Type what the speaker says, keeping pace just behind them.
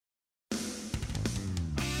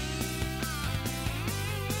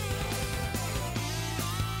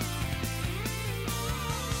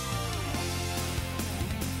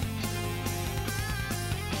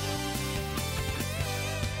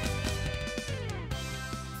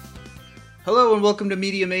Hello and welcome to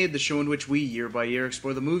Media Made, the show in which we, year by year,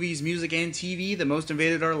 explore the movies, music, and TV that most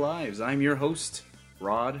invaded our lives. I'm your host,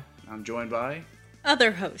 Rod. I'm joined by...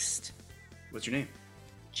 Other host. What's your name?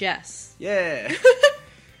 Jess. Yeah!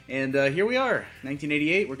 And here we are,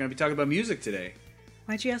 1988. We're going to be talking about music today.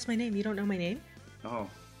 Why'd you ask my name? You don't know my name? Oh,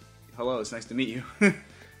 hello, it's nice to meet you.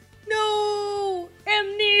 No!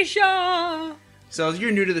 Amnesia! So if you're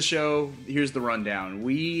new to the show, here's the rundown.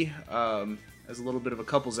 We, as a little bit of a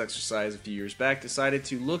couples exercise a few years back, decided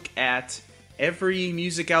to look at every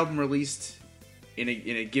music album released in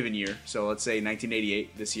a given year. So let's say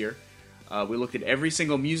 1988, this year. We looked at every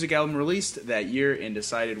single music album released that year and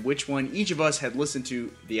decided which one each of us had listened to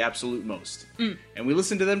the absolute most. And we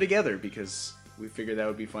listened to them together because we figured that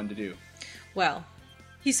would be fun to do. Well,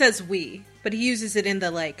 he says we, but he uses it in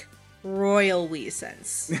the, royal we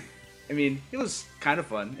sense. I mean, it was kind of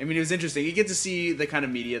fun. I mean, it was interesting. You get to see the kind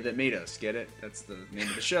of media that made us. Get it? That's the name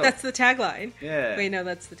of the show. That's the tagline. Yeah. Wait, no,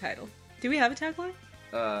 that's the title. Do we have a tagline?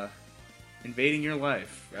 Invading your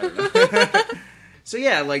life. I don't know. So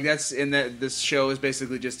yeah, this show is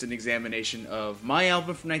basically just an examination of my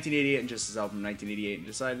album from 1988 and Jess's album from 1988 and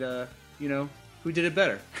decide, who did it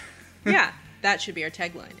better. Yeah, that should be our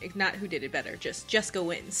tagline. Not who did it better, just Jessica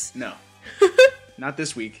wins. No. Not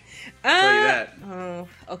this week. I'll tell you that. Oh,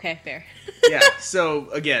 okay, fair. Yeah,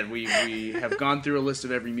 so again, we have gone through a list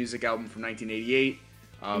of every music album from 1988.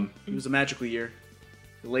 It was a magical year.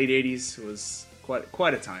 The late 80s was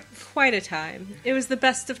quite a time. Quite a time. It was the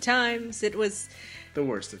best of times. It was... the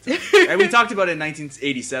worst of times. And we talked about it in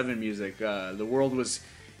 1987 music. The world was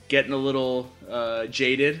getting a little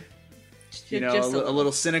jaded. A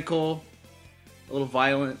little cynical. A little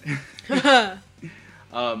violent.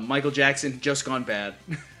 Michael Jackson, just gone bad.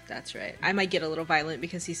 That's right. I might get a little violent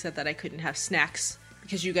because he said that I couldn't have snacks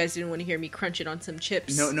because you guys didn't want to hear me crunching on some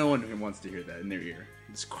chips. No one wants to hear that in their ear.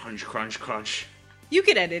 It's crunch, crunch, crunch. You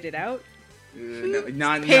could edit it out.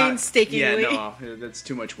 Painstakingly. Yeah, no, that's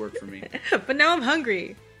too much work for me. But now I'm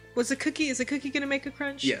hungry. Is a cookie gonna make a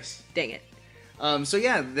crunch? Yes. Dang it. So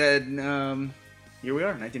yeah, then here we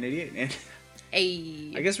are, 1988, and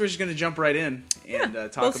hey. I guess we're just gonna jump right in and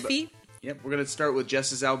talk both about. Feet. Yep, we're gonna start with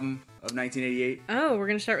Jess's album of 1988. Oh, we're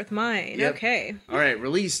gonna start with mine. Yep. Okay. All right,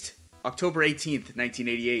 released October 18th,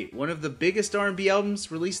 1988. One of the biggest R&B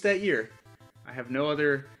albums released that year. I have no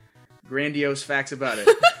other grandiose facts about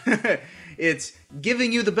it. It's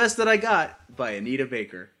Giving You the Best That I Got by Anita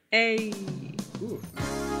Baker. Hey. Ooh.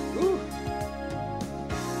 Ooh.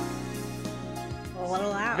 A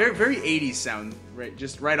little loud. Very, very 80s sound, right?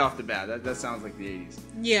 Just right off the bat. That sounds like the 80s.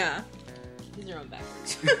 Yeah. These are on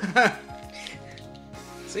backwards.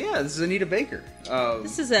 So yeah, this is Anita Baker.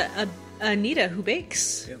 This is a Anita who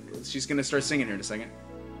bakes. Yeah, she's gonna start singing here in a second.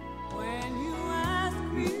 When you ask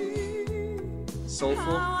me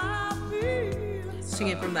Soulful. how I feel,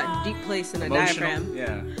 Singing from that deep place in a Emotional. diaphragm.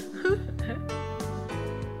 Yeah.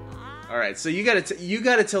 All right, so you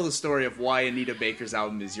gotta tell the story of why Anita Baker's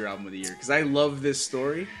album is your album of the year, because I love this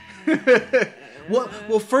story.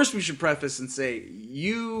 Well, first we should preface and say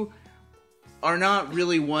you are not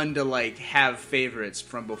really one to have favorites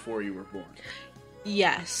from before you were born.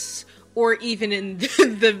 Yes. Or even in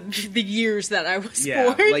the years that I was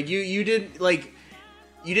born. You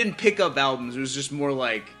didn't pick up albums. It was just more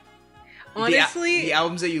like honestly the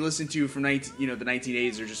albums that you listen to from the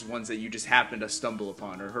 1980s are just ones that you just happened to stumble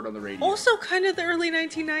upon or heard on the radio. Also kind of the early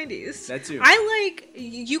 1990s. That too.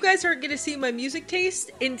 You guys aren't going to see my music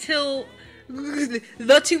taste until the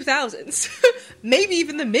 2000s. Maybe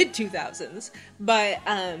even the mid 2000s. But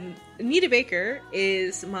Anita Baker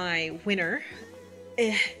is my winner,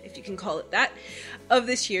 if you can call it that, of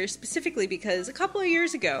this year, specifically because a couple of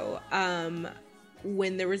years ago,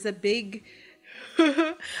 when there was a big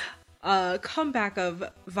comeback of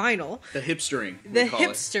vinyl, the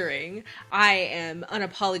hipstering. I am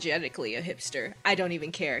unapologetically a hipster. I don't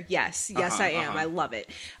even care. Yes, I am. I love it.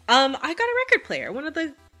 I got a record player, one of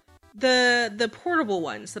the portable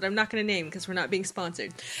ones that I'm not going to name because we're not being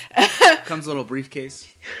sponsored. Comes a little briefcase.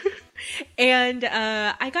 And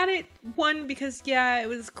I got it, one, because, it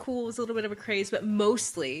was cool. It was a little bit of a craze, but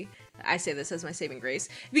mostly, I say this as my saving grace,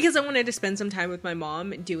 because I wanted to spend some time with my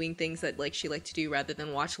mom doing things that she liked to do rather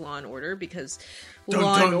than watch Law & Order, because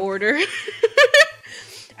Law & Order...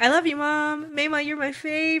 I love you, Mom. Mayma, you're my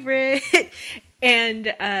favorite.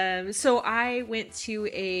 And so I went to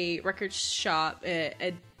a record shop,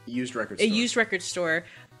 a used record store,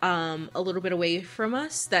 a little bit away from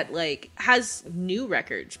us that has new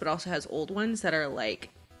records, but also has old ones that are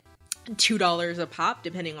 $2 a pop,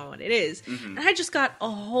 depending on what it is. Mm-hmm. And I just got a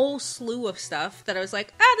whole slew of stuff that I was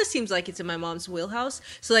like, this seems like it's in my mom's wheelhouse.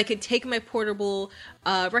 So I could take my portable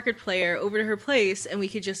record player over to her place and we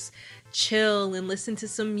could just chill and listen to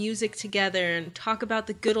some music together and talk about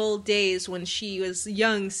the good old days when she was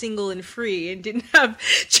young, single, and free and didn't have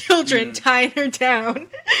children tying her down.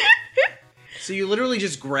 So you literally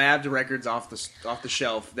just grabbed records off the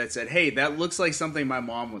shelf that said, "Hey, that looks like something my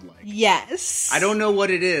mom would like." Yes. I don't know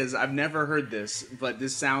what it is. I've never heard this, but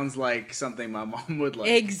this sounds like something my mom would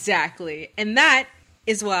like. Exactly. And that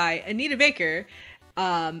is why Anita Baker,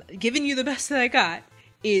 Giving You the Best That I Got,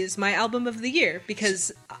 is my album of the year,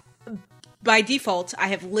 because by default I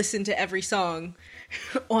have listened to every song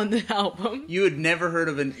on the album. You had never heard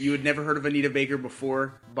of Anita Baker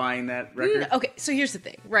before buying that record? Okay, so here's the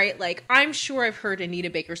thing, right? Like, I'm sure I've heard Anita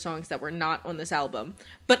Baker songs that were not on this album,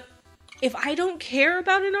 but if I don't care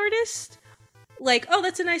about an artist, like, oh,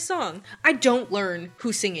 that's a nice song, I don't learn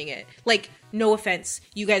who's singing it. Like, no offense,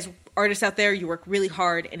 you guys, artists out there, you work really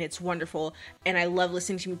hard and it's wonderful, and I love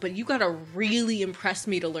listening to you, but you gotta really impress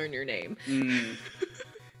me to learn your name.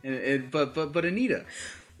 But Anita.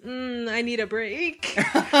 I need a break.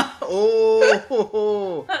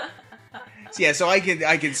 Oh. Yeah, so I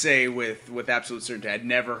can say with absolute certainty I'd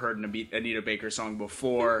never heard an Anita Baker song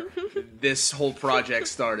before this whole project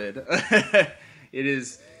started. It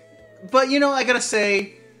is, but I gotta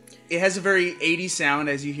say, it has a very 80s sound,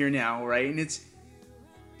 as you hear now, right? And it's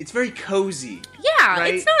very cozy. Yeah,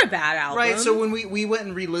 right? It's not a bad album. Right, so when we went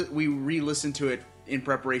and re-listened to it in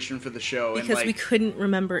preparation for the show, because and we couldn't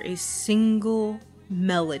remember a single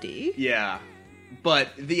melody. Yeah.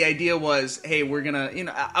 But the idea was, hey, we're gonna,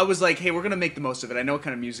 I was like, hey, we're gonna make the most of it. I know what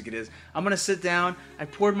kind of music it is. I'm gonna sit down. I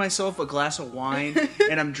poured myself a glass of wine,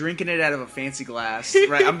 and I'm drinking it out of a fancy glass.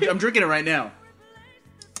 Right, I'm drinking it right now.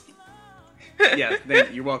 Yeah,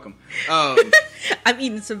 you're welcome. I'm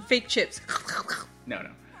eating some fake chips. No.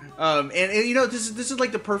 And this is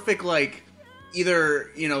like the perfect, like,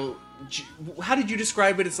 either how did you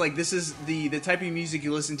describe it? It's like, this is the type of music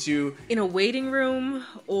you listen to in a waiting room,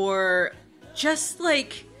 or just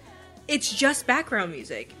like, it's just background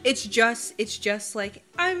music. It's just like,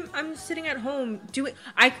 I'm sitting at home doing,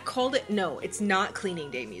 I called it, no, it's not cleaning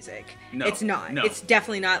day music. No, it's not. no. It's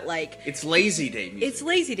definitely not like, it's lazy day music. It's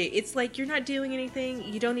lazy day. It's like, you're not doing anything.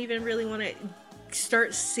 You don't even really want to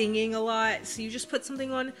start singing a lot. So you just put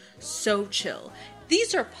something on, so chill.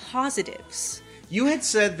 These are positives. You had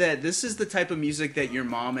said that this is the type of music that your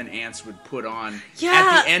mom and aunts would put on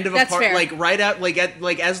at the end of a party, like right out, like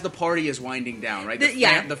as the party is winding down, right?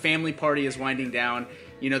 The family party is winding down.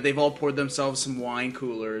 They've all poured themselves some wine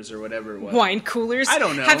coolers or whatever it was. Wine coolers? I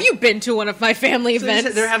don't know. Have you been to one of my family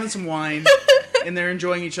events? They're having some wine and they're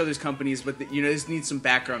enjoying each other's companies, but this needs some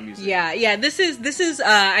background music. Yeah. This is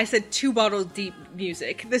I said 2 bottles deep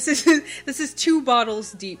music. This is 2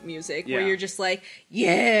 bottles deep music where you're just like,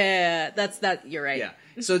 yeah, that's that. You're right. Yeah.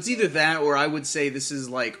 So it's either that, or I would say this is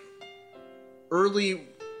like early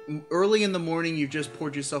in the morning. You've just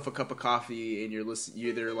poured yourself a cup of coffee and you're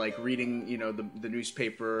either like reading, the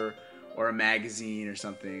newspaper or a magazine or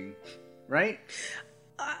something, right?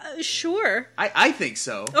 Sure. I think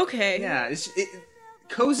so. Okay. Yeah.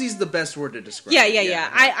 Cozy's the best word to describe. Yeah.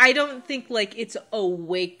 I don't think like it's a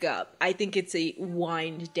wake up. I think it's a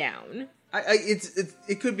wind down.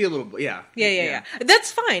 It could be a little, yeah. Yeah.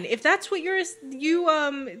 That's fine. If that's what you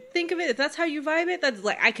think of it, if that's how you vibe it, that's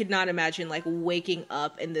like, I could not imagine like waking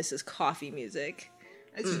up and this is coffee music.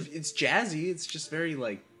 It's jazzy. It's just very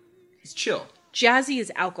like, it's chill. Jazzy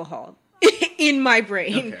is alcohol in my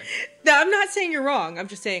brain. Okay. Now, I'm not saying you're wrong. I'm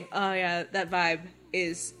just saying, oh yeah, that vibe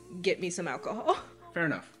is get me some alcohol. Fair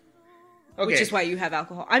enough. Okay. Which is why you have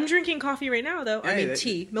alcohol. I'm drinking coffee right now, though.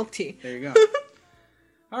 Tea, milk tea. There you go.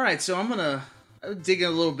 All right, so I'm gonna dig a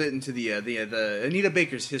little bit into the Anita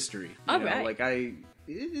Baker's history. All right. Like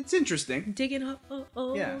it's interesting. Digging up.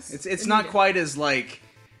 Yeah, it's not quite as like,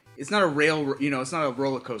 it's not a it's not a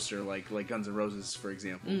roller coaster like Guns N' Roses, for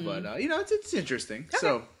example. But it's interesting. Okay.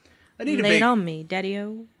 So Anita Lay it Baker. on me,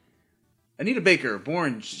 Daddy-O. Anita Baker,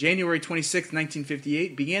 born January 26,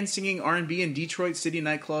 1958, began singing R&B in Detroit city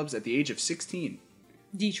nightclubs at the age of 16.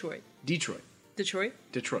 Detroit.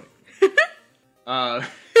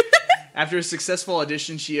 After a successful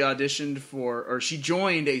audition, she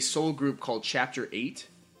joined a soul group called Chapter 8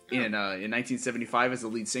 in 1975 as the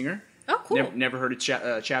lead singer. Oh, cool. Never heard of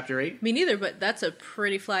Chapter 8? Me neither, but that's a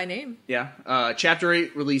pretty fly name. Yeah. Chapter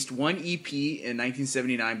 8 released one EP in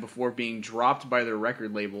 1979 before being dropped by their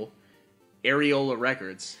record label, Areola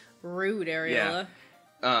Records. Rude, Areola.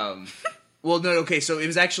 Yeah. Well, no, okay, so it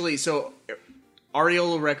was actually,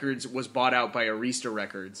 Areola Records was bought out by Arista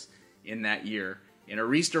Records, in that year. And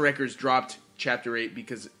Arista Records dropped Chapter 8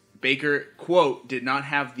 because Baker, quote, did not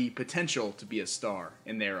have the potential to be a star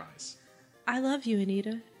in their eyes. I love you,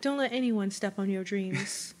 Anita. Don't let anyone step on your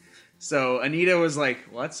dreams. So Anita was like,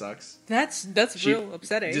 well, that sucks. That's She- real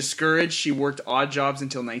upsetting. Discouraged, she worked odd jobs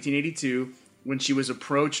until 1982 when she was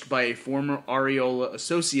approached by a former Ariola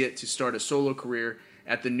associate to start a solo career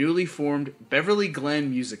at the newly formed Beverly Glen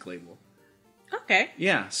music label. Okay.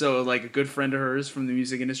 Yeah, so like a good friend of hers from the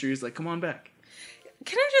music industry is like, come on back.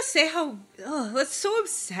 Can I just say how that's so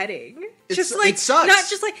upsetting? It sucks. Not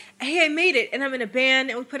just like, hey, I made it, and I'm in a band,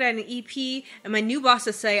 and we put out an EP, and my new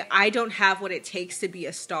bosses say I don't have what it takes to be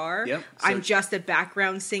a star. Yep. I'm just a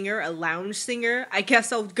background singer, a lounge singer. I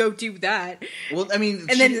guess I'll go do that. Well, I mean,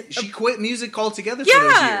 And she quit music altogether for Yeah.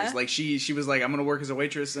 those years. Like she was like, I'm gonna work as a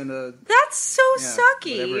waitress and That's so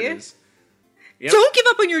sucky. whatever it is. Yep. Don't give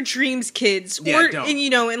up on your dreams, kids. Yeah, or don't.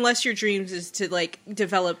 and unless your dreams is to like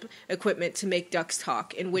develop equipment to make ducks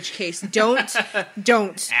talk, in which case don't.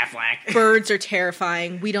 Aflac. Birds are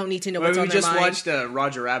terrifying. We don't need to know what's we on their just mind. watched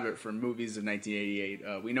Roger Rabbit from movies of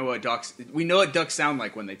 1988. We know what ducks sound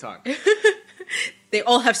like when they talk. They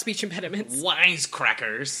all have speech impediments.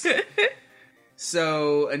 Wisecrackers.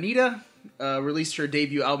 So Anita released her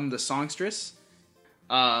debut album, The Songstress.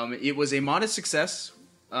 It was a modest success,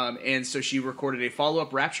 and so she recorded a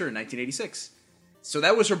follow-up, Rapture, in 1986. So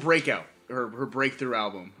that was her breakout, her breakthrough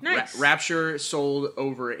album. Nice. Rapture sold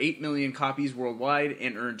over 8 million copies worldwide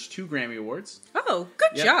and earned 2 Grammy Awards. Oh,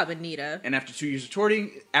 good Yep. job, Anita. And after 2 years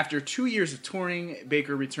of touring,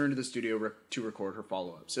 Baker returned to the studio to record her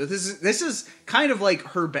follow-up. So this is kind of like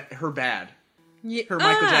her bad. Her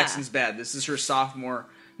Michael Jackson's Bad. This is her sophomore,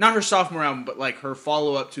 not her sophomore album, but like her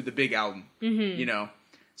follow-up to the big album. Mm-hmm.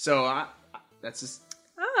 So that's just,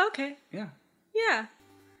 Oh, okay. yeah. Yeah.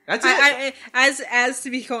 That's it. I as to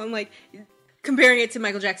be going like comparing it to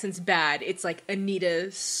Michael Jackson's Bad, it's like Anita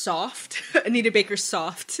Baker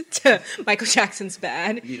soft to Michael Jackson's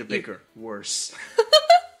Bad. Anita Baker, worse.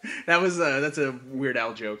 That's a Weird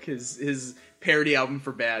Al joke. His parody album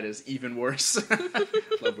for Bad is even worse.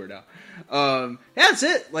 Love Weird Al. Yeah, that's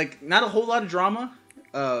it. Like, not a whole lot of drama.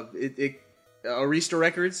 Arista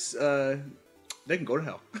Records, they can go to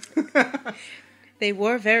hell. They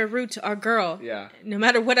were very rude to our girl. Yeah. No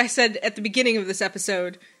matter what I said at the beginning of this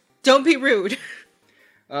episode, don't be rude.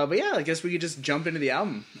 But yeah, I guess we could just jump into the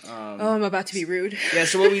album. I'm about to be rude. Yeah,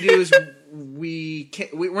 so what we do is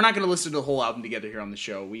we're not going to listen to the whole album together here on the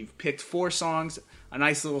show. We've picked 4 songs, a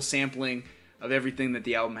nice little sampling of everything that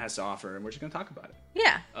the album has to offer, and we're just going to talk about it.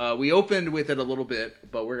 Yeah. We opened with it a little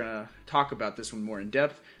bit, but we're going to talk about this one more in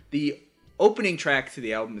depth. The opening track to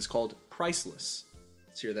the album is called Priceless.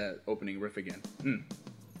 Let's hear that opening riff again.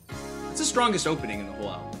 It's the strongest opening in the whole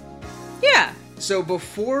album. Yeah. So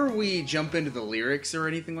before we jump into the lyrics or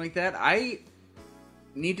anything like that, I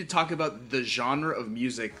need to talk about the genre of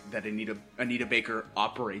music that Anita Baker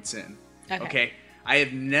operates in. Okay? I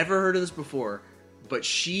have never heard of this before, but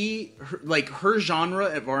her genre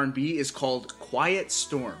of R&B is called Quiet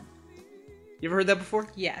Storm. You ever heard that before?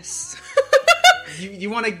 Yes. You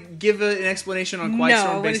want to give an explanation on Quiet No,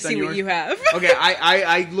 Storm I want to based on see yours? what you have. Okay,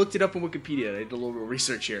 I looked it up on Wikipedia. I did a little bit of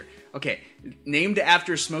research here. Okay, named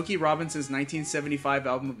after Smokey Robinson's 1975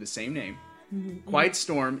 album of the same name, Quiet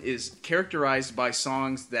Storm is characterized by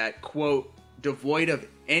songs that, quote, devoid of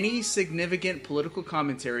any significant political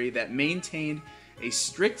commentary that maintained a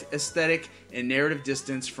strict aesthetic and narrative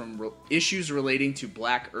distance from issues relating to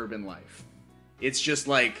black urban life. It's just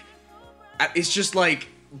like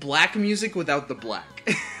black music without the black.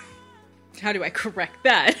 How do I correct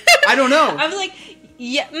that? I don't know. I was like,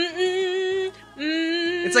 yeah.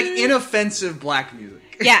 It's like inoffensive black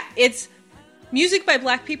music. Yeah, it's music by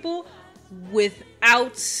black people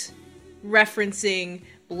without referencing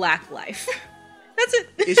black life. That's it.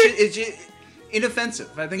 It's just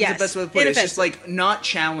inoffensive. I think Yes, it's the best way to put it. It's just inoffensive. like not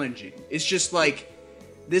challenging. It's just like,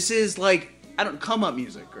 this is like, come up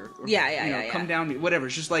music or Yeah. come down, whatever.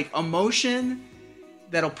 It's just like emotion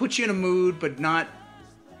that'll put you in a mood but not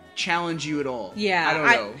challenge you at all. Yeah, I don't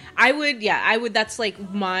know. I would. That's like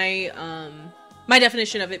my my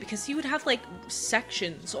definition of it, because you would have like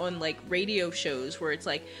sections on like radio shows where it's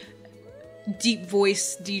like deep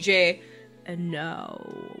voice DJ, and now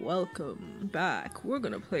welcome back. We're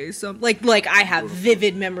gonna play some like I have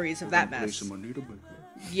vivid memories of that mess.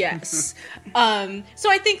 Yes.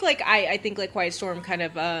 So I think I think Quiet Storm kind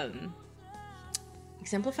of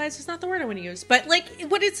exemplifies is not the word I want to use, but like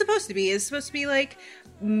what it's supposed to be is supposed to be like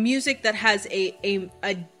music that has a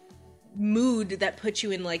mood that puts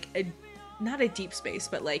you in like not a deep space,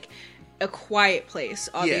 but like a quiet place,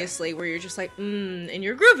 obviously, where you're just like, and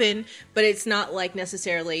you're grooving, but it's not like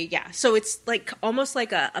necessarily, so it's like almost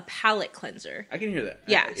like a palate cleanser. I can hear that.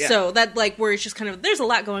 Yeah, so that like where it's just kind of, there's a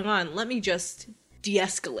lot going on. Let me just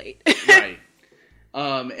de-escalate. Right.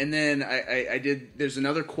 And then I did, there's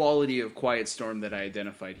another quality of Quiet Storm that I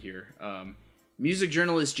identified here. Music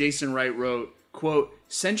journalist Jason Wright wrote, quote,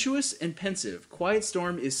 sensuous and pensive, Quiet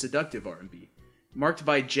Storm is seductive R&B, marked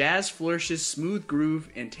by jazz flourishes, smooth groove,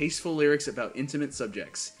 and tasteful lyrics about intimate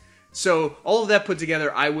subjects. So, all of that put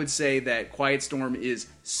together, I would say that Quiet Storm is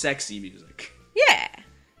sexy music. Yeah.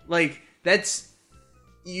 Like, that's...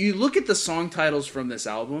 You look at the song titles from this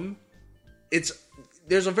album,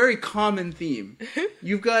 there's a very common theme.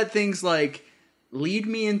 You've got things like Lead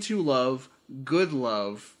Me Into Love, Good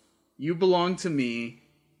Love, You Belong to Me,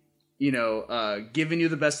 Giving You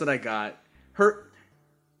the Best That I Got.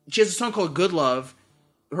 She has a song called Good Love.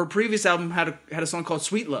 Her previous album had a song called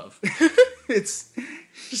Sweet Love. It's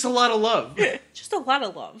just a lot of love. Just a lot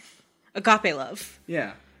of love. Agape love.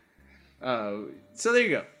 Yeah. So there you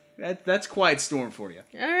go. That's Quiet Storm for you.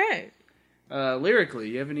 All right. Lyrically,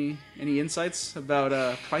 you have any insights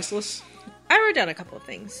about Priceless? I wrote down a couple of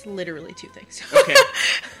things. Literally 2 things. Okay.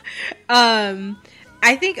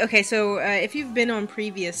 I think, okay, so if you've been on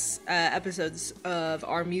previous episodes of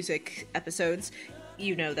our music episodes,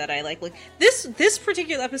 you know that I like this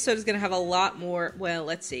particular episode is going to have a lot more, well,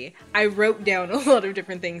 let's see. I wrote down a lot of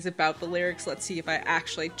different things about the lyrics. Let's see if I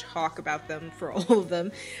actually talk about them for all of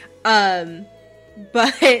them.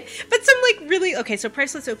 But some like really, okay, so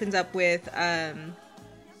Priceless opens up with the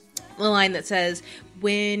line that says,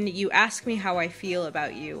 when you ask me how I feel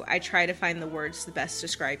about you, I try to find the words to best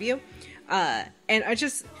describe you. And I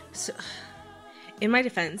just, in my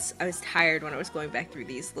defense, I was tired when I was going back through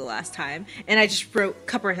these the last time, and I just wrote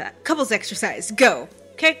couples exercise, go.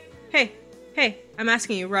 Okay? Hey, I'm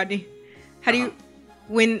asking you, Rodney. How do you,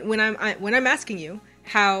 when I'm asking you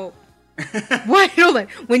how, what? Hold on.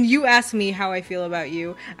 When you ask me how I feel about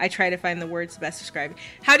you, I try to find the words to best describe you.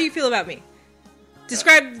 How do you feel about me?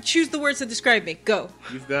 Choose the words to describe me. Go.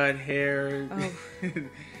 You've got hair. Oh.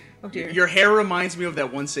 Oh dear. Your hair reminds me of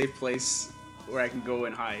that one safe place where I can go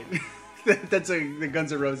and hide. That's the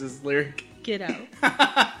Guns N' Roses lyric. Get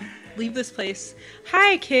out. Leave this place.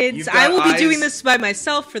 Hi, kids. You've got I will be eyes- doing this by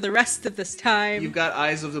myself for the rest of this time. You've got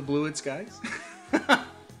eyes of the blued skies.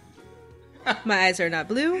 My eyes are not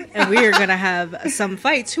blue, and we are going to have some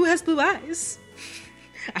fights. Who has blue eyes?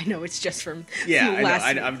 I know, it's just from last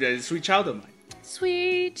week. I'm a sweet child of mine.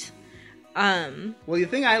 Sweet. Well, the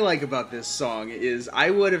thing I like about this song is I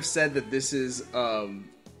would have said that this is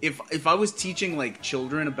if I was teaching like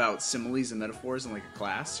children about similes and metaphors in like a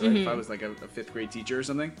class, right? If I was like a 5th grade teacher or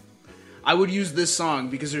something, I would use this song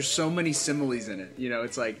because there's so many similes in it.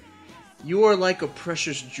 It's like, you are like a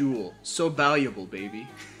precious jewel, so valuable, baby.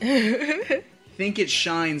 Think it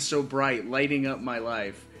shines so bright, lighting up my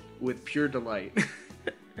life with pure delight.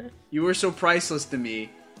 You are so priceless to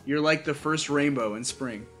me. You're like the first rainbow in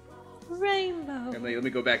spring. Rainbow. And let me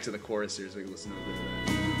go back to the chorus here so we can listen to a bit of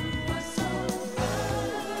that.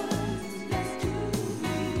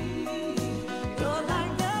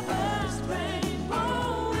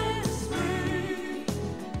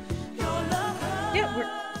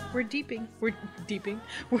 Yeah, we're deeping. We're deeping.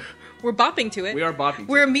 We're bopping to it. We are bopping.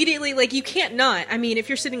 We're immediately, like, you can't not. I mean, if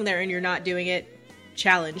you're sitting there and you're not doing it,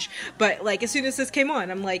 challenge. But, like, as soon as this came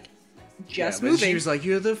on, I'm like, just moving. She was like,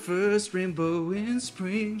 you're the first rainbow in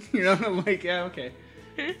spring. I'm like, yeah, okay.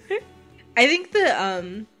 I think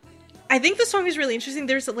the song is really interesting.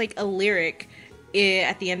 There's like a lyric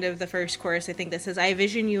at the end of the first chorus, I think, that says, I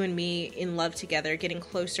vision you and me in love together, getting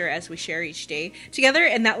closer as we share each day together.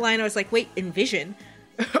 And that line, I was like, wait, envision?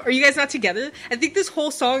 Are you guys not together? I think this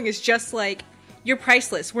whole song is just like, you're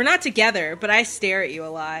priceless. We're not together, but I stare at you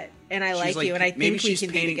a lot, and I like you, and I think we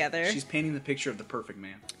can be together. She's painting the picture of the perfect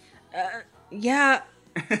man. Yeah,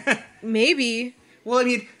 maybe. Well, I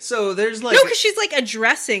mean, so there's like... No, because she's like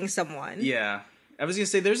addressing someone. Yeah. I was going to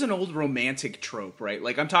say, there's an old romantic trope, right?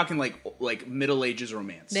 Like, I'm talking like Middle Ages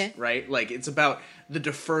romance, Yeah. right? Like, it's about the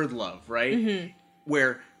deferred love, right? Mm-hmm.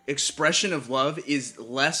 Where expression of love is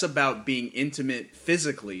less about being intimate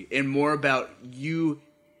physically and more about you,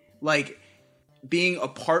 like, being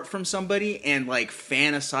apart from somebody and, like,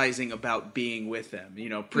 fantasizing about being with them.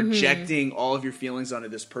 Projecting all of your feelings onto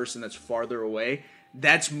this person that's farther away.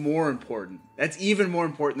 That's more important. That's even more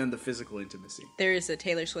important than the physical intimacy. There is a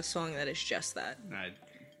Taylor Swift song that is just that.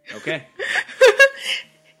 Okay.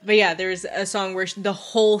 But yeah, there's a song where the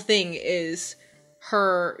whole thing is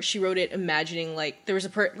her, she wrote it imagining, like, there was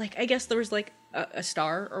I guess there was, like, a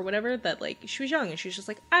star or whatever, that like she was young and she was just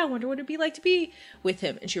like, I wonder what it'd be like to be with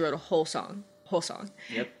him, and she wrote a whole song.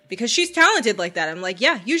 Yep. Because she's talented like that. I'm like,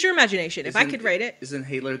 yeah, use your imagination. If I could write it. Isn't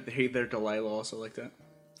Hey There Delilah also like that?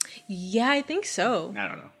 Yeah, I think so. I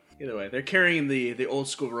don't know. Either way, they're carrying the old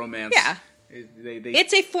school romance. Yeah.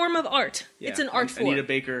 It's a form of art. yeah. It's an art form. Anita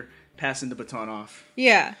Baker passing the baton off.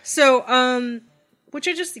 Yeah. So, which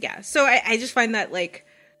I just, yeah. So I just find that like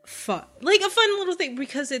fun, like a fun little thing,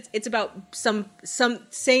 because it's about some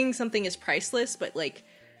saying something is priceless, but like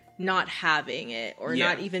not having it, or Yeah.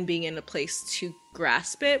 not even being in a place to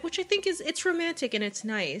grasp it, which I think it's romantic and it's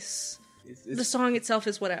nice. The song itself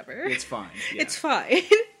is whatever. It's fine. Yeah. It's fine.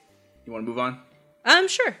 You want to move on?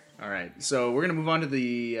 Sure. All right. So we're gonna move on to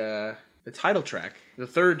the title track, the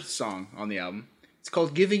third song on the album. It's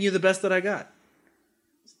called "Giving You the Best That I Got."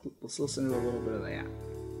 Let's listen to a little bit of that.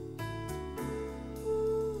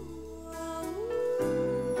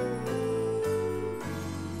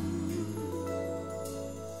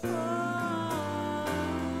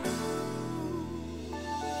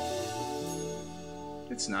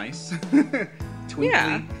 It's nice. Twinkly.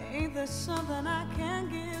 Yeah. Ain't there something I can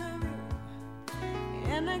give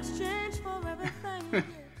you in exchange for everything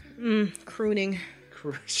you give? Crooning.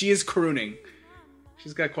 She is crooning.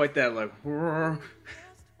 She's got quite that like.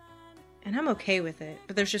 And I'm okay with it,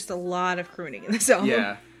 but there's just a lot of crooning in this album.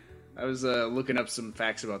 Yeah. I was looking up some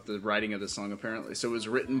facts about the writing of the song, apparently. So it was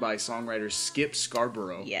written by songwriter Skip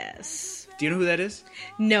Scarborough. Yes. Do you know who that is?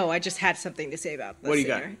 No, I just had something to say about this. What do you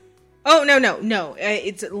got? Oh, no.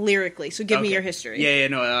 It's lyrically, so give me Okay. your history. Yeah,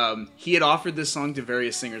 no. He had offered this song to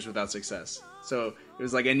various singers without success. So it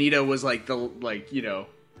was like Anita was like the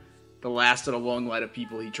last of a long line of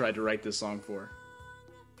people he tried to write this song for.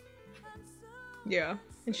 Yeah.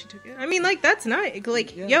 And she took it. I mean, like, that's nice.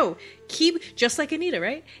 Like, Yeah. yo, keep, just like Anita,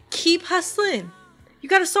 right? Keep hustling. You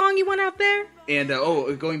got a song you want out there? And,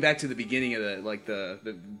 going back to the beginning of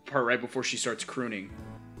the part right before she starts crooning.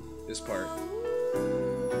 This part.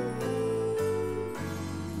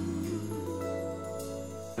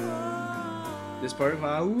 This part,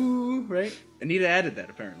 ooh, right? Anita added that,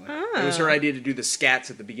 apparently. It was her idea to do the scats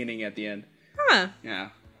at the beginning at the end. Huh. Yeah.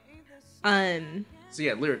 So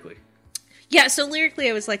yeah, lyrically. Yeah, so lyrically,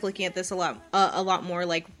 I was like looking at this a lot more,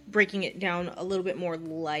 like breaking it down a little bit more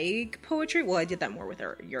like poetry. Well, I did that more with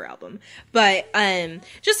your album, but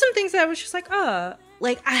just some things that I was just like, I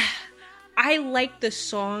like the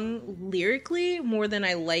song lyrically more than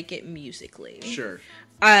I like it musically. Sure.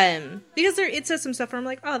 Because it says some stuff where I'm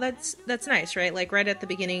like, oh, that's nice, right? Like right at the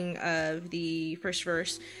beginning of the first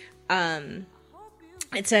verse,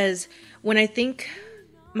 it says, "When I think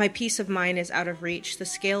my peace of mind is out of reach, the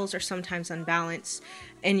scales are sometimes unbalanced,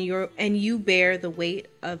 and you bear the weight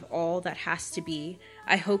of all that has to be.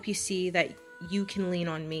 I hope you see that you can lean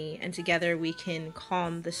on me, and together we can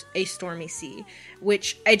calm a stormy sea."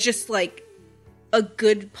 Which I just like a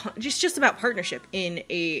good just about partnership in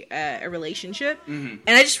a relationship. And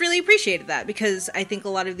I just really appreciated that, because I think a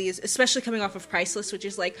lot of these, especially coming off of Priceless, which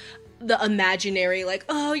is like the imaginary, like,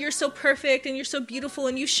 oh, you're so perfect and you're so beautiful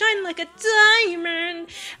and you shine like a diamond,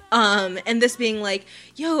 and this being like,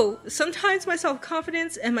 yo, sometimes my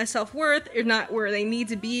self-confidence and my self-worth are not where they need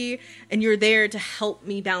to be, and you're there to help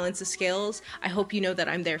me balance the scales. I hope you know that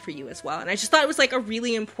I'm there for you as well. And I just thought it was like a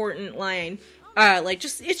really important line.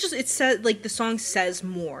 It said, like, the song says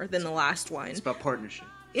more than the last one. It's about partnership.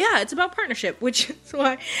 Yeah, it's about partnership, which is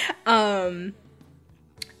why,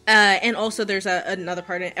 and also there's another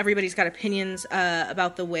part. Everybody's got opinions,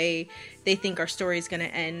 about the way they think our story is going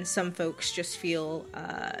to end. Some folks feel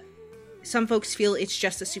it's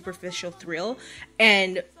just a superficial thrill.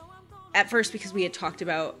 And at first, because we had talked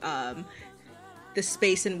about, the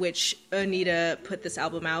space in which Anita put this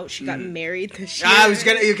album out. She got married this year. I was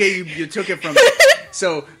gonna. Okay, you took it from.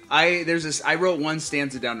 So I wrote one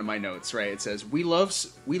stanza down to my notes. Right, it says, "We love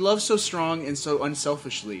so strong and so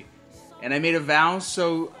unselfishly, and I made a vow.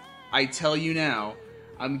 So I tell you now,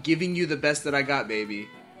 I'm giving you the best that I got, baby.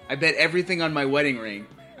 I bet everything on my wedding ring.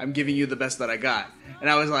 I'm giving you the best that I got." And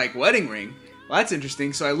I was like, "Wedding ring? Well, that's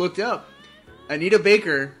interesting." So I looked up. Anita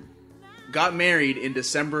Baker got married in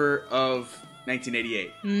December of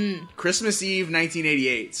 1988. Christmas Eve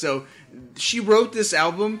 1988. So she wrote this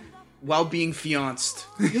album while being fianced.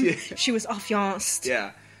 She was affianced.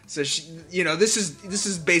 Yeah. So she, this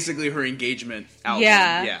is basically her engagement album.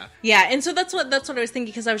 Yeah. And so that's what I was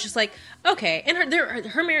thinking, because I was just like, okay. And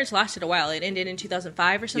her marriage lasted a while. It ended in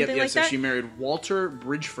 2005 or something like so that. she married Walter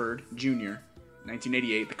Bridgeford Jr.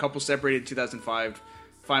 1988. The couple separated in 2005.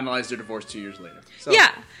 Finalized their divorce 2 years later. So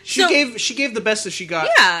yeah, she gave the best that she got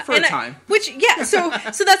for a time. So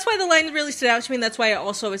that's why the line really stood out to me. And that's why I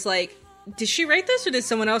also was like, did she write this or did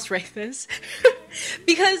someone else write this?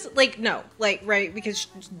 Because, like, no. Like, right, because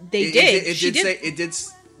they did. It did say... It did...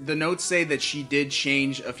 The notes say that she did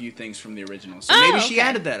change a few things from the original. So maybe she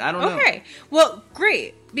added that. I don't know. Okay. Well,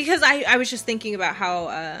 great. Because I was just thinking about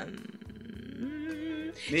how...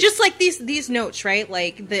 just like these notes, right?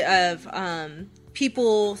 Like,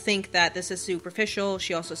 people think that this is superficial.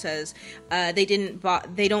 She also says, they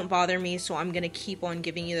don't bother me, so I'm going to keep on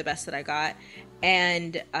giving you the best that I got.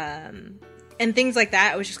 And things like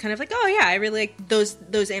that. I was just kind of like, oh yeah, I really like those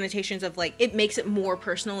annotations of like, it makes it more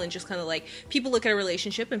personal and just kind of like, people look at a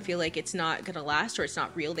relationship and feel like it's not gonna last or it's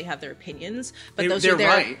not real. They have their opinions, but they're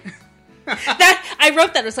right. That I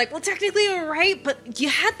wrote that. I was like, well, technically you're right, but you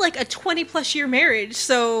had like a 20+ year marriage,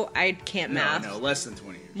 so I can't math. No, less than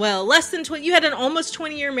 20 years. Well, less than 20. You had an almost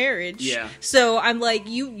 20-year marriage. Yeah. So I'm like,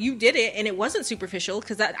 you did it, and it wasn't superficial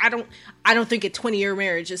because I don't think a 20-year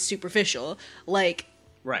marriage is superficial. Like.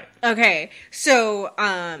 Right. Okay. So,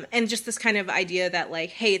 and just this kind of idea that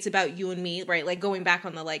like, hey, it's about you and me, right? Like going back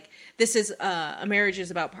on the, like, this is, a marriage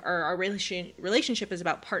is about, or our relationship is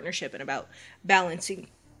about partnership and about balancing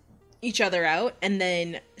each other out. And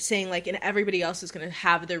then saying like, and everybody else is going to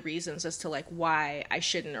have their reasons as to like why I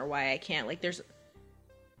shouldn't or why I can't. Like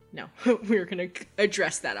no, we're going to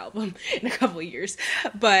address that album in a couple of years.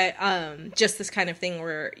 But just this kind of thing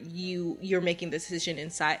where you're making the decision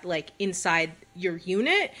inside your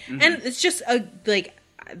unit. Mm-hmm. And it's just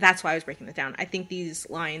that's why I was breaking it down. I think these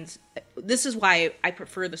lines, this is why I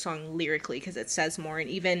prefer the song lyrically, because it says more. And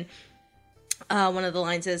even one of the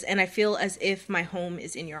lines is, and I feel as if my home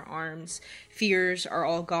is in your arms. Fears are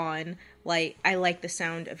all gone. Like, I like the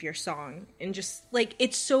sound of your song. And just like,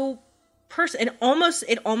 it's so... it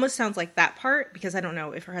almost sounds like that part, because I don't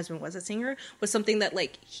know if her husband was a singer, was something that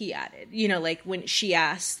like he added, you know, like when she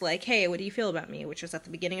asked like, hey, what do you feel about me, which was at the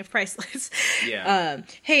beginning of Priceless. Yeah.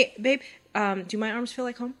 Hey babe, do my arms feel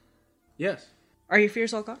like home? Yes. Are your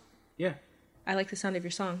fears all gone? Yeah. I like the sound of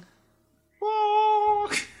your song.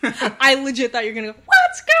 I legit thought you were gonna go,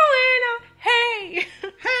 what's going on?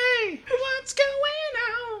 Hey what's going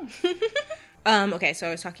on? Okay, so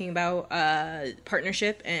I was talking about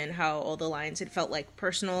partnership and how all the lines, it felt like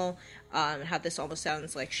personal, how this almost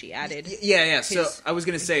sounds like she added. Yeah. So I was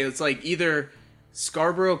going to say, it's like either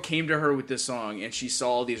Scarborough came to her with this song and she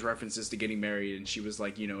saw all these references to getting married and she was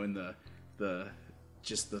like, you know, in the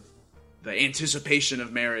anticipation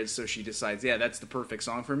of marriage, so she decides, yeah, that's the perfect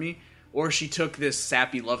song for me. Or she took this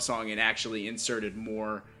sappy love song and actually inserted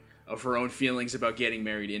more of her own feelings about getting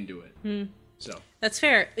married into it. So that's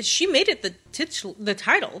fair. She made it the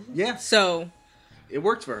title. Yeah. So it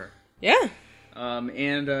worked for her. Yeah.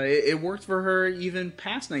 And it worked for her even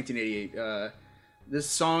past 1988. This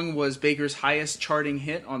song was Baker's highest charting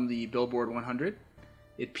hit on the Billboard 100.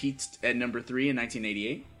 It peaked at number 3 in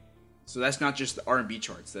 1988. So that's not just the R&B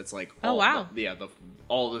charts. That's like all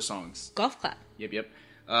all the songs. Golf clap. Yep.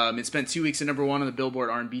 It spent 2 weeks at number 1 on the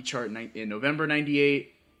Billboard R&B chart in November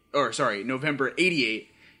 88,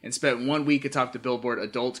 and spent 1 week atop the Billboard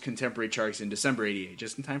Adult Contemporary charts in December 88,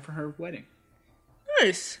 just in time for her wedding.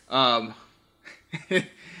 Nice.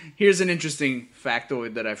 Here's an interesting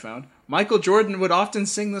factoid that I found. Michael Jordan would often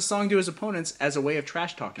sing the song to his opponents as a way of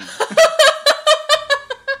trash talking.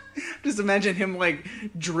 Just imagine him like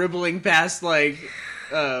dribbling past like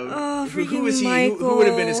who is he? Who would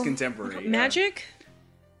have been his contemporary? Magic?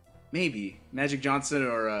 Maybe Magic Johnson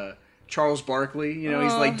or Charles Barkley. You know,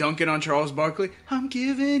 he's like dunking on Charles Barkley. I'm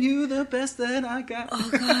giving you the best that I got. Oh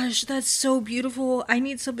gosh, that's so beautiful. I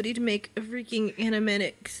need somebody to make a freaking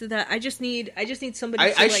animatic so that I just need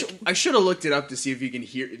somebody. I should have looked it up to see if you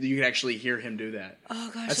can actually hear him do that. Oh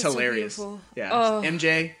gosh, that's hilarious. So beautiful. Yeah, oh.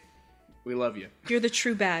 MJ, we love you. You're the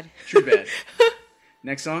true bad. True bad.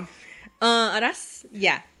 Next song. Aras?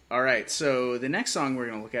 Yeah. All right, so the next song we're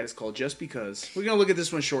going to look at is called Just Because. We're going to look at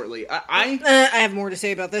this one shortly. I have more to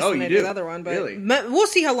say about this than I do the other one, but really? We'll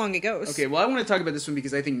see how long it goes. Okay, well, I want to talk about this one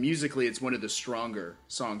because I think musically it's one of the stronger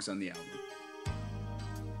songs on the album.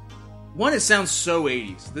 One, it sounds so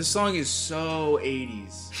 80s. This song is so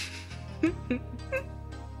 80s.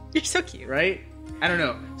 You're so cute. Right? I don't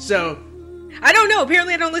know. So... I don't know.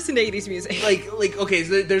 Apparently I don't listen to 80s music. Like okay,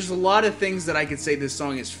 so there's a lot of things that I could say this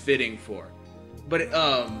song is fitting for. But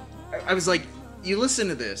I was like, you listen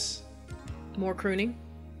to this. More crooning?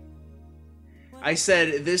 I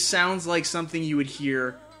said, this sounds like something you would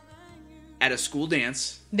hear at a school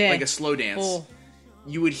dance. Like a slow dance. Oh.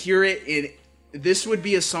 You would hear it this would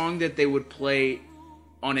be a song that they would play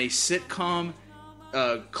on a sitcom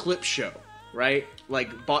clip show, right? Like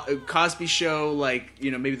Cosby Show, like,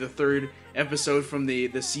 you know, maybe the third episode from the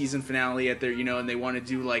season finale at their, you know, and they want to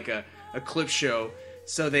do like a clip show.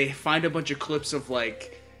 So they find a bunch of clips of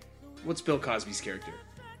like, what's Bill Cosby's character?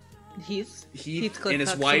 Heathcliff And his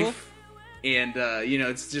Huxtable. wife, and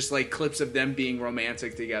it's just like clips of them being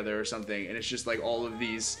romantic together or something, and it's just like all of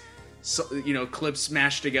these, clips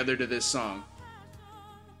smashed together to this song.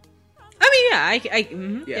 I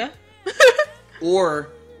mean, yeah, yeah. Or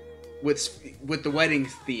with the wedding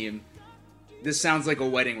theme, this sounds like a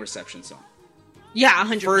wedding reception song. Yeah,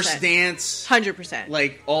 100%. First dance, 100%.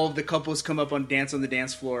 like all of the couples come up on the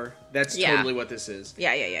dance floor. That's totally what this is.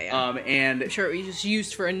 Yeah. And I'm sure we just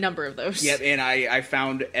used for a number of those. yep, and I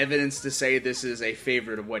found evidence to say this is a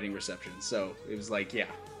favorite of wedding receptions. So it was like, yeah.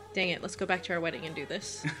 Dang it, let's go back to our wedding and do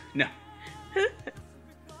this. No.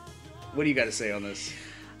 What do you got to say on this?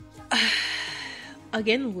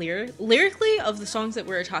 Again, lyrically, of the songs that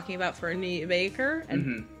we were talking about for Anita Baker,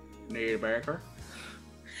 and Anita Baker?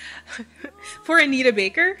 for Anita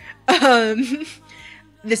Baker,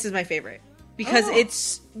 this is my favorite. Because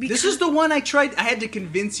This is the one I had to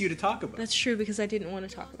convince you to talk about. That's true, because I didn't want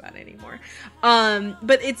to talk about it anymore.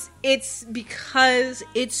 But it's because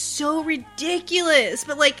it's so ridiculous.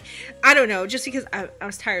 But like, I don't know, just because I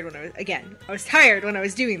was tired when I was tired when I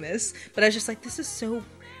was doing this, but I was just like, this is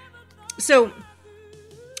so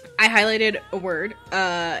I highlighted a word,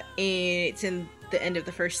 and it's in the end of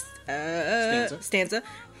the first stanza.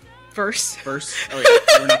 Verse. Oh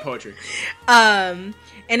yeah, we're not poetry. And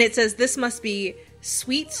it says, "This must be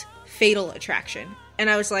sweet, fatal attraction." And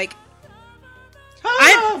I was like,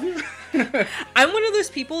 I'm one of those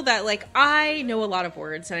people that, like, I know a lot of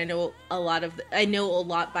words, and I know a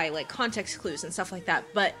lot by, like, context clues and stuff like that,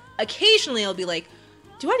 but occasionally I'll be like,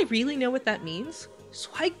 do I really know what that means? So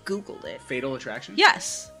I Googled it. Fatal attraction?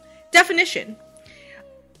 Yes. Definition.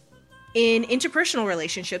 In interpersonal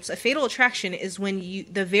relationships, a fatal attraction is when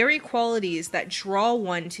the very qualities that draw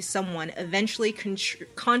one to someone eventually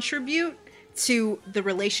contribute to the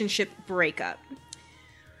relationship breakup.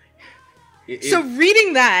 So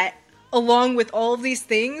reading that, along with all of these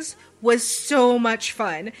things, was so much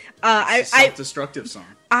fun. It's a self-destructive song.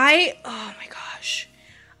 Oh my gosh.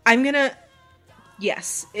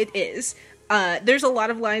 Yes, it is. There's a lot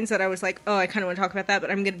of lines that I was like, oh, I kind of want to talk about that,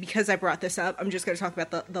 but because I brought this up, I'm just going to talk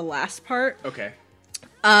about the last part. Okay.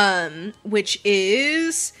 Which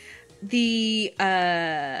is the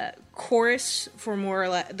chorus for more or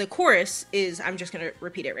less. The chorus is, I'm just going to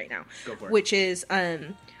repeat it right now. Go for it. Which is,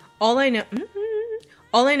 all I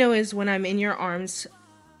know is when I'm in your arms,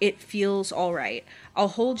 it feels all right. I'll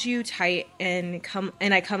hold you tight and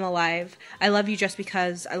I come alive. I love you just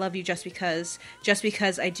because I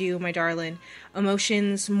do, my darling.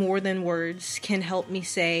 Emotions more than words can help me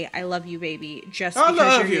say I love you, baby, just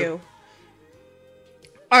because you're you.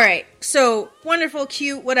 All right, so wonderful,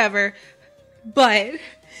 cute, whatever. But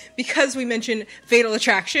because we mentioned fatal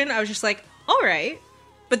attraction, I was just like, all right,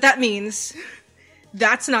 but that means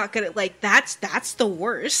that's not gonna, like, that's the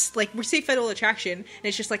worst. Like, we say fatal attraction, and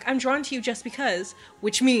it's just like, I'm drawn to you just because,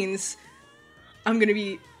 which means I'm gonna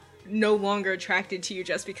be no longer attracted to you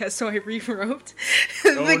just because. So I rewrote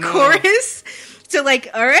the chorus to, like,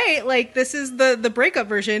 all right, like, this is the breakup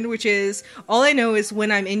version, which is, all I know is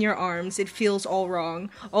when I'm in your arms, it feels all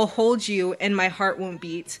wrong. I'll hold you and my heart won't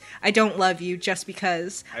beat. I don't love you just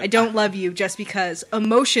because. I don't love you just because.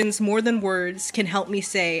 Emotions more than words can help me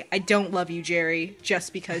say, I don't love you, Jerry,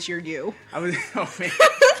 just because you're you. I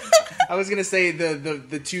was gonna say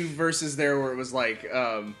the two verses there where it was like,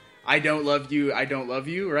 I don't love you,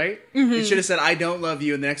 right? Mm-hmm. It should have said, I don't love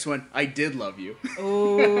you, and the next one, I did love you.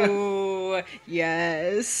 Oh,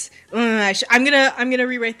 yes. I'm gonna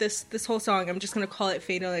rewrite this whole song. I'm just gonna call it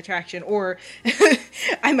Fatal Attraction, or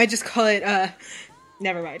I might just call it,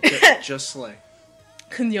 never mind. Just Slay.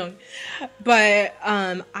 Kunyoung. But,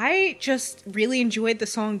 I just really enjoyed the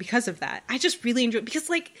song because of that. I just really enjoyed, because,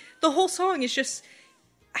 like, the whole song is just,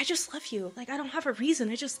 I just love you. Like, I don't have a reason.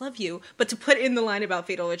 I just love you. But to put in the line about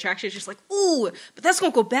fatal attraction is just like, ooh, but that's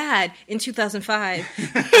gonna go bad in 2005.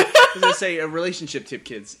 I was gonna say, a relationship tip,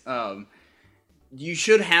 kids. You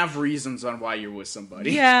should have reasons on why you're with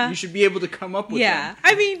somebody. Yeah. You should be able to come up with them. Yeah.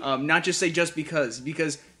 I mean, not just say just because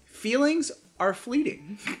feelings are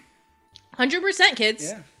fleeting. 100%, kids.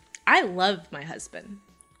 Yeah. I love my husband.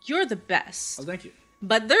 You're the best. Oh, thank you.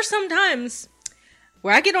 But there's some times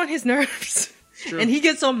where I get on his nerves. True. And he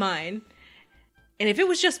gets on mine. And if it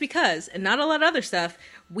was just because, and not a lot of other stuff,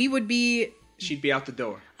 She'd be out the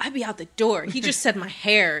door. I'd be out the door. He just said my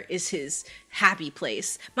hair is his happy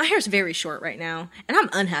place. My hair's very short right now, and I'm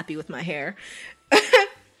unhappy with my hair.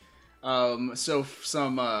 So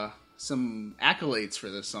some accolades for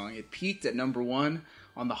this song. It peaked at number 1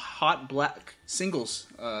 on the Hot Black Singles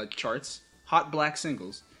charts. Hot Black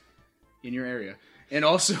Singles in your area. and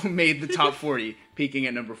also made the top 40, peaking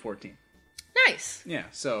at number 14. Nice. Yeah,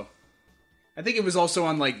 so I think it was also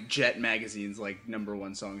on like Jet magazine's like number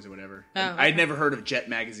 1 songs or whatever. Oh, I'd never heard of Jet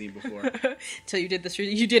magazine before. Until you did this.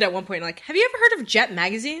 You did at one point, like, have you ever heard of Jet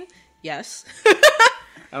magazine? Yes.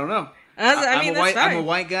 I don't know. I mean, that's fine. I'm a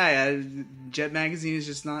white guy. Jet magazine is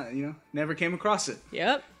just not, never came across it.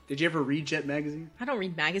 Yep. Did you ever read Jet magazine? I don't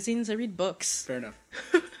read magazines. I read books. Fair enough.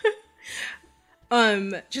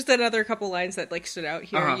 Just another couple lines that like stood out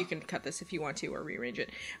here. Uh-huh. You can cut this if you want to or rearrange it.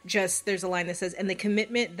 Just there's a line that says, "And the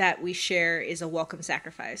commitment that we share is a welcome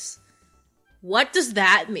sacrifice." What does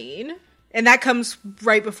that mean? And that comes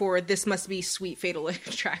right before "This must be sweet fatal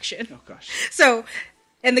attraction." Oh gosh. So,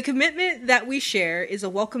 and the commitment that we share is a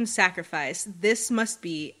welcome sacrifice. This must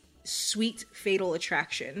be sweet fatal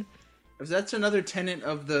attraction. That's another tenet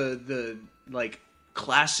of the like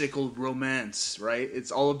classical romance, right?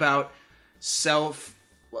 It's all about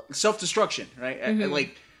self-destruction, right? Mm-hmm.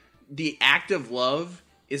 Like the act of love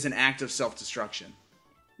is an act of self-destruction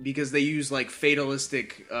because they use like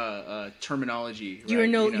fatalistic terminology. You're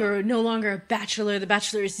right? you're no longer a bachelor. The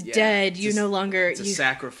bachelor is dead. You're no longer it's a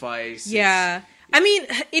sacrifice. Yeah. I mean,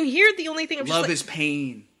 in here the only thing I'm Love just is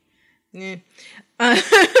pain.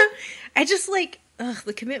 I just like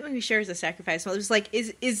the commitment we share is a sacrifice. So I was like,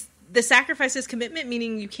 is the sacrifice is commitment,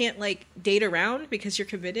 meaning you can't like date around because you're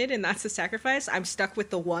committed and that's the sacrifice? I'm stuck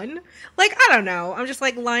with the one. Like, I don't know. I'm just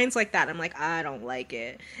like lines like that. I'm like, I don't like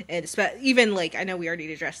it. And even like, I know we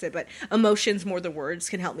already addressed it, but emotions more than words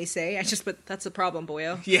can help me say. But that's the problem,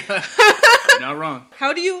 boyo. Yeah, you're not wrong.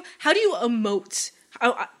 How do you emote?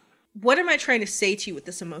 What am I trying to say to you with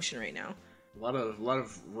this emotion right now? A lot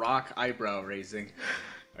of rock eyebrow raising.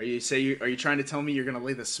 Are you trying to tell me you're gonna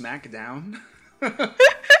lay the smack down?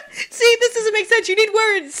 See, this doesn't make sense. You need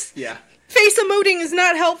words. Yeah. Face emoting is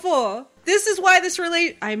not helpful. This is why this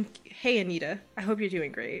Hey, Anita. I hope you're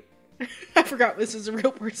doing great. I forgot this was a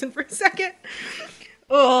real person for a second.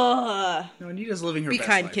 Ugh. No, Anita's living her Be best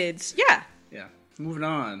kind, life. kids. Yeah. Yeah. Moving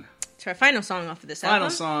on. To our final song off of this Final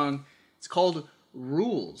album. song. It's called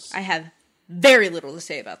Rules. I have very little to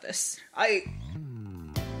say about this.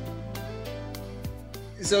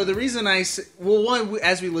 So the reason one,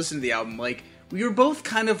 as we listened to the album, like, we were both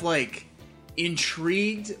kind of, like,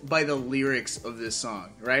 intrigued by the lyrics of this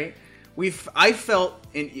song, right? I felt,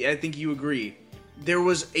 and I think you agree, there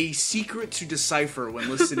was a secret to decipher when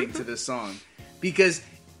listening to this song. Because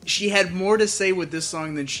she had more to say with this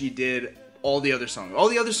song than she did all the other songs. All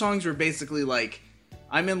the other songs were basically like,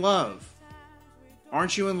 I'm in love.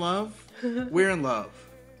 Aren't you in love? We're in love.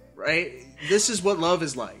 Right? This is what love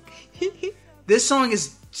is like. This song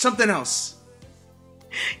is something else.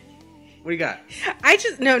 What do you got?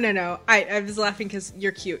 No. I was laughing because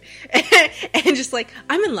you're cute. And just like,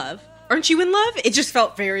 I'm in love. Aren't you in love? It just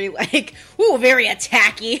felt very like, very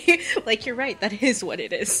attacky. Like, you're right. That is what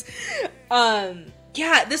it is.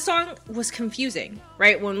 Yeah, this song was confusing,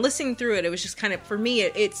 right? When listening through it, it was just kind of, for me,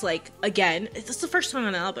 it's like, again, it's the first song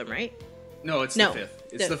on the album, right? No, it's the fifth.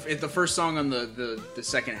 It's the first song on the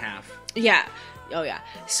second half. Yeah. Oh, yeah.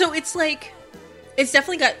 So it's like, it's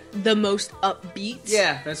definitely got the most upbeat.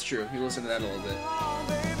 Yeah, that's true. You listen to that a little bit.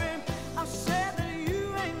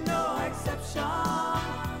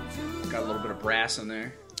 Got a little bit of brass in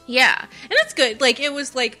there. Yeah, and that's good. Like, it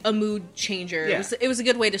was like a mood changer. Yeah. It was a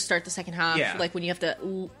good way to start the second half. Yeah. Like, when you have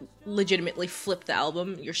to legitimately flip the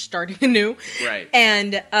album, you're starting anew. Right.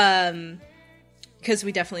 And, because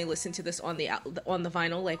we definitely listened to this on the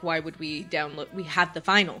vinyl. Like, why would we download? We have the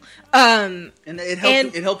vinyl. And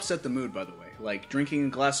it helped set the mood, by the way. Like, drinking a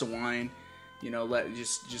glass of wine,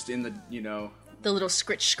 just in the, the little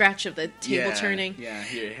scratch of the table turning. Yeah,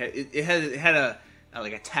 it had a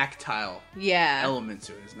tactile element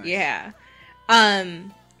to it. It's nice. Yeah.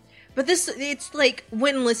 But it's like,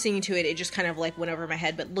 when listening to it, it just kind of like went over my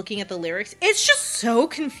head, but looking at the lyrics, it's just so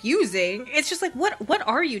confusing. It's just like, what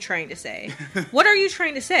are you trying to say? What are you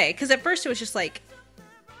trying to say? Because at first it was just like,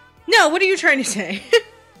 no, what are you trying to say?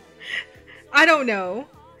 I don't know.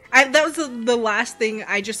 That was the last thing.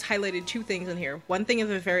 I just highlighted two things in here. One thing in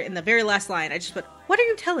the very last line, I just put, what are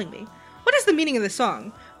you telling me? What is the meaning of this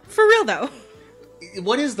song? For real, though.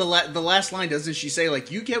 What is the last line? Doesn't she say, like,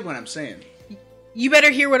 you get what I'm saying? You better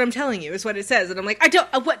hear what I'm telling you, is what it says. And I'm like, I don't,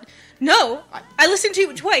 what? No, I listened to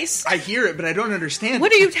it twice. I hear it, but I don't understand.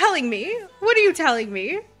 What are you telling me? What are you telling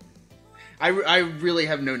me? I really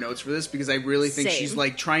have no notes for this, because I really think Same. she's,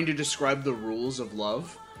 like, trying to describe the rules of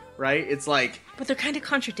love, right? It's like... But they're kind of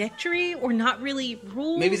contradictory, or not really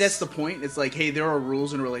rules. Maybe that's the point. It's like, hey, there are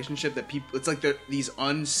rules in a relationship that people... It's like these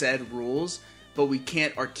unsaid rules, but we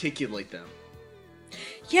can't articulate them.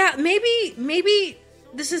 Yeah, maybe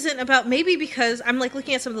this isn't about, maybe because I'm like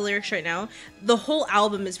looking at some of the lyrics right now, the whole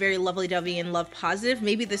album is very lovey-dovey and love positive.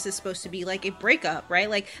 Maybe this is supposed to be like a breakup, right?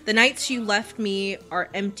 Like, the nights you left me are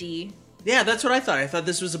empty. Yeah, that's what I thought. I thought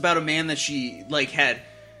this was about a man that she, like,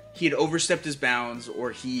 he had overstepped his bounds,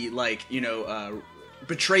 or he, like,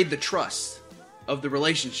 betrayed the trust of the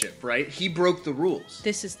relationship, right? He broke the rules.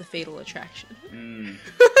 This is the fatal attraction.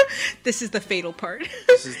 This is the fatal part.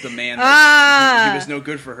 This is the man that he was no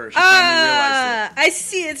good for her. She finally realized it. I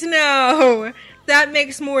see it now. That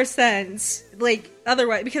makes more sense. Like,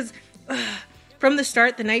 otherwise, because from the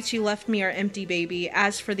start, the nights you left me are empty, baby.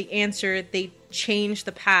 As for the answer, they changed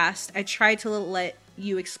the past. I tried to let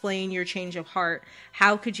you explain your change of heart.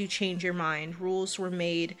 How could you change your mind? Rules were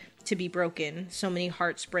made to be broken. So many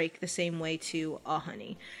hearts break the same way too. Oh,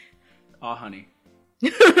 honey. Aw, honey.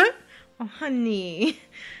 Oh, honey.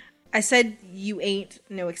 I said you ain't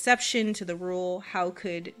no exception to the rule. How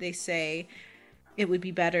could they say it would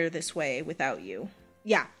be better this way without you?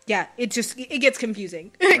 Yeah. It gets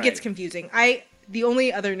confusing. It Right. gets confusing. The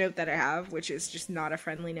only other note that I have, which is just not a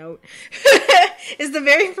friendly note, is the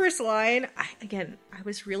very first line. I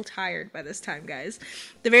was real tired by this time, guys.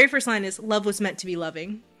 The very first line is, love was meant to be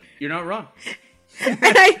loving. You're not wrong. And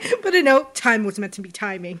I put a note, time was meant to be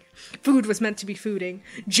timing. Food was meant to be fooding.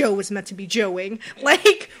 Joe was meant to be joeing.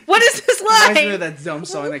 Like, what is this line? Reminds me of that dumb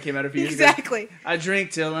song that came out a few years ago. Exactly. I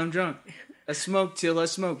drink till I'm drunk. I smoke till I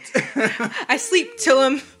smoked. I sleep till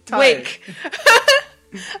I'm Tired. awake.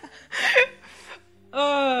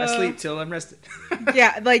 I sleep till I'm rested.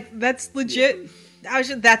 Yeah, like, that's legit.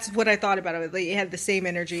 That's what I thought about it. Like, it had the same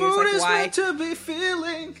energy. It's Food like, is why? meant to be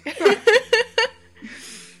feeling.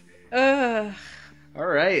 All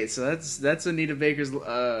right, so that's Anita Baker's.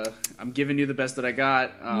 I'm giving you the best that I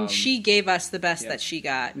got. She gave us the best that she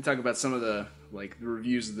got. Let me talk about some of the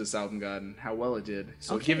reviews of this album got and how well it did.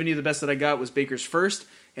 So, Okay. Giving You the Best That I Got was Baker's first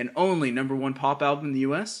and only #1 pop album in the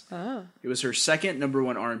U.S. Oh. It was her second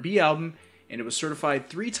 #1 R&B album, and it was certified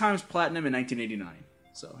 3 times platinum in 1989.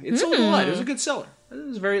 So it sold a lot. It was a good seller.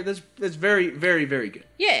 That's very, very, very good.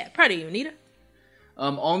 Yeah, proud of you, Anita.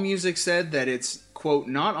 AllMusic said that it's, quote,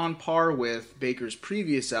 not on par with Baker's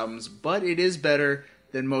previous albums, but it is better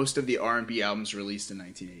than most of the R&B albums released in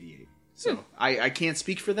 1988. So I can't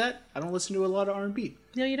speak for that. I don't listen to a lot of R&B.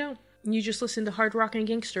 No, you don't. You just listen to hard rock and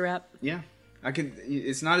gangster rap. Yeah.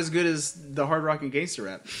 It's not as good as the hard rock and gangster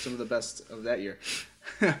rap. Some of the best of that year.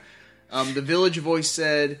 The Village Voice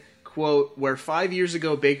said, quote, where 5 years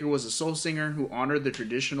ago Baker was a soul singer who honored the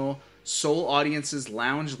traditional soul audience's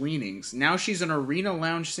lounge leanings, now she's an arena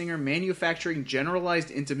lounge singer manufacturing generalized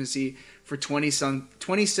intimacy for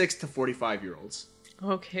 26 to 45-year-olds.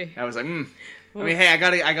 Okay. I was like, I mean, hey, I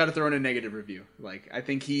gotta throw in a negative review. Like, I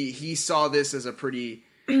think he saw this as a pretty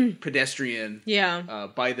pedestrian,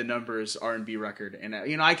 by the numbers R&B record, and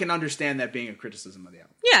I can understand that being a criticism of the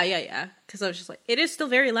album. Yeah. Because I was just like, it is still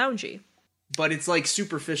very loungy. But it's like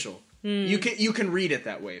superficial. You can read it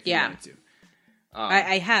that way if you wanted to.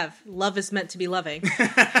 I have. Love is meant to be loving.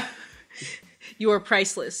 You are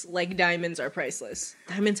priceless, like diamonds are priceless.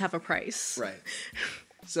 Diamonds have a price. Right.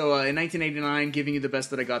 So in 1989, Giving You the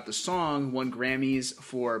Best That I Got, the song won Grammys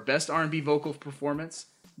for Best R&B Vocal Performance,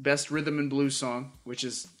 Best Rhythm and Blues Song, which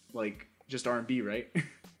is like just R&B, right?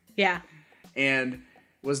 Yeah. And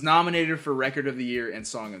was nominated for Record of the Year and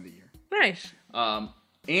Song of the Year. Nice.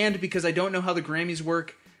 And because I don't know how the Grammys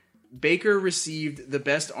work, Baker received the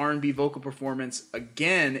Best R&B Vocal Performance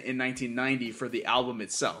again in 1990 for the album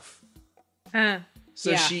itself.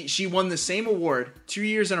 So she won the same award 2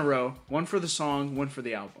 years in a row, one for the song, one for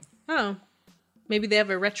the album. Oh. Maybe they have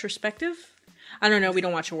a retrospective? I don't know. We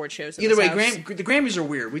don't watch award shows. Either way, the Grammys are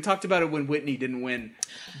weird. We talked about it when Whitney didn't win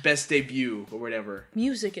Best Debut or whatever.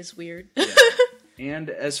 Music is weird. Yeah. And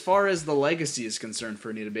as far as the legacy is concerned for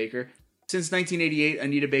Anita Baker, since 1988,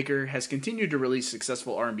 Anita Baker has continued to release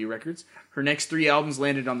successful R&B records. Her next 3 albums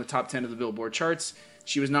landed on the top 10 of the Billboard charts.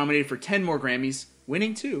 She was nominated for 10 more Grammys,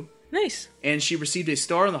 winning 2. Nice. And she received a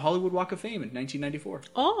star on the Hollywood Walk of Fame in 1994.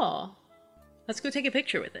 Oh. Let's go take a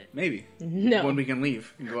picture with it. Maybe. No. When we can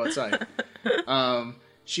leave and go outside.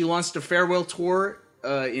 She launched a farewell tour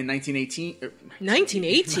in 1918.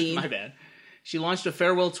 1918? My bad. She launched a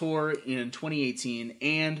farewell tour in 2018,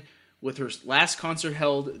 and with her last concert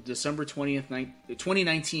held December 20th,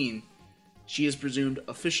 2019, she is presumed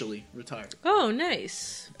officially retired. Oh,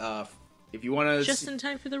 nice. If you want to, Just in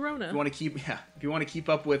time for the Rona. If you want to keep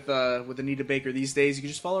up with Anita Baker these days, you can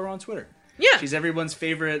just follow her on Twitter. Yeah. She's everyone's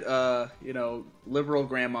favorite, liberal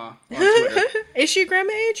grandma on Twitter. Is she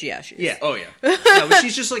grandma age? Yeah, she is. Yeah. Oh, yeah. No, but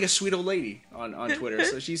she's just like a sweet old lady on Twitter,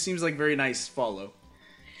 so she seems like a very nice follow.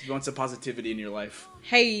 You want some positivity in your life.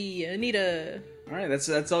 Hey, Anita. All right,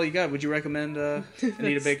 that's all you got. Would you recommend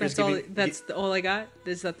Anita Baker's? That's all I got.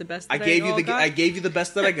 Is that the best? I gave you the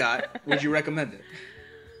best that I got. Would you recommend it?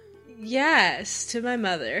 Yes, to my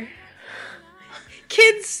mother.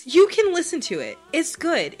 Kids, you can listen to it. It's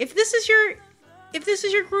good. If this is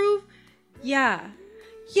your groove, yeah.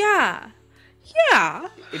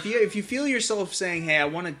 If you feel yourself saying, "Hey, I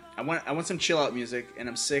want some chill out music," and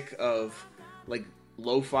I'm sick of like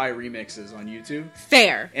lo-fi remixes on YouTube,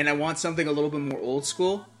 fair, and I want something a little bit more old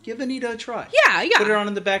school, give Anita a try. Yeah. Put it on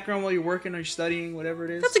in the background while you're working or you're studying, whatever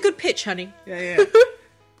it is. That's a good pitch, honey. Yeah.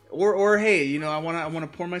 Or hey, you know, I want to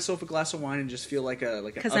pour myself a glass of wine and just feel like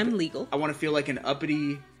because I'm legal. I want to feel like an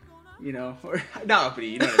uppity, you know, or not uppity.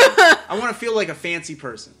 You know what I mean? I want to feel like a fancy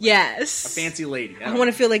person. Yes, a fancy lady. I want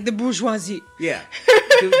to feel like the bourgeoisie. Yeah,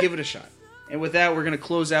 give it a shot. And with that, we're gonna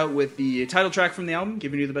close out with the title track from the album,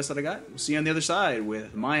 "Giving You the Best That I Got." We'll see you on the other side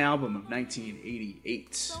with my album of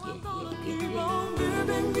 1988. So I'm gonna keep on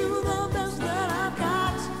giving you the best that I've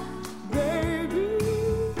got, baby.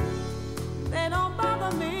 They don't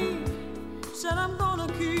bother me. Said I'm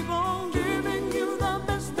gonna keep on giving you the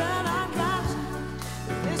best that I got.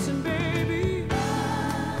 Listen, baby,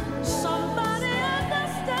 somebody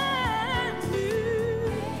understands me.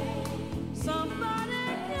 Somebody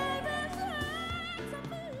give it to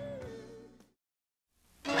me.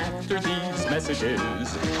 After these messages,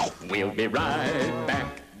 we'll be right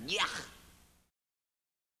back. Yeah.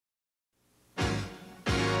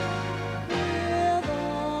 With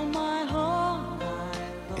all my heart,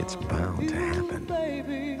 It's bound to happen.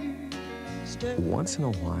 baby, stay Once in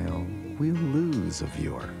a while, we'll lose a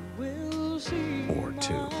viewer we'll see. or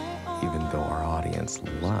two, even though our audience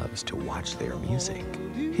loves to watch their music.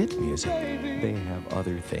 Hit music, they have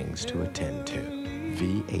other things to attend to.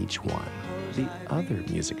 VH1, the other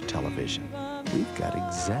music television. We've got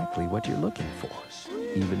exactly what you're looking for,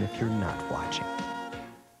 even if you're not watching.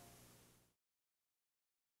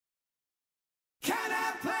 Can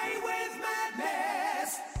I play with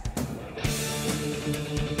madness?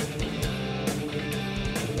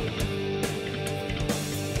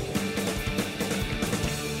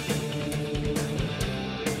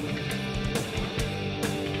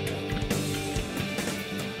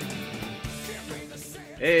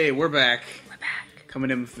 Hey, we're back.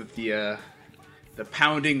 Coming in with the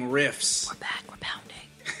pounding riffs. We're back. We're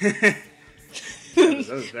pounding.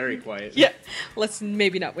 That was very quiet. Yeah. Let's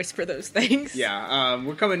maybe not whisper those things. Yeah,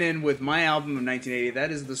 we're coming in with my album of 1980.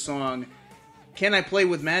 That is the song "Can I Play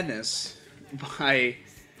with Madness" by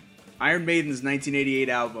Iron Maiden's 1988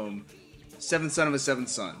 album Seventh Son of a Seventh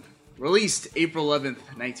Son. Released April 11th,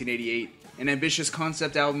 1988. An ambitious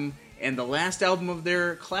concept album and the last album of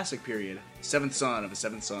their classic period, Seventh Son of a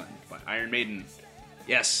Seventh Son by Iron Maiden.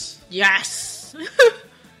 Yes. Yes.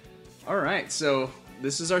 Alright, so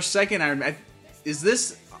this is our second Iron Maiden. Is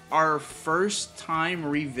this our first time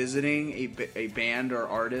revisiting a band or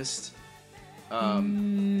artist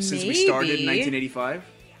since we started in 1985?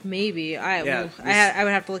 Maybe. Yeah, I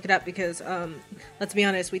would have to look it up because, let's be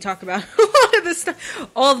honest, we talk about a lot of this stuff.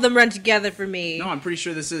 All of them run together for me. No, I'm pretty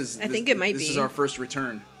sure this is... I think it might This be. is our first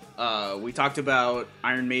return. We talked about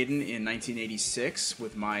Iron Maiden in 1986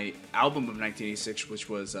 with my album of 1986, which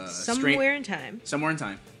was... Somewhere in Time. Somewhere in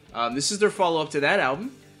Time. This is their follow-up to that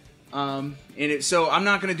album. So I'm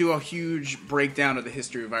not going to do a huge breakdown of the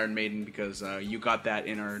history of Iron Maiden because you got that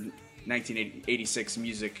in our 1986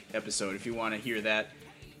 music episode. If you want to hear that,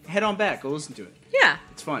 head on back. Go listen to it. Yeah.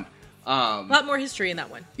 It's fun. A lot more history in that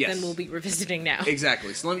one Yes. than we'll be revisiting now.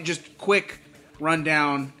 Exactly. So let me just quick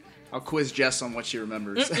rundown. I'll quiz Jess on what she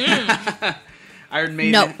remembers. Iron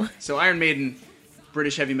Maiden. No. So Iron Maiden,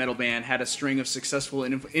 British heavy metal band, had a string of successful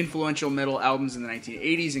and influential metal albums in the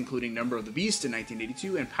 1980s, including Number of the Beast in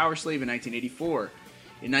 1982 and Power Slave in 1984.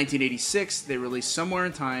 In 1986, they released Somewhere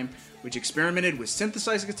in Time, which experimented with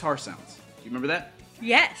synthesized guitar sounds. Do you remember that?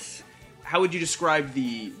 Yes. How would you describe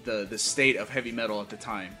the state of heavy metal at the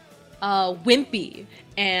time? Wimpy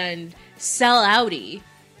and sell-outy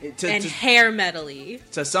and hair metal-y.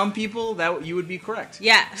 To some people, that you would be correct.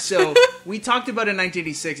 Yeah. So we talked about in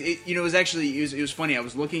 1986. It was funny. I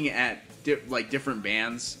was looking at different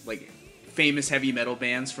bands, like famous heavy metal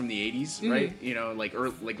bands from the 80s, right? You know, like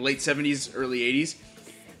late 70s, early 80s.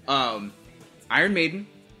 Iron Maiden,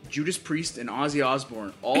 Judas Priest, and Ozzy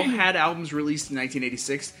Osbourne all had albums released in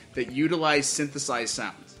 1986 that utilized synthesized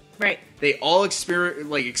sounds. Right. They all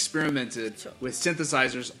experimented with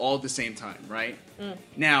synthesizers all at the same time, right?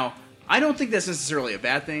 Now, I don't think that's necessarily a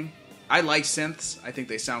bad thing. I like synths. I think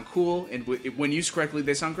they sound cool, and when used correctly,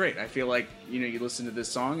 they sound great. I feel like, you listen to this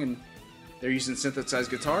song, and they're using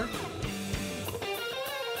synthesized guitar.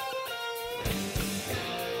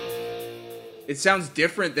 It sounds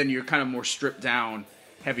different than your kind of more stripped down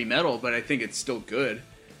heavy metal, but I think it's still good.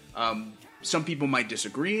 Some people might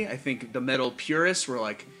disagree. I think the metal purists were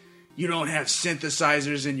like, you don't have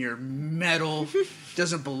synthesizers in your metal.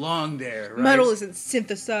 Doesn't belong there, right? Metal isn't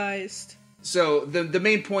synthesized. So the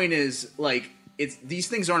main point is, like, these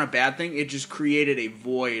things aren't a bad thing. It just created a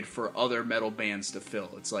void for other metal bands to fill.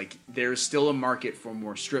 It's like there's still a market for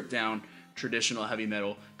more stripped down, traditional heavy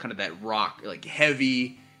metal, kind of that rock, like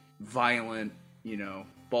heavy, violent,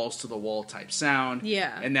 balls to the wall type sound.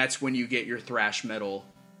 Yeah. And that's when you get your thrash metal,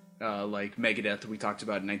 like Megadeth, we talked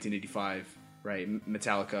about in 1985, right?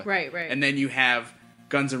 Metallica. Right. And then you have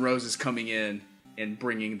Guns N' Roses coming in and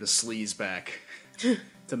bringing the sleaze back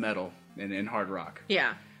to metal and hard rock.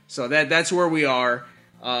 Yeah. So that's where we are.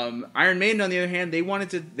 Iron Maiden, on the other hand, they wanted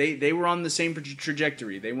to. They were on the same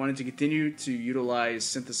trajectory. They wanted to continue to utilize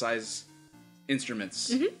synthesized instruments,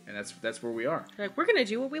 and that's where we are. Like, we're gonna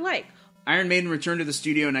do what we like. Iron Maiden returned to the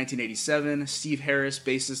studio in 1987. Steve Harris,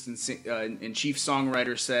 bassist and chief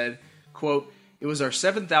songwriter, said, quote, "It was our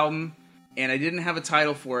 7th album, and I didn't have a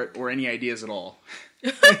title for it or any ideas at all."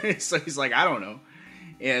 So he's like, I don't know.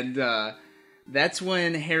 And that's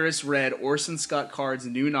when Harris read Orson Scott Card's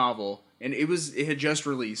new novel, and it had just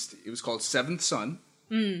released. It was called Seventh Son.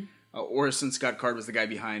 Orson Scott Card was the guy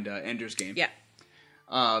behind Ender's Game. Yeah.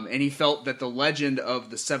 And he felt that the legend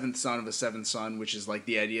of the seventh son of a seventh son, which is like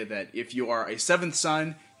the idea that if you are a seventh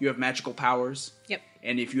son, you have magical powers. Yep.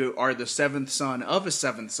 And if you are the seventh son of a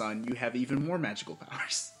seventh son, you have even more magical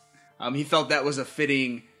powers. He felt that was a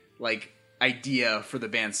fitting, like, idea for the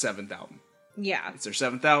band's 7th album. Yeah. It's their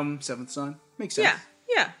 7th album, seventh son. Makes sense.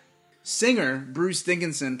 Yeah. Singer Bruce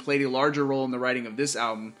Dickinson played a larger role in the writing of this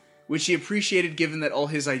album, which he appreciated given that all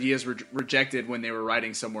his ideas were rejected when they were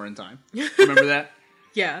writing Somewhere in Time. Remember that?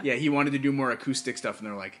 Yeah. Yeah, he wanted to do more acoustic stuff, and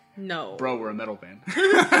they're like, no. Bro, we're a metal band.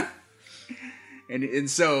 and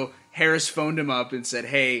so Harris phoned him up and said,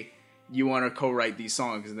 hey, you want to co-write these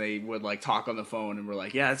songs? And they would, like, talk on the phone, and we're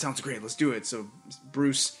like, yeah, that sounds great, let's do it. So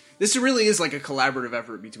Bruce... This really is like a collaborative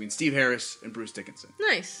effort between Steve Harris and Bruce Dickinson.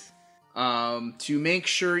 Nice. To make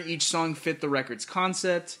sure each song fit the record's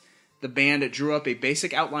concept, the band drew up a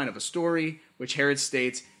basic outline of a story, which Harris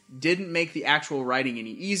states didn't make the actual writing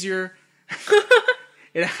any easier.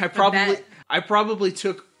 I probably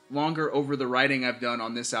took longer over the writing I've done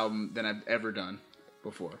on this album than I've ever done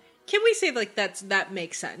before. Can we say, like, that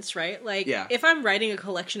makes sense, right? Like, yeah. If I'm writing a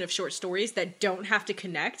collection of short stories that don't have to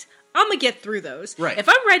connect, I'm gonna get through those. Right. If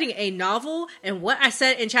I'm writing a novel and what I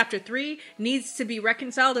said in chapter 3 needs to be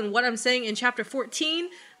reconciled in what I'm saying in chapter 14...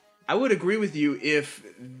 I would agree with you if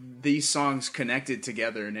these songs connected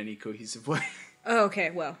together in any cohesive way. Oh,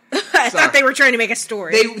 okay, well. I thought they were trying to make a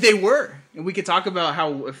story. They were. And we could talk about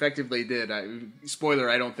how effective they did. Spoiler,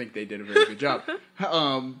 I don't think they did a very good job.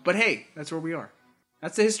 But hey, that's where we are.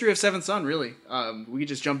 That's the history of Seventh Son, really. We could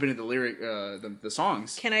just jump into the lyric, the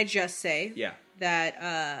songs. Can I just say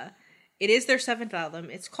that it is their 7th album.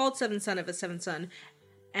 It's called Seventh Son of a Seventh Son.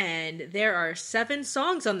 And there are 7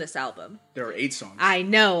 songs on this album. There are 8 songs. I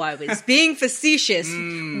know, I was being facetious.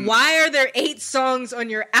 Why are there 8 songs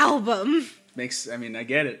on your album? I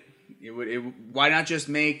get it. Why not just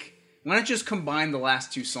combine the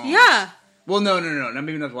last 2 songs? Yeah. Well, no,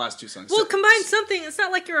 maybe not the last 2 songs. Well, combine something. It's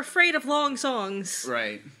not like you're afraid of long songs.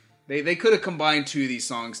 Right. They could have combined 2 of these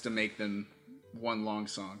songs to make them one long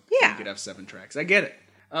song. Yeah. You could have 7 tracks. I get it.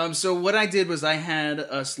 So what I did was I had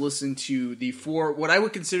us listen to what I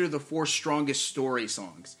would consider the 4 strongest story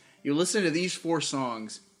songs. You listen to these 4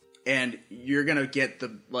 songs, and you're gonna get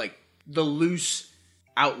the loose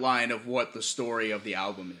outline of what the story of the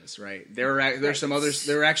album is. Right? There's some others.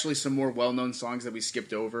 There are actually some more well-known songs that we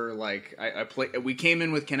skipped over. Like we came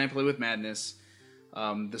in with "Can I Play with Madness."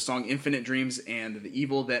 The song "Infinite Dreams" and "The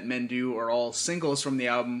Evil That Men Do" are all singles from the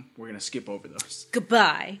album. We're gonna skip over those.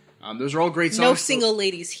 Goodbye. Those are all great songs. No single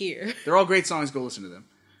ladies here. They're all great songs. Go listen to them.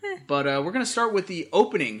 But we're going to start with the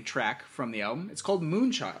opening track from the album. It's called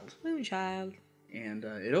Moonchild. Moonchild. And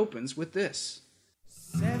it opens with this.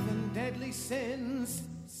 7 deadly sins,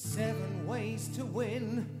 7 ways to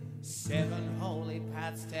win, 7 holy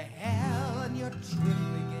paths to hell, and your trip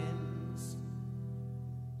begins.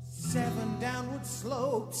 7 downward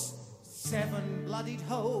slopes, 7 bloodied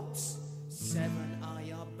hopes, 7 are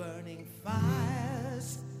your burning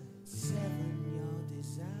fires, 7 your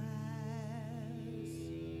desires.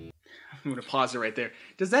 I'm going to pause it right there.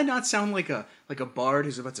 Does that not sound like a bard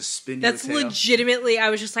who's about to spin That's you a tale? legitimately,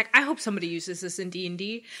 I was just like, I hope somebody uses this in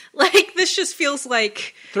D&D. Like, this just feels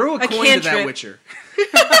like Throw a coin cantrip. to that Witcher.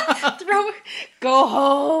 Go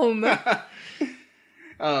home. And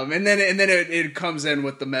then it comes in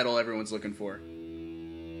with the metal everyone's looking for.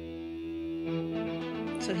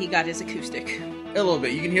 So he got his acoustic. A little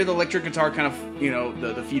bit. You can hear the electric guitar kind of, you know,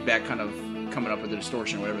 the feedback kind of coming up with the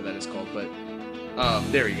distortion, whatever that is called. But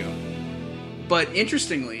there you go. But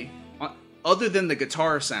interestingly, other than the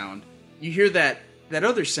guitar sound, you hear that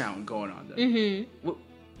other sound going on there. Mm-hmm.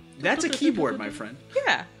 That's a keyboard, my friend.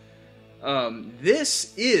 Yeah.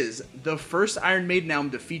 This is the first Iron Maiden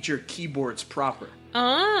album to feature keyboards proper.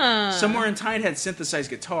 Ah. Somewhere in Time had synthesized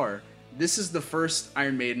guitar. This is the first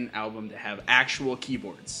Iron Maiden album to have actual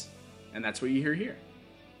keyboards. And that's what you hear here.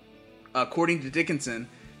 According to Dickinson,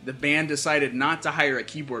 the band decided not to hire a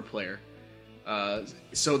keyboard player.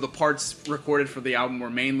 So the parts recorded for the album were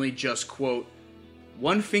mainly just, quote,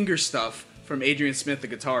 one finger stuff from Adrian Smith, the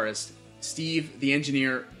guitarist, Steve, the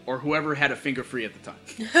engineer, or whoever had a finger free at the time.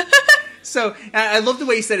 So, I love the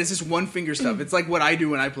way he said it's just one finger stuff. It's like what I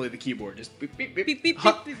do when I play the keyboard. Just beep, beep, beep. Beep, beep,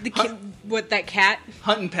 Hunt, beep, beep. What, that cat?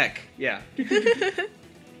 Hunt and peck, yeah.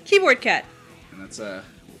 Keyboard cat. And let's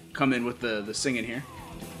come in with the singing here.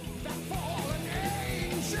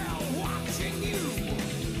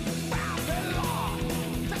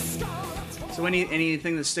 So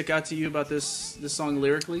anything that stick out to you about this song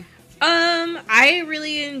lyrically? I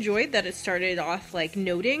really enjoyed that it started off like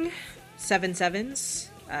noting 7 sevens.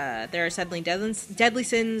 There are 7 deadly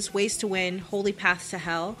sins, ways to win, holy paths to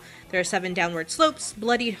hell. There are 7 downward slopes,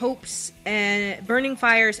 bloodied hopes, and burning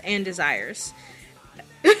fires and desires.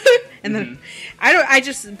 And then I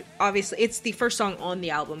just obviously it's the first song on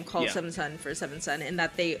the album called 7 Sun for 7 Sun, and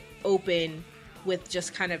that they open with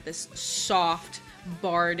just kind of this soft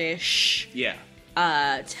bardish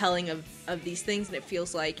telling of these things, and it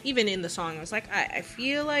feels like even in the song I was like I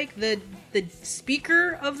feel like the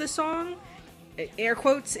speaker of the song, air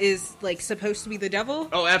quotes, is like supposed to be the devil.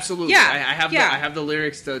 Oh, absolutely. Yeah, I have the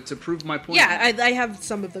lyrics to prove my point. Yeah, I have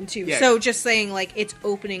some of them too. Yeah. So just saying, like, it's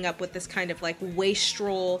opening up with this kind of like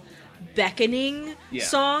wastrel beckoning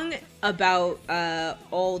song about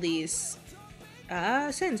all these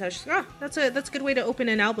sins. I was just that's a good way to open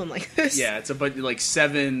an album like this. Yeah, it's about like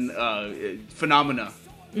 7 phenomena,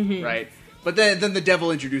 right? But then the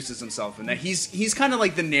devil introduces himself, and that he's kind of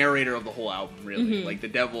like the narrator of the whole album, really. Like the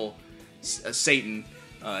devil, Satan,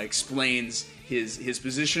 explains his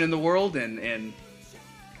position in the world, and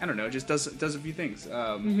I don't know, just does a few things.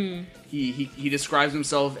 He describes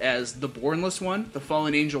himself as the bornless one, the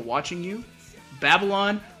fallen angel watching you,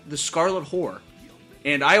 Babylon, the scarlet whore.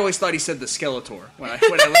 And I always thought he said the Skeletor when I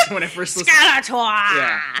first listened. Skeletor.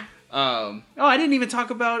 Yeah. I didn't even talk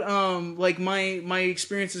about like my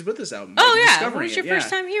experiences with this album. Oh like, yeah, discovering what was your it. first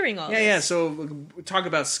time hearing all this? Yeah. So talk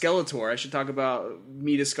about Skeletor. I should talk about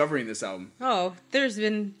me discovering this album. Oh, there's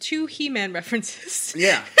been 2 He-Man references.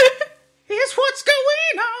 Yeah. Here's what's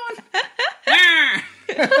going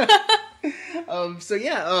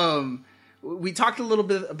on. We talked a little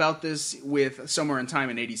bit about this with Somewhere in Time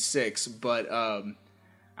in '86, but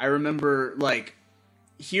I remember like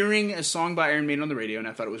hearing a song by Iron Maiden on the radio, and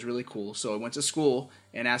I thought it was really cool. So I went to school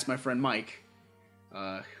and asked my friend Mike,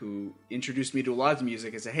 who introduced me to a lot of the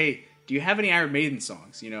music. I said, "Hey, do you have any Iron Maiden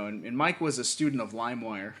songs?" You know, and Mike was a student of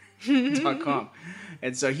LimeWire.com,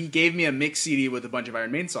 and so he gave me a mix CD with a bunch of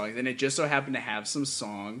Iron Maiden songs, and it just so happened to have some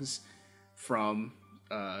songs from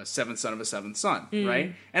Seventh Son of a Seventh Son,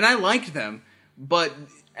 right? And I liked them, but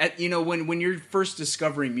when you're first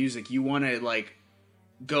discovering music, you want to like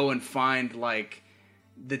go and find like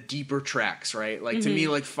the deeper tracks, right? Like to me,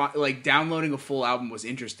 like downloading a full album was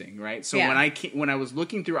interesting, right? So when I was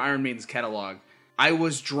looking through Iron Maiden's catalog, I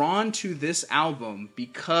was drawn to this album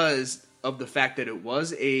because of the fact that it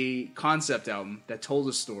was a concept album that told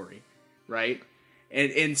a story, right?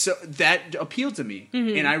 And so that appealed to me.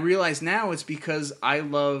 And I realize now it's because I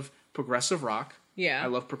love progressive rock. Yeah. I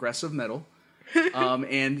love progressive metal.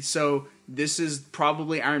 And so this is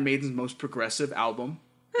probably Iron Maiden's most progressive album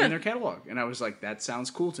in their catalog. And I was like, that sounds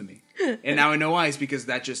cool to me. And now I know why. It's because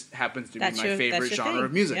that just happens to be my favorite genre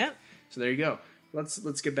of music. Yep. So there you go.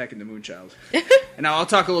 Let's get back into Moonchild. And now I'll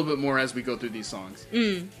talk a little bit more as we go through these songs.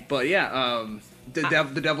 But yeah,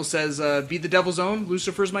 the devil says, be the devil's own,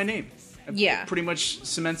 Lucifer's my name. Yeah. Pretty much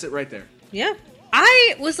cements it right there. Yeah.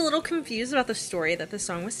 I was a little confused about the story that the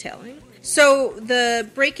song was telling. So the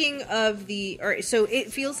breaking of so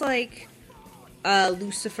it feels like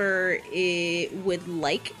Lucifer would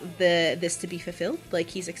like this to be fulfilled. Like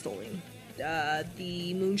he's extolling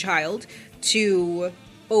the Moonchild to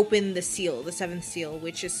open the seal, the 7th seal,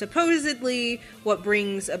 which is supposedly what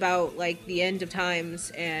brings about like the end of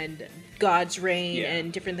times and God's reign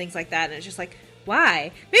and different things like that. And it's just like,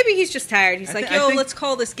 why? Maybe he's just tired. He's like, let's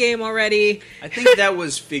call this game already. I think that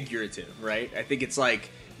was figurative, right? I think it's like,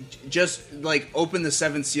 just like open the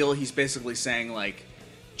 7th seal. He's basically saying like,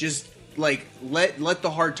 just like let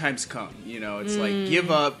the hard times come. You know, it's like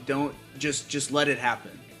give up, don't just let it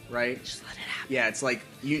happen, right? Just let it happen. Yeah, it's like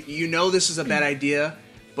you know this is a bad idea,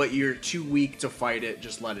 but you're too weak to fight it.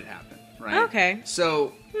 Just let it happen, right? Okay.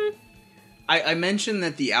 So I mentioned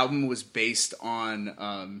that the album was based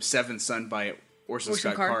on Seventh Son by Orson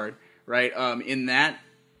Scott Card, right? In that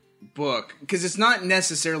book, because it's not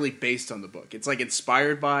necessarily based on the book. It's like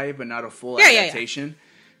inspired by, but not a full adaptation.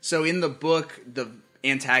 So in the book, the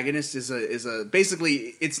antagonist is a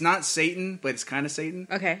basically it's not Satan, but it's kind of Satan.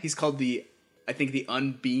 Okay. He's called the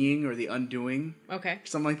Unbeing or the Undoing. Okay.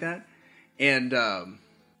 Something like that. And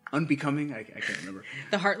Unbecoming, I can't remember.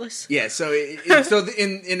 The Heartless? Yeah, so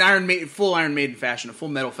in Iron Maiden, full Iron Maiden fashion, a full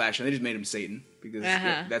metal fashion, they just made him Satan because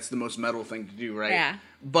that's the most metal thing to do, right? Yeah.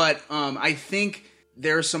 But I think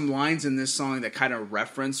there are some lines in this song that kind of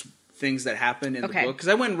reference things that happen in the book. Because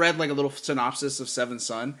I went and read like a little synopsis of Seventh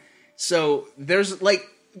Son. So there's like,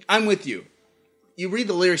 I'm with you. You read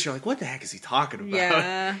the lyrics, you're like, what the heck is he talking about?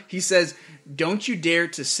 Yeah. He says, don't you dare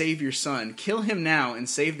to save your son. Kill him now and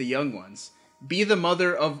save the young ones. Be the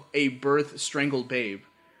mother of a birth-strangled babe.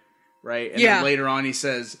 Right? And then later on he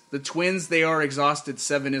says, the twins, they are exhausted.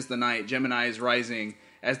 7 is the night. Gemini is rising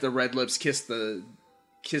as the red lips kiss the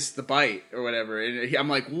bite or whatever. And I'm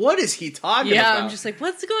like, what is he talking about? Yeah, I'm just like,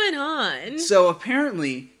 what's going on? So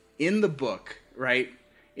apparently in the book, right,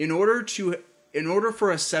 in order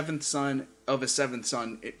for a seventh son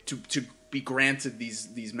to be granted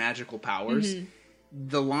these magical powers,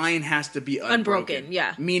 the line has to be unbroken.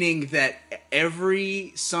 Yeah. Meaning that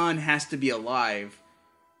every son has to be alive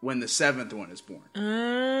when the seventh one is born.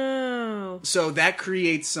 Oh. So that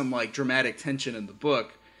creates some like dramatic tension in the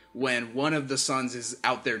book when one of the sons is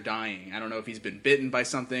out there dying. I don't know if he's been bitten by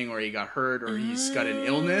something or he got hurt or he's got an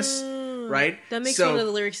illness, right? That makes one of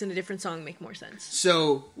the lyrics in a different song make more sense.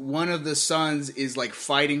 So one of the sons is like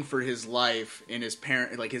fighting for his life, and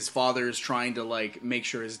his father is trying to like make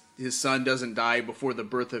sure his son doesn't die before the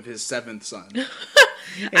birth of his seventh son.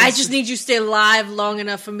 I just need you to stay alive long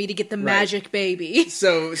enough for me to get the magic baby.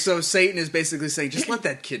 So Satan is basically saying, just let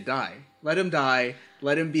that kid die. Let him die.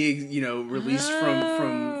 Let him be, released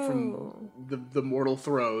from the mortal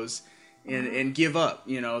throes, and give up.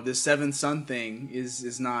 The seventh son thing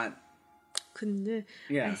is not.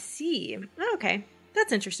 I see. Okay,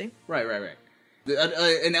 that's interesting. Right.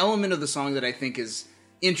 An element of the song that I think is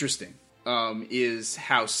interesting is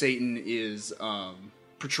how Satan is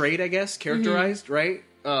portrayed, I guess, characterized, right?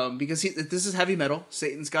 Because this is heavy metal.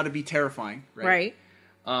 Satan's got to be terrifying, right?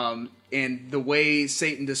 And the way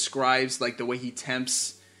Satan describes, like the way he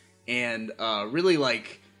tempts and really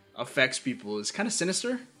like affects people is kind of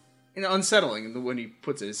sinister and unsettling. When he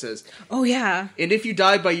puts it says, "Oh yeah." And if you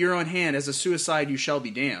die by your own hand as a suicide, you shall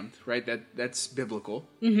be damned. Right? That's biblical.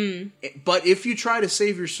 Mm-hmm. But if you try to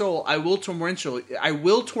save your soul, I will torment you.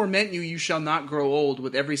 You shall not grow old.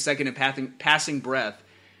 With every second and passing breath,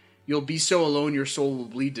 you'll be so alone, your soul will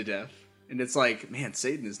bleed to death. And it's like, man,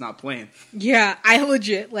 Satan is not playing. Yeah, I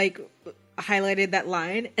legit like highlighted that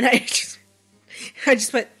line, and I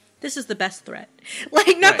just put, this is the best threat.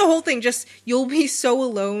 Like, not the whole thing, just, you'll be so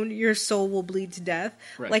alone, your soul will bleed to death.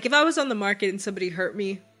 Right. Like, if I was on the market and somebody hurt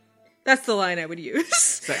me, that's the line I would use.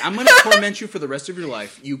 It's like, I'm going to torment you for the rest of your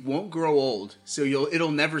life. You won't grow old, so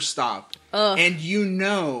it'll never stop. And you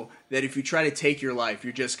know that if you try to take your life,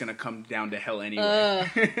 you're just going to come down to hell anyway.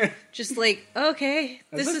 Just like, okay,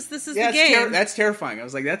 this is the game. That's terrifying. I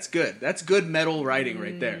was like, that's good. That's good metal writing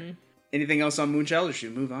right there. Anything else on Moonchild, or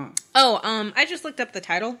should we move on? I just looked up the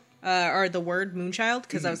title, or the word Moonchild,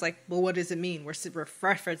 because I was like, well, what does it mean? We're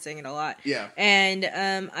referencing it a lot. Yeah. And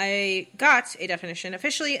I got a definition.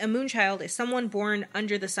 Officially, a Moonchild is someone born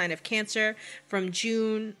under the sign of Cancer from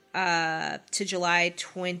June to July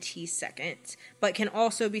 22nd, but can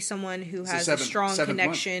also be someone who has a strong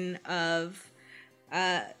connection to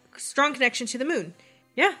the moon.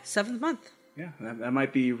 Yeah, 7th month. Yeah, that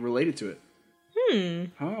might be related to it.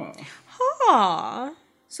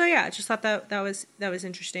 So yeah, I just thought that was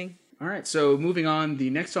interesting. All right, so moving on, the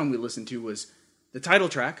next song we listened to was the title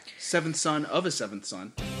track, Seventh Son of a Seventh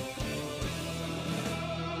Son.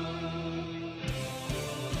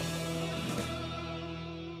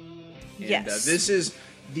 Yes. And this is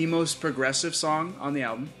the most progressive song on the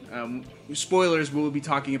album. Spoilers, we'll be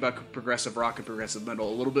talking about progressive rock and progressive metal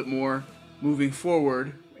a little bit more moving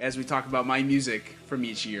forward as we talk about my music from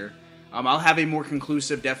each year. I'll have a more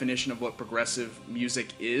conclusive definition of what progressive music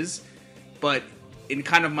is, but in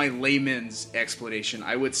kind of my layman's explanation,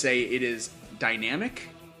 I would say it is dynamic.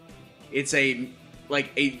 It's a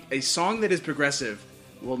song that is progressive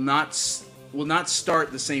will not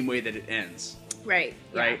start the same way that it ends. Right.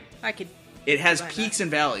 Right. Yeah, I could it has Why not? peaks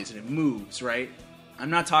and valleys, and it moves, right? I'm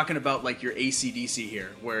not talking about like your AC/DC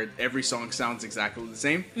here, where every song sounds exactly the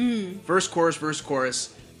same. Verse, chorus,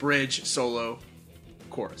 bridge, solo,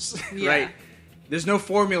 chorus, Yeah. right? There's no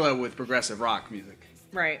formula with progressive rock music.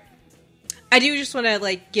 Right. I do just want to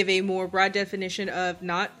like give a more broad definition of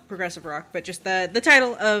not progressive rock, but just the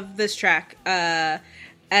title of this track.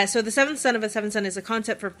 So the seventh son of a seventh son is a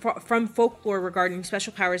concept from folklore regarding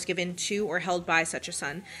special powers given to or held by such a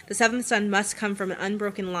son. The seventh son must come from an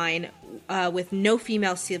unbroken line with no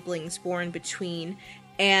female siblings born between,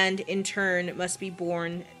 and in turn must be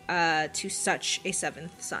born to such a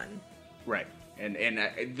seventh son. Right. And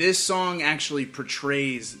this song actually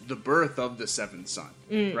portrays the birth of the seventh son,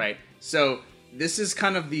 right? So this is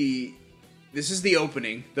kind of the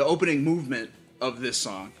opening movement of this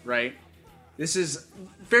song, right? This is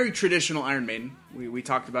very traditional Iron Maiden. We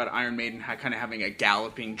talked about Iron Maiden kind of having a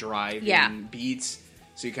galloping drive in beats,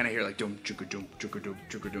 so you kind of hear like doom chugga doom chugga doom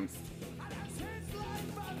chugga doom.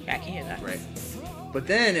 Yeah, I can hear that. Right. But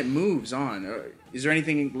then it moves on. Is there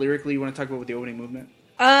anything lyrically you want to talk about with the opening movement?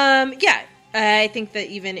 Yeah. I think that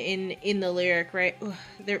even in the lyric, right,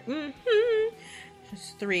 there, there's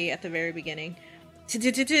 3 at the very beginning.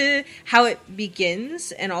 How it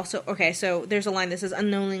begins, and also, okay, so there's a line that says,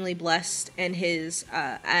 unknowingly blessed, and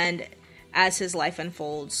as his life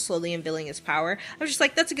unfolds, slowly unveiling his power. I was just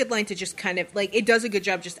like, that's a good line to just kind of, like, it does a good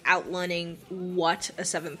job just outlining what a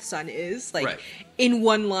seventh son is, like, right. in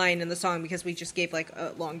one line in the song, because we just gave, like,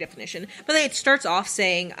 a long definition. But it starts off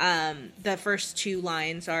saying, the first 2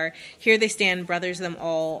 lines are, here they stand, brothers of them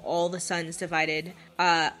all the sons divided,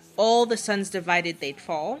 they'd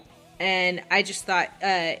fall. And I just thought,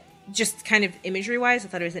 just kind of imagery-wise, I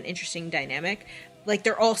thought it was an interesting dynamic. Like,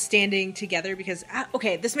 they're all standing together because,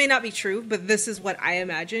 okay, this may not be true, but this is what I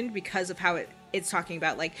imagined because of how it's talking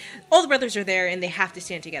about, like, all the brothers are there and they have to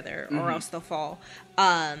stand together or else they'll fall.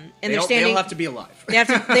 And they all have to be alive. They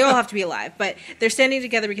all have to be alive, but they're standing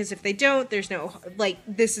together because if they don't, there's no, like,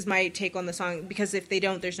 this is my take on the song, because if they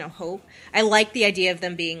don't, there's no hope. I like the idea of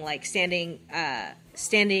them being, like, standing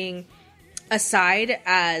aside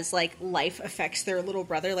as like life affects their little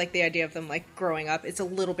brother, like the idea of them like growing up. It's a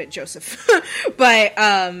little bit Joseph, but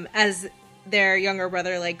as their younger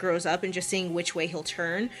brother like grows up and just seeing which way he'll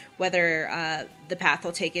turn, whether the path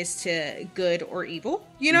he'll take is to good or evil,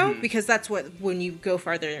 you know, because that's what, when you go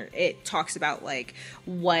farther, it talks about like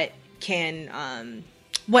what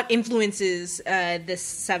influences this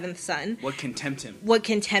seventh son. What can tempt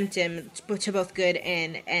him to both good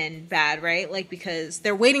and bad, right? Like, because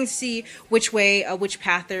they're waiting to see which way, which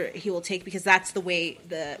path he will take, because that's the way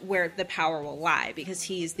where the power will lie, because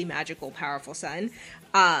he's the magical, powerful son.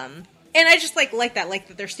 And I just like that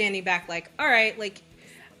they're standing back, like, all right, like,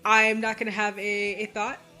 I'm not going to have a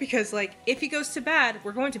thought, because, like, if he goes to bad,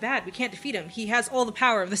 we're going to bad. We can't defeat him. He has all the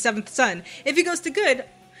power of the seventh son. If he goes to good,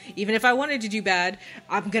 even if I wanted to do bad,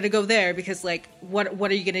 I'm going to go there, because, like, what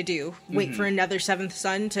are you going to do? Wait for another seventh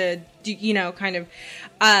son to do, you know, kind of.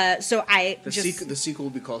 So the sequel will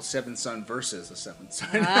be called Seventh Son versus a Seventh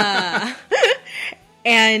Son.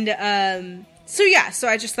 And so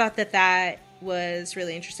I just thought that was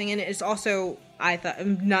really interesting. And it's also, I thought,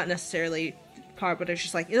 not necessarily part, but it's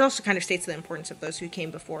just like, it also kind of states the importance of those who came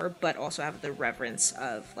before, but also have the reverence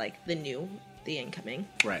of, like, the incoming.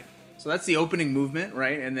 Right. So that's the opening movement,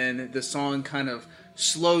 right? And then the song kind of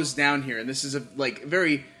slows down here, and this is a like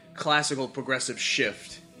very classical progressive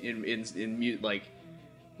shift in like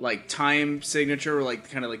time signature, or like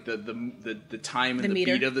kind of like the time and the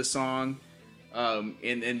beat of the song,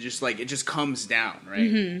 and just like it just comes down,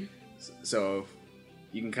 right? Mm-hmm. So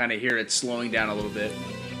you can kind of hear it slowing down a little bit.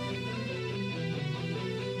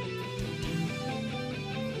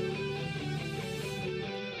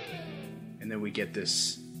 And then we get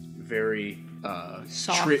this very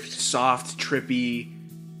soft, trippy.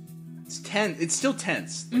 It's tense. It's still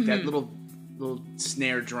tense, like that little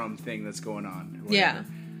snare drum thing that's going on. Yeah,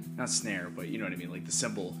 not snare, but you know what I mean, like the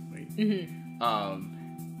cymbal. Right?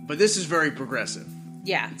 Mm-hmm. But this is very progressive.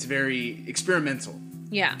 Yeah, it's very experimental.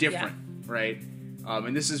 Yeah, different, right?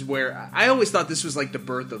 And this is where I always thought this was like the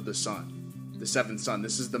birth of the son, the seventh son.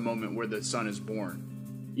 This is the moment where the son is born.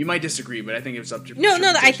 You might disagree, but I think it's up to no.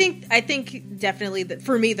 I think definitely that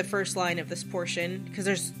for me the first line of this portion, because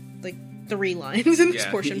there's like 3 lines in this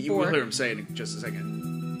portion. You will hear him say it in just a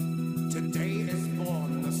second. Today is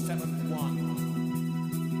born the seventh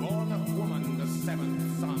one, born of woman the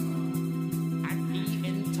seventh son, and he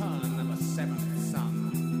in turn of a seventh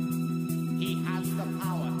son. He has the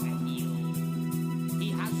power to heal.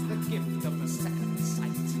 He has the gift of the second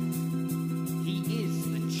sight. He is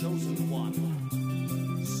the chosen one.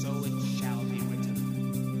 So it shall be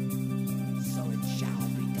written.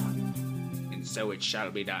 so it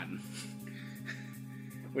shall be done.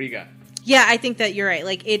 What do you got? Yeah, I think that you're right.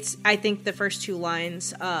 Like, I think the first two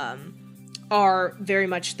lines are very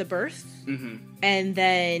much the birth. Mm-hmm. And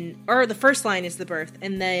then, or the first line is the birth,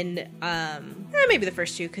 and then maybe the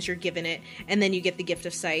first two, because you're given it, and then you get the gift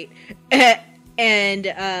of sight. And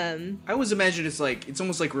I always imagine it's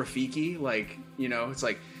almost like Rafiki, like, you know, it's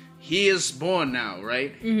like, he is born now,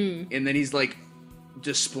 right? Mm-hmm. And then he's like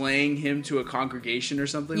displaying him to a congregation or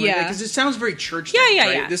something like that, because it sounds very church-like,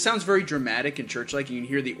 right? Yeah. This sounds very dramatic and church-like. You can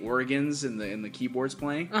hear the organs and the keyboards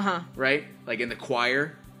playing, right? Like in the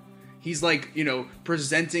choir. He's like, you know,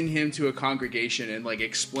 presenting him to a congregation and like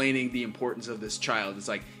explaining the importance of this child. It's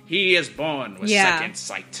like, he is born with second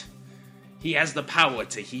sight. He has the power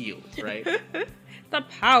to heal, right? The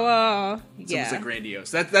power. It's almost like grandiose.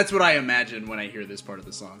 That's what I imagine when I hear this part of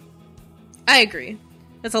the song. I agree.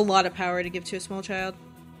 That's a lot of power to give to a small child.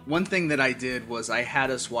 One thing that I did was I had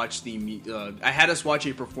us watch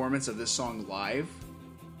a performance of this song live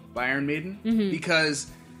by Iron Maiden, because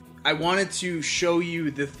I wanted to show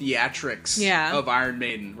you the theatrics of Iron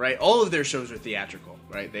Maiden, right? All of their shows are theatrical,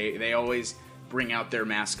 right? They always bring out their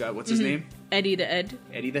mascot. What's his name? Eddie the Ed.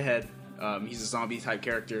 Eddie the Head. He's a zombie type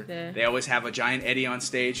character. Yeah. They always have a giant Eddie on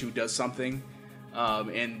stage who does something,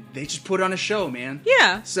 and they just put on a show, man.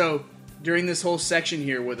 Yeah. So during this whole section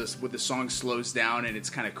here where the song slows down and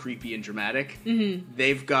it's kind of creepy and dramatic,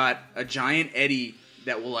 they've got a giant Eddie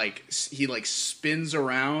that will he spins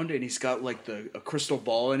around, and he's got like a crystal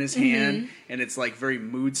ball in his hand, and it's like very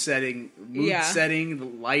mood setting,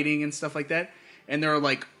 the lighting and stuff like that. And there are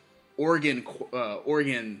like organ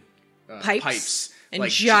pipes and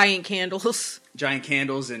like giant candles,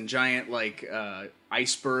 and giant like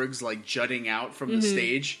icebergs like jutting out from the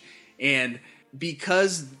stage. And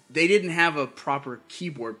because they didn't have a proper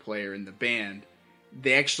keyboard player in the band,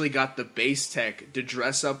 they actually got the bass tech to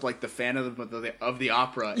dress up like the Phantom of the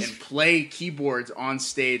Opera and play keyboards on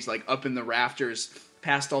stage, like up in the rafters,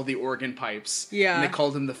 past all the organ pipes. Yeah, and they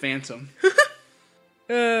called him the Phantom.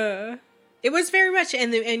 It was very much,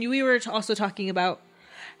 and we were also talking about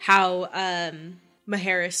how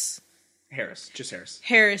Harris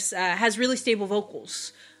has really stable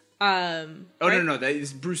vocals. Right? No, that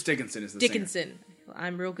is Bruce Dickinson is the Dickinson. Singer.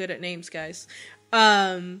 I'm real good at names, guys.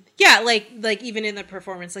 Like even in the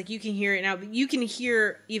performance, like you can hear it now, but you can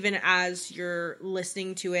hear even as you're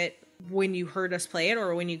listening to it when you heard us play it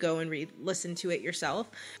or when you go and listen to it yourself,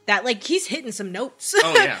 that like he's hitting some notes.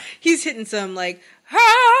 Oh yeah. He's hitting some like,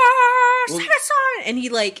 and he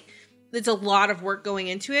like, there's a lot of work going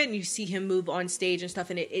into it, and you see him move on stage and stuff,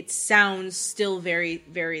 and it sounds still very,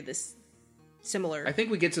 very this similar. I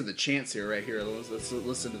think we get to the chants here, right here. Let's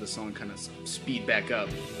listen to the song kind of speed back up.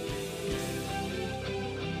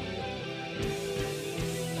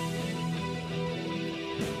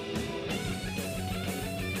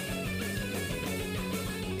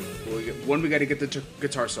 We got to get the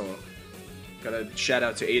guitar solo. Got to shout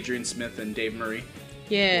out to Adrian Smith and Dave Murray.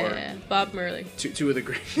 Yeah, Bob Marley. Two of the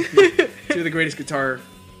greatest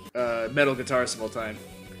metal guitarists of all time.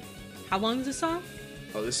 How long is this song?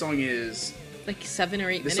 Oh, this song is like 7 or 8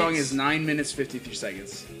 minutes. This song is 9 minutes 53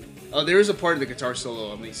 seconds. Oh, there is a part of the guitar solo.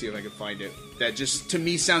 Let me see if I can find it. That just to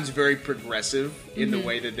me sounds very progressive in the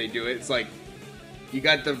way that they do it. It's like you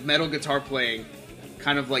got the metal guitar playing,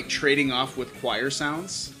 kind of like trading off with choir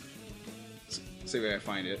sounds. Let's see if I can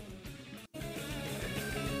find it.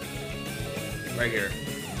 Right here.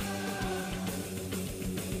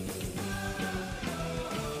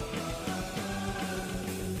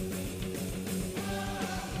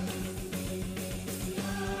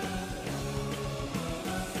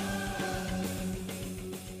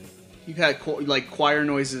 You got like choir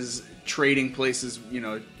noises trading places, you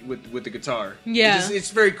know, with the guitar. Yeah, it's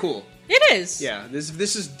very cool. It is. Yeah,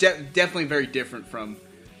 this is definitely very different from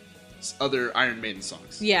other Iron Maiden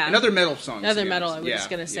songs. Yeah, and other metal songs. Other metal, I was just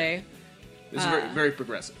gonna say. It's very, very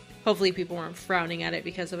progressive. Hopefully, people weren't frowning at it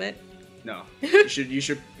because of it. No, you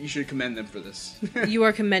should commend them for this. You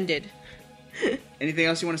are commended. Anything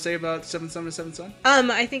else you want to say about Seventh Son to Seventh Son?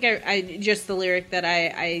 I think I just the lyric that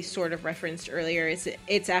I sort of referenced earlier.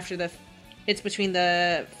 It's between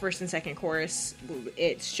the first and second chorus.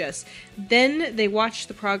 It's just, then they watch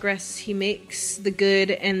the progress he makes, the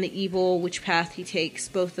good and the evil, which path he takes,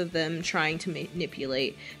 both of them trying to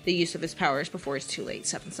manipulate the use of his powers before it's too late,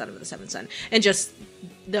 seventh son of the seventh son. And just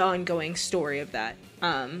the ongoing story of that.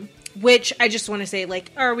 Which I just want to say,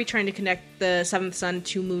 like, are we trying to connect the seventh son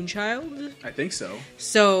to Moonchild? I think so.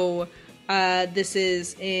 So... this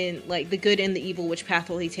is in, like, the good and the evil, which path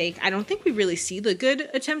will he take? I don't think we really see the good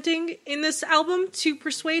attempting in this album to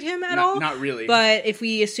persuade him at all. Not really. But if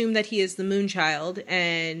we assume that he is the Moonchild,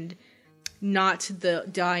 and not the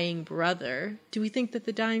dying brother. Do we think that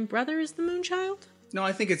the dying brother is the Moonchild? No,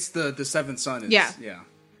 I think it's the seventh son. Is, Yeah. Yeah.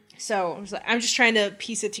 So I'm just trying to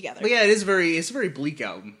piece it together. But yeah, it's a very bleak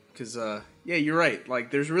album because yeah, you're right.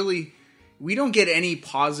 Like, we don't get any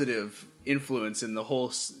positive influence in the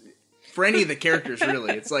whole for any of the characters.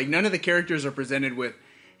 Really, it's like none of the characters are presented with,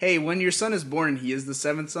 "Hey, when your son is born and he is the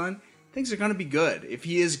seventh son, things are gonna be good if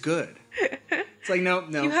he is good." It's like no.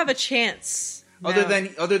 You have a chance. Other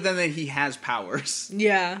No. than that, he has powers.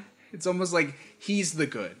 Yeah. It's almost like he's the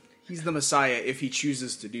good. He's the Messiah if he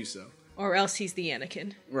chooses to do so. Or else he's the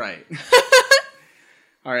Anakin. Right.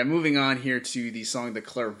 All right, moving on here to the song "The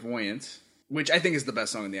Clairvoyant," which I think is the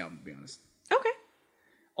best song on the album, to be honest. Okay.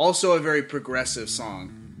 Also a very progressive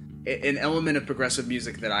song. An element of progressive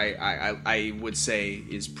music that I would say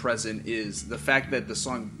is present is the fact that the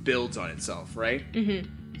song builds on itself, right?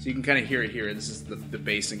 Mm-hmm. So you can kind of hear it here. This is the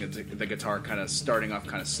bass and the guitar kind of starting off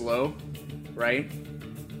kind of slow, right?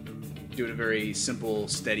 Doing a very simple,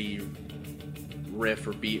 steady riff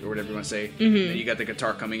or beat or whatever you want to say. Mm-hmm. Then you got the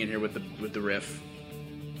guitar coming in here with the riff,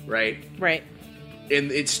 right? Right.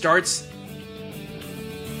 And it starts.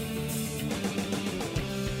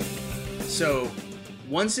 So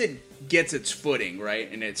once it gets its footing,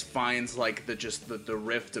 right, and it finds like the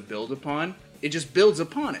riff to build upon, it just builds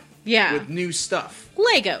upon it. Yeah. With new stuff.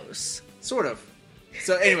 Legos. Sort of.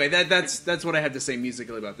 So anyway, that's what I have to say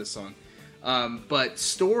musically about this song. But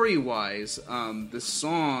story-wise, the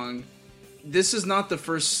song. This is not the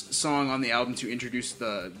first song on the album to introduce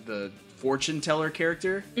the fortune teller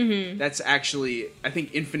character. Mm-hmm. That's actually, I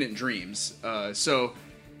think, Infinite Dreams. So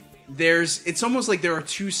it's almost like there are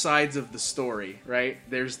two sides of the story, right?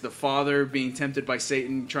 There's the father being tempted by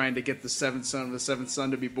Satan, trying to get the seventh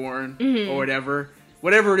son to be born, or whatever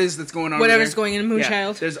it is that's going on. Whatever's going in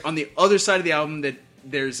Moonchild. Yeah. There's on the other side of the album that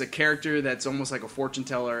there's a character that's almost like a fortune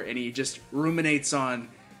teller, and he just ruminates on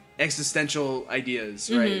existential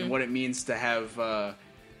ideas, right, and what it means to have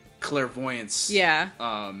clairvoyance. Yeah.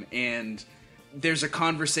 And there's a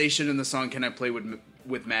conversation in the song "Can I Play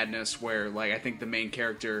with Madness," where like I think the main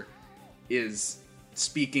character is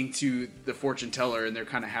speaking to the fortune teller, and they're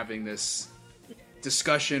kind of having this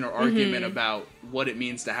discussion or argument about what it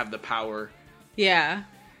means to have the power. Yeah.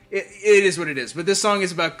 It is what it is. But this song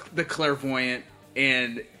is about the clairvoyant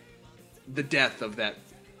and the death of that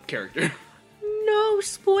character. No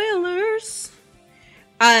spoilers.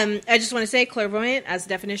 I just want to say clairvoyant as a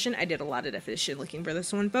definition. I did a lot of definition looking for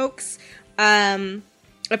this one, folks.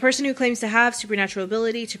 A person who claims to have supernatural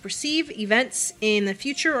ability to perceive events in the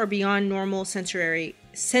future or beyond normal sensory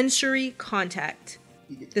contact.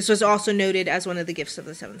 This was also noted as one of the gifts of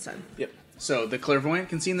the seventh son. Yep. So the clairvoyant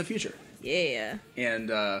can see in the future. Yeah.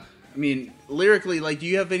 And I mean, lyrically, like, do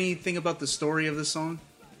you have anything about the story of this song?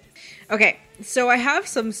 Okay, so I have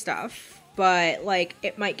some stuff, but like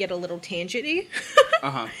it might get a little tangenty.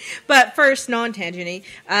 Uh-huh. But first, non-tangenty.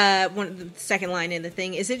 The second line in the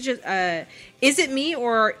thing is is it me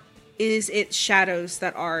or is it shadows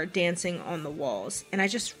that are dancing on the walls? And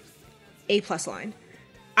A+ line.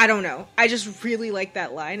 I don't know. I just really like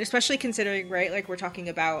that line, especially considering, right, like we're talking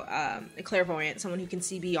about a clairvoyant, someone who can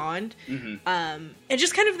see beyond. Mm-hmm. And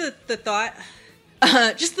just kind of the thought,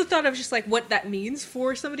 just the thought of just like what that means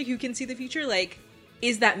for somebody who can see the future. Like,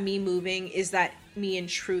 is that me moving? Is that me in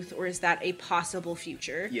truth? Or is that a possible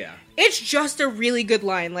future? Yeah. It's just a really good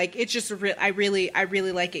line. Like, it's just I really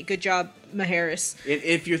like it. Good job, Maharis.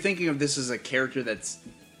 If you're thinking of this as a character that's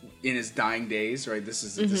in his dying days, right? This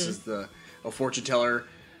is a fortune teller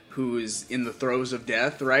who is in the throes of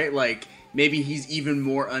death, right? Like, maybe he's even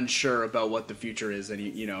more unsure about what the future is, and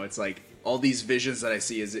it's like all these visions that I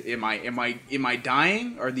see is am I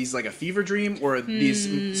dying? Are these like a fever dream, or are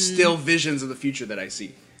these still visions of the future that I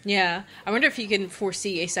see? Yeah, I wonder if you can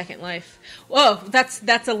foresee a second life. Whoa, that's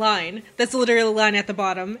a line. That's literally a line at the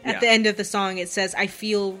bottom. At the end of the song, it says, "I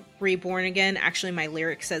feel reborn again." Actually, my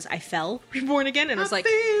lyric says, "I fell reborn again," and I was like,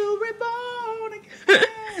 feel reborn again.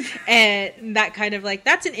 And that kind of like,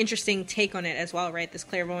 that's an interesting take on it as well, right? This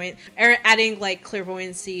clairvoyant, adding like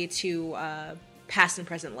clairvoyancy to past and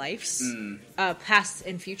present lives, past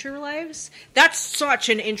and future lives. That's such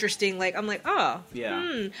an interesting, like, I'm like, oh,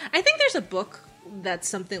 yeah. I think there's a book that's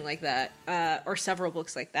something like that, or several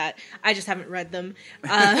books like that. I just haven't read them.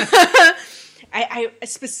 I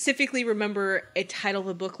specifically remember a title of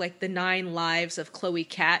a book like The 9 Lives of Chloe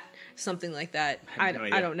Cat, something like that. I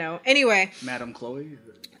don't know. Anyway, Madame Chloe.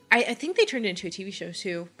 I think they turned it into a TV show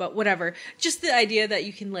too, but whatever. Just the idea that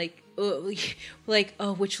you can like,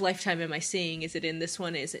 which lifetime am I seeing? Is it in this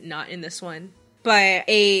one? Is it not in this one? But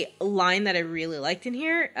a line that I really liked in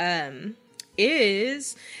here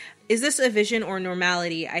is Is this a vision or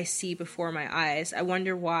normality I see before my eyes? I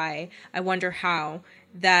wonder why. I wonder how.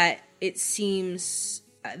 That it seems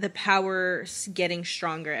the power's getting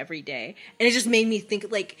stronger every day. And it just made me think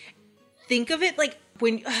of it like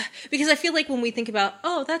when, because I feel like when we think about,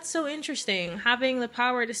 oh, that's so interesting, having the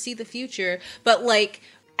power to see the future, but like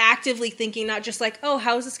actively thinking, not just like, oh,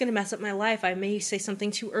 how is this going to mess up my life? I may say something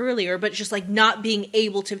too early, but just like not being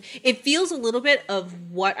able to, it feels a little bit of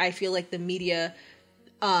what I feel like the media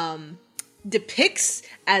depicts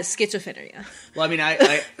as schizophrenia. Well, I mean,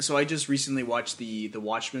 I just recently watched the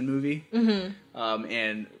Watchmen movie, and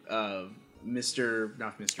I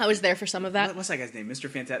was there for some of that. What's that guy's name?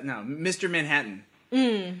 Mr. Manhattan.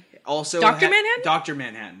 Also, Manhattan? Dr.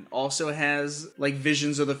 Manhattan also has like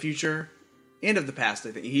visions of the future and of the past.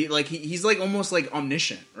 I think he's like almost like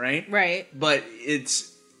omniscient, right? Right. But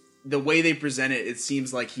it's the way they present it. It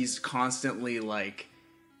seems like he's constantly like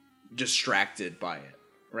distracted by it,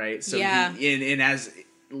 right? So yeah. And as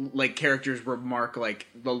like characters remark, like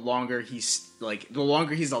the longer he's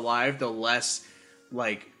alive, the less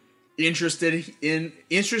like interested in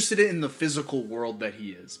the physical world that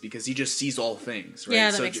he is, because he just sees all things, right?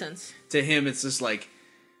 Yeah, that makes sense. To him, it's just like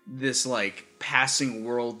this like passing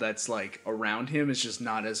world that's like around him is just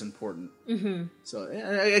not as important. Mm-hmm. So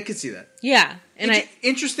I could see that. Yeah, and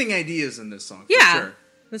interesting ideas in this song. Yeah, for sure.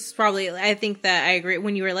 This is probably. I think that I agree.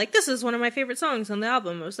 When you were like, "This is one of my favorite songs on the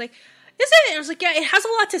album," I was like, "Is it?" And I was like, "Yeah, it has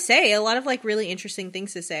a lot to say. A lot of like really interesting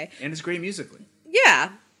things to say, and it's great musically."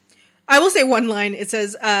 Yeah. I will say one line. It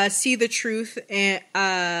says, see the truth and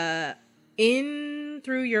in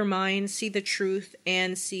through your mind, see the truth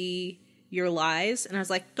and see your lies. And I was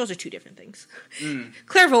like, those are two different things.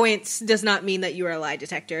 Clairvoyance does not mean that you are a lie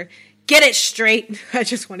detector. Get it straight. I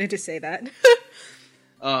just wanted to say that.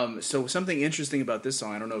 So something interesting about this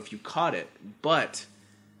song, I don't know if you caught it, but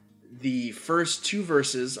the first two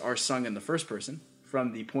verses are sung in the first person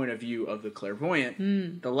from the point of view of the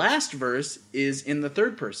clairvoyant. The last verse is in the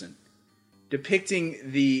third person, depicting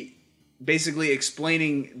basically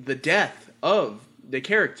explaining the death of the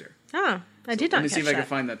character. Oh, I did not catch that. Let me see if I can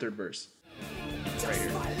find that third verse. Right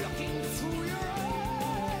here.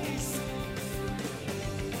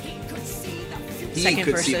 He Second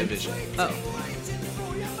could person. see the vision. Oh.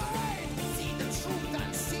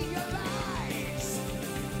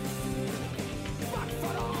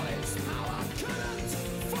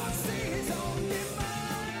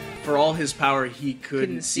 For all his power, he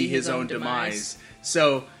couldn't see his own demise.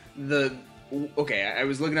 So I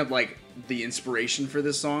was looking up like the inspiration for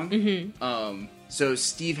this song. Mm-hmm. So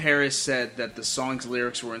Steve Harris said that the song's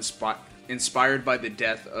lyrics were inspired by the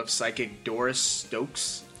death of psychic Doris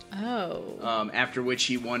Stokes. Oh. After which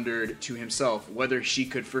he wondered to himself whether she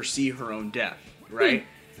could foresee her own death. Right.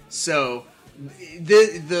 So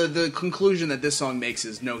the conclusion that this song makes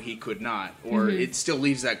is no, he could not, or it still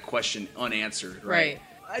leaves that question unanswered. Right.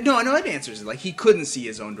 No, it answers it. Like, he couldn't see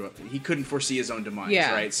his own... He couldn't foresee his own demise,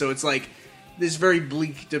 right? So it's like this very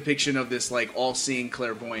bleak depiction of this, like, all-seeing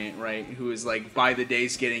clairvoyant, right? Who is, like, by the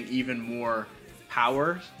days getting even more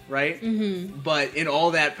power, right? Mm-hmm. But in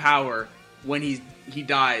all that power, when he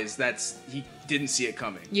dies, he didn't see it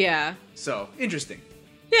coming. Yeah. So, interesting.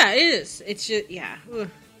 Yeah, it is. It's just... Yeah.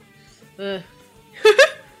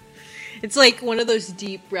 It's like one of those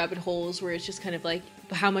deep rabbit holes where it's just kind of like,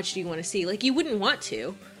 how much do you want to see? Like, you wouldn't want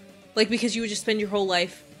to. Like, because you would just spend your whole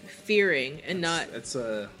life fearing and not... That's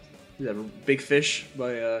Big Fish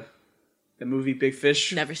by the movie Big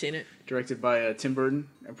Fish. Never seen it. Directed by Tim Burton.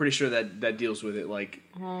 I'm pretty sure that deals with it, like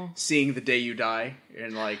seeing the day you die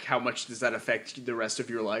and like how much does that affect the rest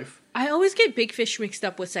of your life. I always get Big Fish mixed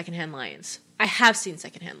up with Secondhand Lions. I have seen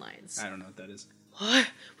Secondhand Lions. I don't know what that is. What?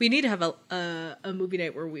 We need to have a movie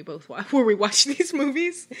night where we watch these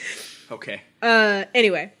movies. Okay.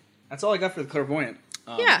 Anyway. That's all I got for the clairvoyant.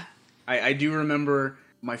 Yeah. I do remember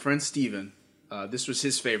my friend Steven, this was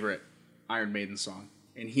his favorite Iron Maiden song.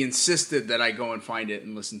 And he insisted that I go and find it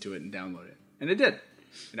and listen to it and download it. And I did.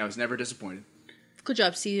 And I was never disappointed. Good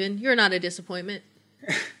job, Steven. You're not a disappointment.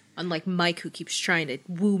 Unlike Mike, who keeps trying to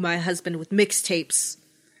woo my husband with mixtapes.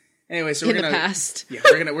 Anyway, so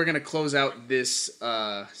we're gonna close out this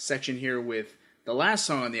section here with the last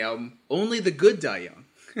song on the album, "Only the Good Die Young."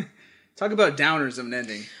 Talk about downers of an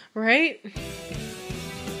ending, right?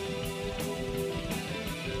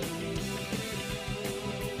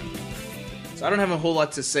 So I don't have a whole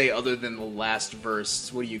lot to say other than the last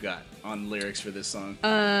verse. What do you got on lyrics for this song?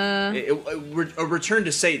 A return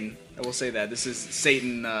to Satan. I will say that this is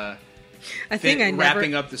Satan.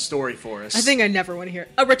 Wrapping up the story for us. I think I never want to hear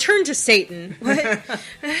a return to Satan. What?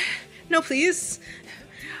 No, please.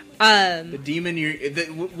 The demon.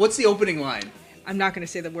 What's the opening line? I'm not going to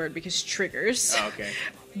say the word because triggers. Oh, okay.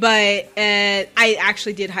 But I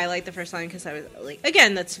actually did highlight the first line because I was like,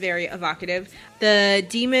 again, that's very evocative. The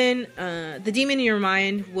demon in your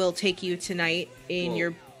mind will take you tonight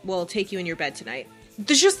will take you in your bed tonight.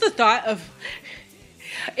 There's just the thought of,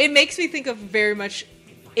 it makes me think of very much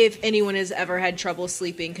if anyone has ever had trouble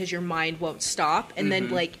sleeping because your mind won't stop, and then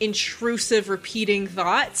like intrusive repeating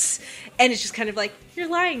thoughts, and it's just kind of like you're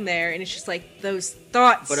lying there, and it's just like those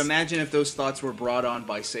thoughts. But imagine if those thoughts were brought on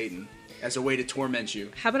by Satan as a way to torment you.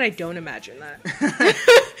 How about I don't imagine that?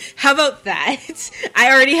 How about that?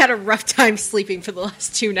 I already had a rough time sleeping for the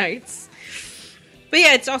last 2 nights. But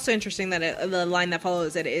yeah, it's also interesting that the line that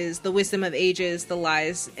follows it is, the wisdom of ages, the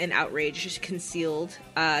lies and outrage is concealed.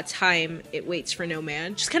 Time, it waits for no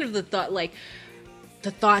man. Just kind of the thought, like,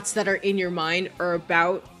 the thoughts that are in your mind are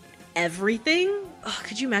about everything. Oh,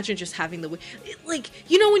 could you imagine just having like,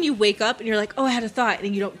 you know, when you wake up and you're like, oh, I had a thought,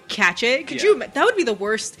 and you don't catch it? Could you? That would be the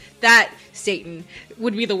worst. That Satan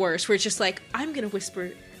would be the worst, where it's just like, I'm going to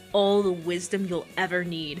whisper all the wisdom you'll ever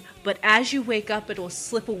need, but as you wake up, it'll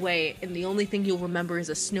slip away, and the only thing you'll remember is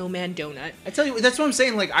a snowman donut. I tell you, that's what I'm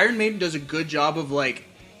saying. Like, Iron Maiden does a good job of like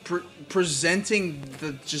presenting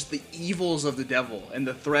the evils of the devil and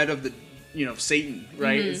the threat of the, you know, Satan.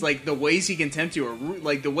 Right? It's like the ways he can tempt you, or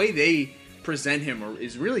like the way they present him,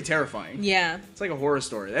 is really terrifying. Yeah, it's like a horror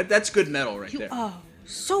story. That's good metal right there. Oh,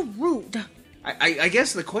 so rude. I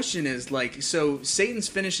guess the question is, like, so Satan's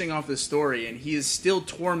finishing off the story, and he is still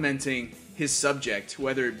tormenting his subject,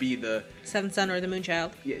 whether it be the seventh son or the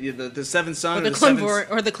moonchild. Yeah, the seventh son, or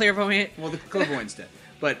the clairvoyant. Well, the clairvoyant's dead,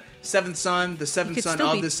 but seventh son, the seventh son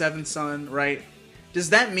of the seventh son, right?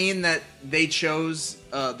 Does that mean that they chose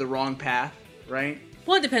the wrong path, right?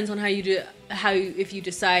 Well, it depends on how you do. If you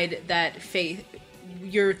decide that faith,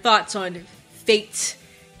 your thoughts on fate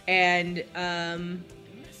and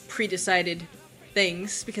pre-decided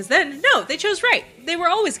things, because then no, they chose right. They were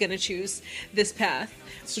always going to choose this path.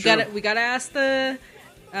 We gotta ask the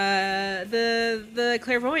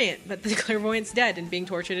clairvoyant, but the clairvoyant's dead and being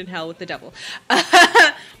tortured in hell with the devil.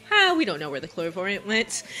 We don't know where the clairvoyant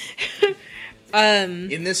went.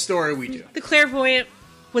 In this story, we do. The clairvoyant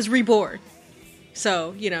was reborn.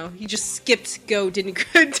 So, you know, he just skipped didn't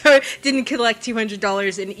collect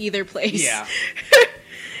 $200 in either place. Yeah.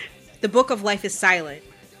 The book of life is silent.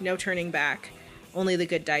 No turning back. Only the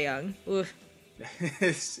good die young. Oof.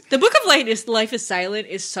 The book of life is silent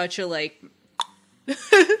is such a, like...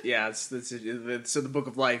 Yeah, so the book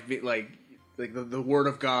of life, like the word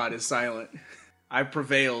of God is silent. I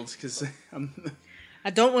prevailed, because I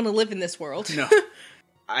don't want to live in this world. No.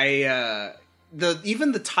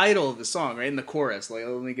 Even the title of the song, right, in the chorus, like,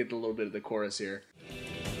 let me get a little bit of the chorus here.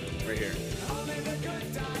 Right here.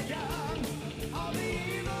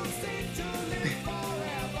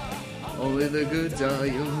 Only the good die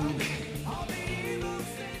young.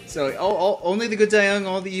 So, only the good die young,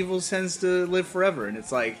 all the evil tends to live forever. And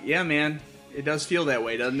it's like, yeah, man, it does feel that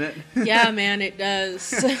way, doesn't it? Yeah, man, it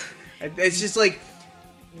does. It's just like,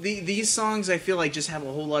 these songs, I feel like, just have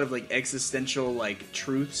a whole lot of, like, existential, like,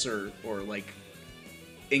 truths or like,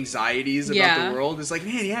 anxieties about the world. It's like,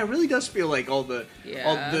 man, yeah, it really does feel like all the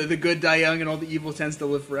good die young and all the evil tends to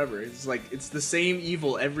live forever. It's like, it's the same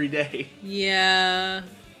evil every day. Yeah.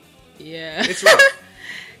 It's rough.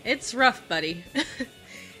 It's rough, buddy.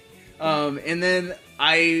 And then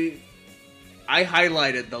I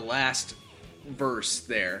highlighted the last verse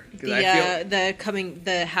there, because I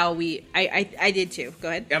did too. Go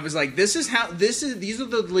ahead. I was like, these are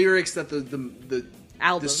the lyrics that the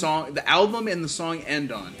album, the album and the song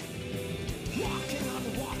end on.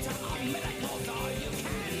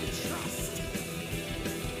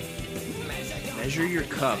 Measure your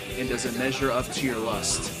cup, and does it measure up to your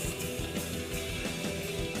lust?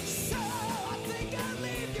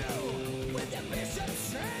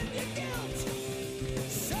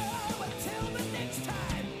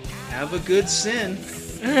 Have a good sin.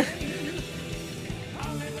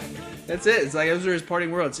 That's it. It's like, those are his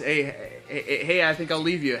parting words. Hey, I think I'll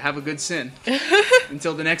leave you. Have a good sin.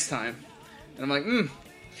 Until the next time. And I'm like,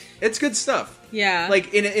 it's good stuff. Yeah.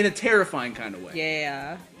 Like, in a terrifying kind of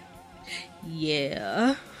way.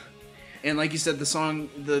 Yeah. And like you said, the song,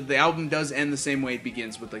 the album does end the same way it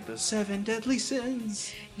begins, with, like, the 7 deadly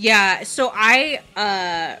sins. Yeah, so I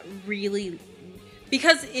really...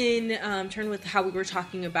 Because in turn with how we were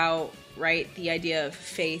talking about, right, the idea of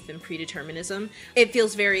faith and predeterminism, it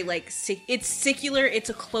feels very like it's secular. It's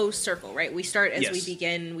a closed circle, right? We start as we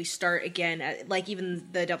begin. We start again. Like even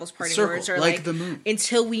the Devil's Parting Words are like the moon.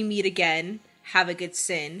 Until we meet again. have a good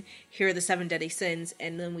sin. Here are the 7 deadly sins,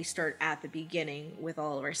 and then we start at the beginning with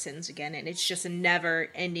all of our sins again, and it's just a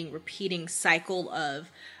never-ending, repeating cycle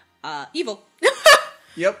of evil.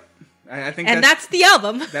 Yep. I think And that's the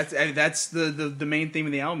album. that's the main theme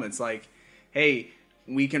of the album. It's like, hey,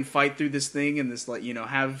 we can fight through this thing and this, like,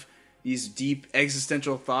 have these deep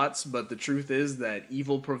existential thoughts, but the truth is that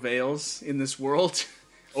evil prevails in this world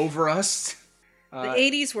over us. The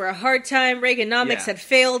 80s were a hard time. Reaganomics Yeah. had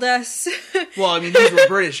failed us. Well, I mean, these were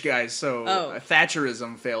British guys, so Oh.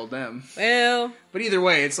 Thatcherism failed them. Well, But either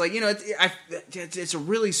way, it's like, it's a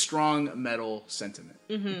really strong metal sentiment.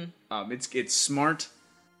 Mm-hmm. It's smart.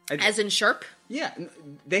 as in sharp. Yeah,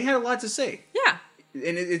 they had a lot to say, Yeah.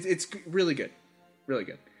 and it's really good, really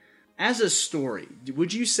good. As a story,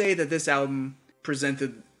 would you say that this album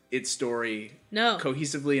presented its story No.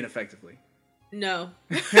 cohesively and effectively? No.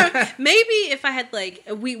 Maybe if I had,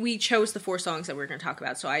 we chose the 4 songs that we were going to talk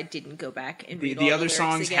about, so I didn't go back and read all The other lyrics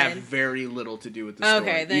songs again. have very little to do with the story,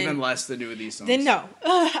 Okay, then- even less to do with these songs. Then no.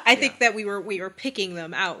 I think that we were picking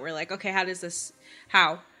them out. We're like, okay, how does this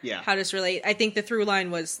relate? I think the through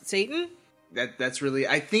line was Satan. That's really,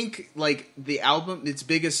 I think, like, the album, its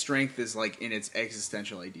biggest strength is, like, in its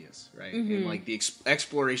existential ideas, right? And, like, the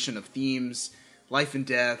exploration of themes, life and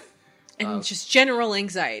death, And just general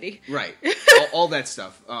anxiety. right, all that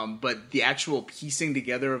stuff. But the actual piecing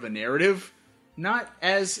together of a narrative, not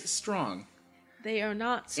as strong. They are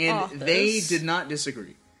not And authors. they did not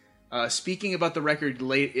disagree. Speaking about the record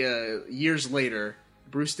years later,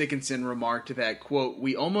 Bruce Dickinson remarked that, quote,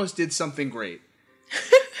 "We almost did something great.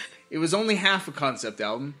 It was only half a concept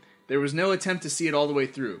album. There was no attempt to see it all the way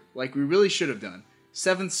through, like we really should have done.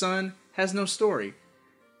 Seventh Son has no story.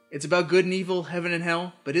 It's about good and evil, heaven and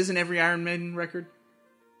hell, but isn't every Iron Maiden record?"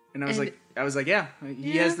 And I was like, yeah,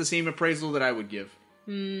 he has the same appraisal that I would give.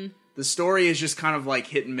 The story is just kind of like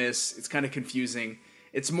hit and miss. It's kind of confusing.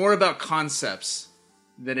 It's more about concepts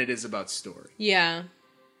than it is about story. Yeah.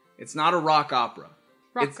 It's not a rock opera.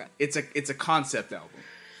 Rock. It's a concept album.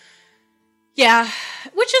 Yeah.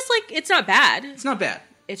 Which is it's not bad. It's not bad.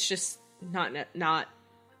 It's just not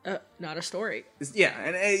a story.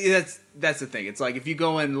 And that's the thing. It's like if you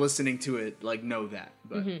go in listening to it, like, know that.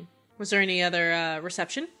 But Was there any other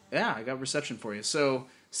reception? yeah, I got reception for you. So,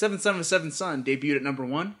 Seventh Son of a Seventh Son debuted at number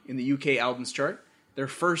 1 in the UK albums chart, their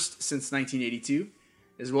first since 1982,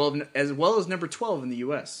 as well as number 12 in the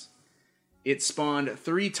US. It spawned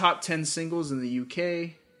 3 top 10 singles in the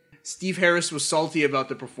UK. Steve Harris was salty about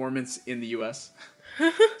the performance in the US,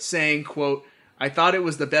 saying, quote, "I thought it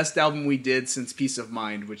was the best album we did since Peace of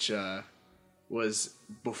Mind," which was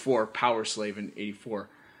before Power Slave in '84.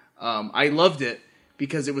 "I loved it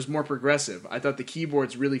because it was more progressive. I thought the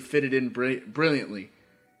keyboards really fitted in brilliantly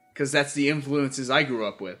because that's the influences I grew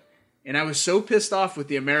up with. And I was so pissed off with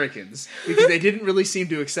the Americans because they didn't really seem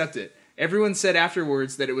to accept it. Everyone said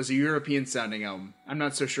afterwards that it was a European-sounding album. I'm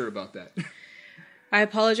not so sure about that." I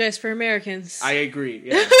apologize for Americans. I agree.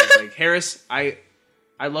 Yeah, it's like, Harris, I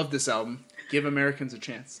love this album. Give Americans a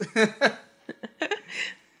chance.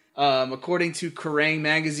 According to Kerrang!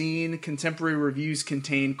 Magazine, contemporary reviews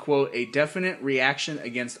contain, quote, "a definite reaction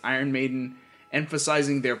against Iron Maiden,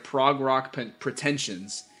 emphasizing their prog rock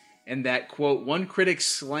pretensions," and that, quote, "one critic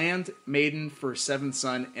slammed Maiden for Seventh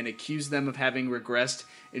Son and accused them of having regressed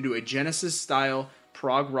into a Genesis-style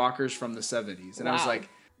prog rockers from the 70s. And I was Wow. like,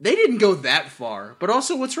 they didn't go that far, but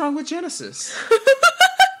also what's wrong with Genesis?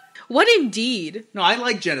 What indeed? No, I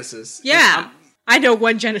like Genesis. Yeah. I know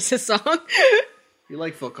one Genesis song. You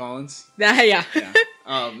like Phil Collins? Yeah. Yeah.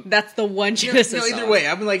 That's the one Genesis No, either song. way,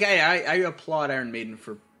 I'm like, hey, I applaud Iron Maiden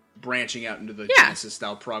for branching out into the Yeah.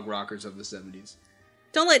 Genesis-style prog rockers of the 70s.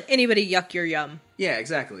 Don't let anybody yuck your yum. Yeah,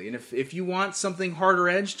 exactly. And if you want something harder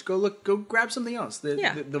edged, go grab something else.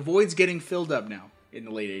 Yeah. The void's getting filled up now in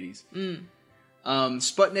the late 80s.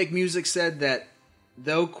 Sputnik Music said that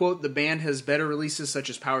though, quote, "the band has better releases such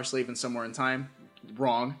as Power Slave and Somewhere in Time,"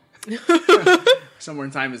 wrong. Somewhere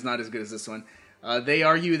in Time is not as good as this one. They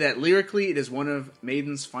argue that lyrically it is one of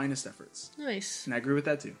Maiden's finest efforts. Nice. And I agree with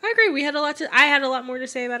that too. I agree. I had a lot more to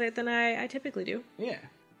say about it than I typically do. Yeah.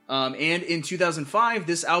 And in 2005,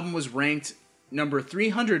 this album was ranked number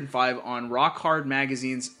 305 on Rock Hard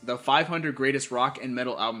Magazine's The 500 Greatest Rock and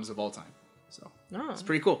Metal Albums of All Time. So, it's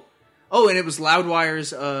pretty cool. Oh, and it was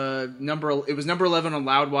Loudwire's number 11 on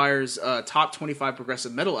Loudwire's top 25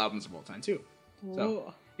 progressive metal albums of all time too.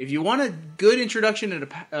 So, if you want a good introduction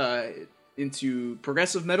into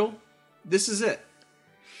progressive metal, this is it.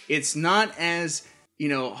 It's not as,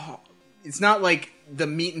 it's not like the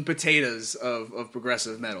meat and potatoes of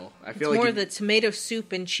progressive metal. I feel More like the tomato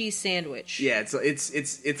soup and cheese sandwich. yeah,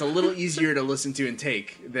 it's a little easier to listen to and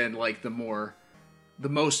take than like the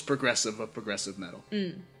most progressive of progressive metal.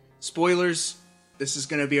 Spoilers, this is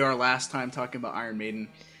going to be our last time talking about Iron Maiden.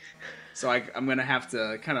 So I'm going to have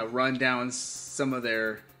to kind of run down some of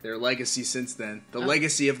their legacy since then. The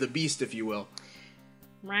legacy of the beast, if you will.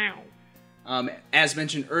 Wow. As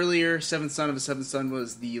mentioned earlier, Seventh Son of a Seventh Son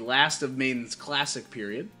was the last of Maiden's classic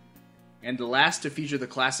period, and the last to feature the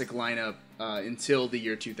classic lineup until the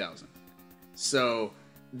year 2000. So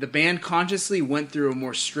the band consciously went through a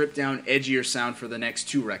more stripped-down, edgier sound for the next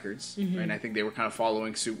two records, and I think they were kind of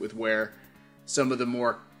following suit with where some of the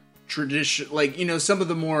more some of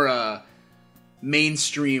the more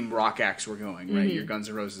mainstream rock acts were going, right? Your Guns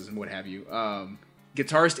N' Roses and what have you.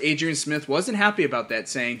 Guitarist Adrian Smith wasn't happy about that,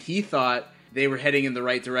 saying he thought they were heading in the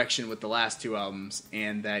right direction with the last two albums,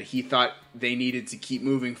 and that he thought they needed to keep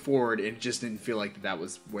moving forward, and just didn't feel like that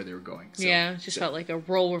was where they were going. So, Just felt like a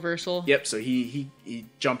role reversal. Yep, so he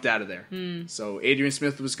jumped out of there. So Adrian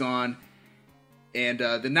Smith was gone, and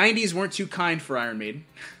the 90s weren't too kind for Iron Maiden.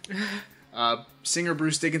 Singer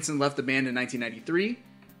Bruce Dickinson left the band in 1993.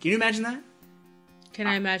 Can you imagine that? Can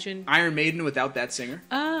I imagine? Iron Maiden without that singer?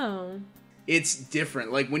 Oh. It's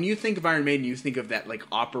different. Like, when you think of Iron Maiden, you think of that, like,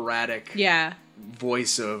 operatic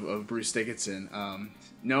voice of Bruce Dickinson.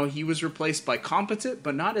 No, he was replaced by competent,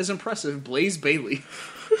 but not as impressive, Blaze Bayley.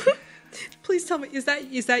 Please tell me, is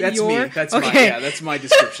that That's your... me. That's okay. that's my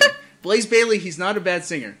description. Blaze Bayley, he's not a bad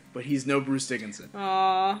singer, but he's no Bruce Dickinson.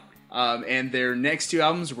 Aww. And their next two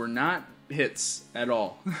albums were not hits at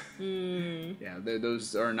all. Yeah,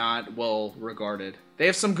 those are not well regarded. They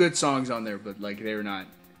have some good songs on there, but like they're not.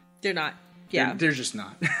 They're not. Yeah, they're just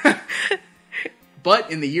not.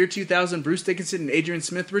 But in the year 2000, Bruce Dickinson and Adrian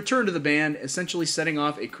Smith returned to the band, essentially setting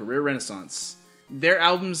off a career renaissance. Their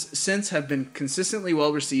albums since have been consistently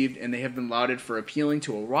well received, and they have been lauded for appealing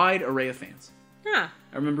to a wide array of fans. Huh.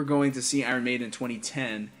 I remember going to see Iron Maiden in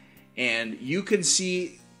 2010, and you could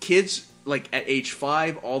see kids like at age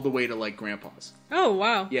 5 all the way to like grandpas. Oh,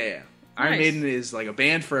 wow. Yeah. Iron Maiden is like a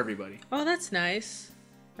band for everybody. Oh, that's nice.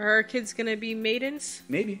 Are our kids gonna be maidens?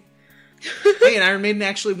 Maybe. Hey, and Iron Maiden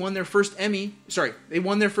actually won their first Emmy. Sorry, they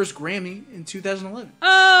won their first Grammy in 2011.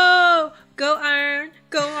 Oh, go Iron,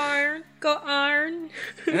 go Iron, go Iron.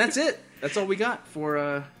 And that's it. That's all we got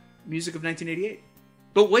for music of 1988.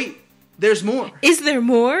 But wait, there's more. Is there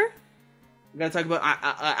more? We gotta talk about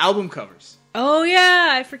album covers. Oh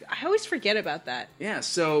yeah, I always forget about that. Yeah,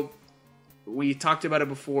 so we talked about it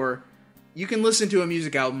before. You can listen to a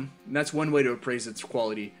music album, and that's one way to appraise its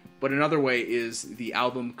quality. But another way is the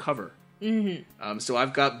album cover. Mm-hmm. So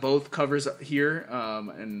I've got both covers here,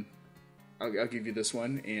 and I'll give you this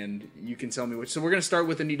one, and you can tell me which. So we're going to start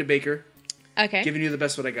with Anita Baker. Okay. Giving you the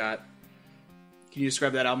best what I got. Can you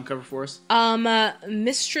describe that album cover for us?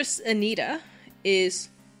 Mistress Anita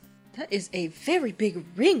that is a very big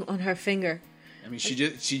ring on her finger. I mean, she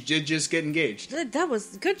did just get engaged. That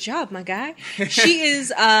was good job, my guy. She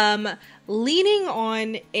is leaning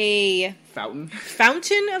on a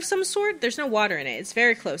fountain of some sort. There's no water in it. It's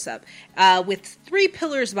very close up, with 3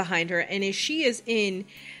 pillars behind her, and she is in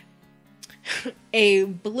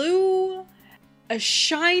a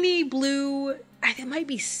shiny blue, I think it might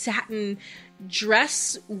be satin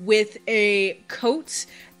dress with a coat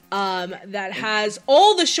that has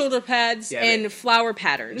all the shoulder pads and flower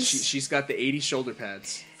patterns. She's got the 80 shoulder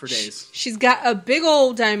pads for days. She's got a big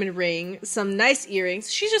old diamond ring, some nice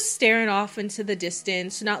earrings. She's just staring off into the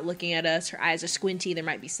distance, not looking at us. Her eyes are squinty. There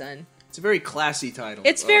might be sun. It's a very classy title.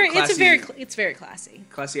 It's very classy.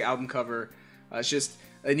 Classy album cover. It's just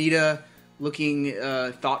Anita looking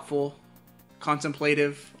thoughtful,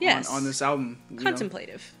 contemplative on this album.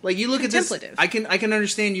 Contemplative. Like you look at this, I can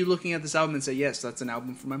understand you looking at this album and say, yes, that's an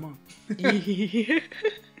album for my mom.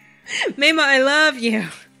 Mama, I love you.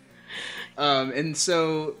 And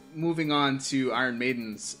so moving on to Iron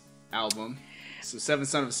Maiden's album. So Seventh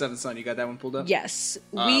Son of a Seventh Son, you got that one pulled up? Yes.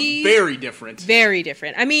 Very different. Very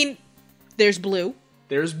different. I mean, there's blue.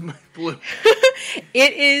 There's blue.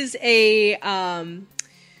 It is a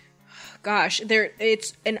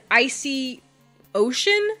it's an icy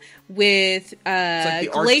ocean with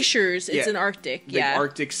like glaciers. It's an Arctic. The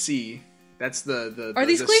Arctic Sea. That's the Are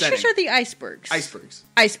these the glaciers setting. or the icebergs?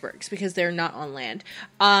 Icebergs, because they're not on land.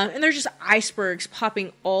 And they're just icebergs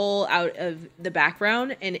popping all out of the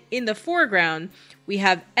background. And in the foreground, we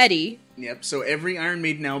have Eddie. Yep, so every Iron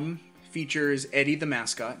Maiden album features Eddie the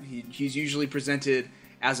mascot. He's usually presented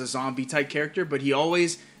as a zombie-type character, but he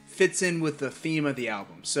always fits in with the theme of the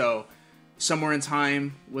album. So Somewhere in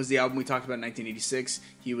Time was the album we talked about in 1986.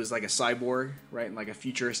 He was like a cyborg, right, in like a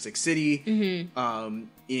futuristic city.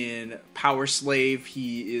 In Power Slave,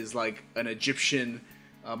 he is like an Egyptian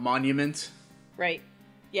monument. Right.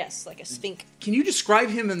 Yes, like a sphinx. Can you describe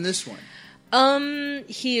him in this one?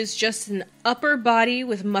 He is just an upper body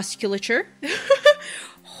with musculature,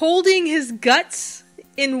 holding his guts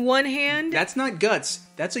in one hand. That's not guts.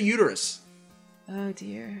 That's a uterus. Oh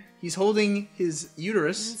dear. He's holding his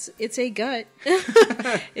uterus. It's a gut.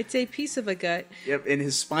 It's a piece of a gut. Yep, and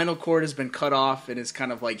his spinal cord has been cut off and is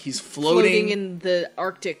kind of like he's floating in the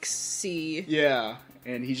Arctic Sea. Yeah,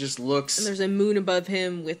 and he just looks. And there's a moon above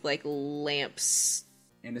him with like lamps.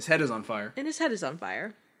 And his head is on fire. And his head is on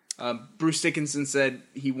fire. Bruce Dickinson said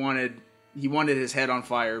he wanted his head on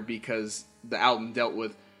fire because the album dealt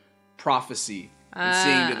with prophecy and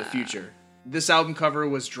seeing to the future. This album cover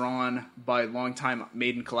was drawn by longtime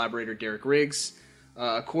Maiden collaborator Derek Riggs.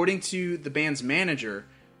 According to the band's manager,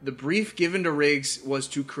 the brief given to Riggs was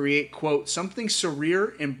to create, quote, something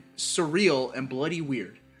surreal and bloody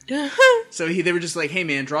weird. So they were just like, hey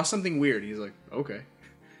man, draw something weird. He's like, okay.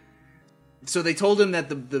 So they told him that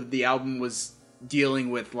the album was dealing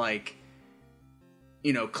with like,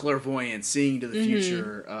 you know, clairvoyance, seeing to the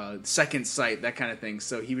future, second sight, that kind of thing.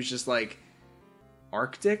 So he was just like,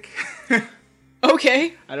 Arctic?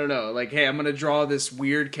 Okay. I don't know. Like, hey, I'm going to draw this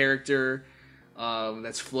weird character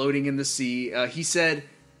that's floating in the sea. He said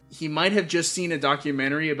he might have just seen a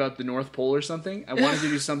documentary about the North Pole or something. I wanted to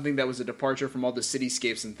do something that was a departure from all the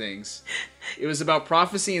cityscapes and things. It was about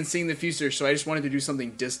prophecy and seeing the future, so I just wanted to do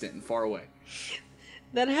something distant and far away.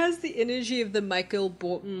 That has the energy of the Michael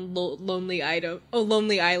Bolton Lonely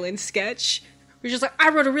Island sketch. We're just like, I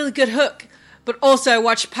wrote a really good hook, but also I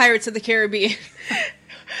watched Pirates of the Caribbean.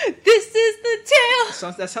 This is the tale.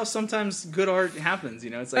 So that's how sometimes good art happens, you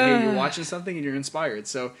know? It's like, hey, you're watching something and you're inspired.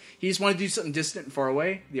 So he just wanted to do something distant and far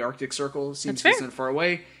away. The Arctic Circle seems distant and far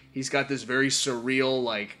away. He's got this very surreal,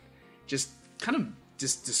 like, just kind of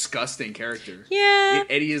just disgusting character. Yeah.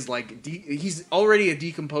 Eddie is like, he's already a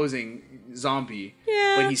decomposing zombie.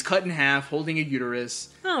 Yeah. But he's cut in half, holding a uterus.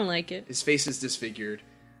 I don't like it. His face is disfigured.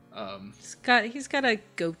 He's got a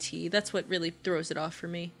goatee. That's what really throws it off for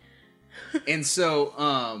me. And so,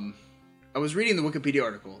 I was reading the Wikipedia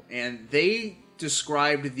article, and they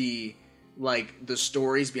described the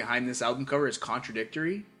stories behind this album cover as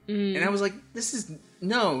contradictory. And I was like, this is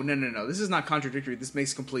no, this is not contradictory. This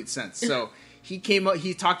makes complete sense. So he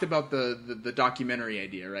talked about the documentary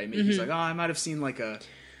idea, right? Maybe he's like, oh, I might have seen like the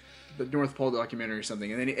North Pole documentary or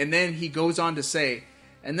something. And then he goes on to say,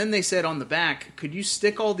 and then they said on the back, could you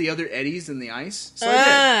stick all the other Eddies in the ice? So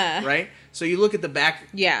I did, right? So you look at the back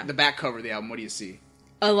cover of the album. What do you see?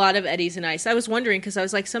 A lot of Eddies in ice. I was wondering because I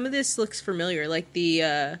was like, some of this looks familiar, like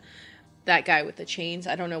the that guy with the chains.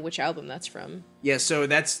 I don't know which album that's from. Yeah, so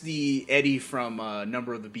that's the Eddie from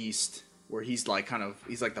Number of the Beast, where he's like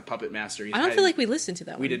he's like the puppet master. I don't feel like we listened to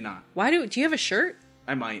that one. We did not. Why do you have a shirt?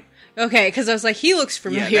 I might. Okay, because I was like, he looks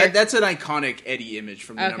familiar. Yeah, that's an iconic Eddie image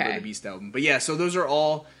from the Number of the Beast album. But yeah, so those are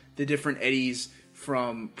all the different Eddies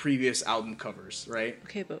from previous album covers, right?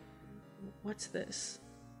 Okay, but what's this?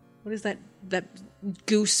 What is that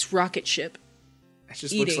goose rocket ship?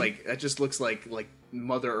 That just looks like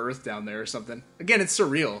Mother Earth down there or something. Again, it's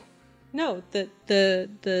surreal. No,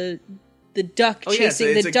 the duck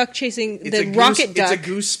chasing the rocket duck. It's a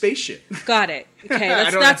goose spaceship. Got it. Okay,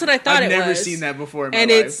 that's what I thought it was. I've never seen that before in my life.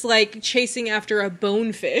 And it's like chasing after a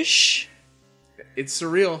bonefish. It's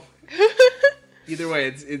surreal. Either way,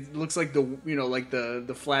 it looks like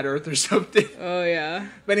the flat Earth or something. Oh yeah.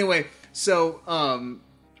 But anyway, so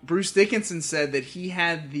Bruce Dickinson said that he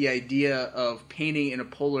had the idea of painting in a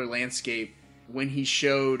polar landscape when he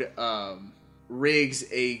showed Riggs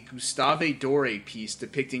a Gustave Doré piece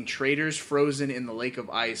depicting traders frozen in the lake of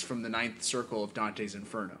ice from the ninth circle of Dante's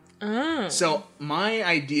Inferno. Oh. So my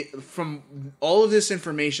idea, from all of this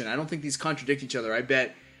information, I don't think these contradict each other. I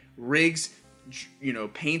bet Riggs,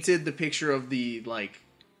 painted the picture of the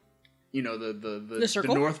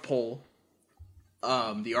North Pole,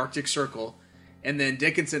 the Arctic Circle, and then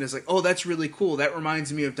Dickinson is like, oh, that's really cool. That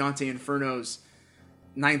reminds me of Dante Inferno's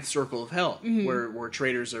ninth circle of hell, where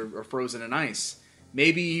traders are frozen in ice.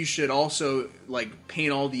 Maybe you should also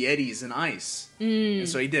paint all the Eddies in ice. And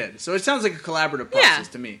so he did. So it sounds like a collaborative process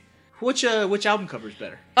to me. Which album cover is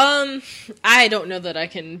better? I don't know that I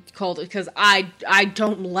can call it because I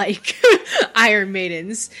don't like Iron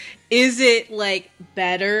Maidens. Is it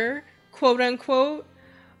better, quote unquote?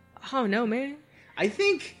 Oh no, man. I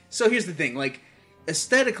think so. Here's the thing: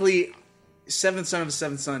 aesthetically, Seventh Son of a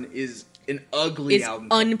Seventh Son is an ugly album.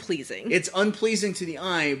 Unpleasing. It's unpleasing to the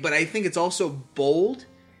eye, but I think it's also bold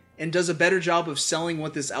and does a better job of selling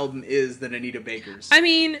what this album is than Anita Baker's. I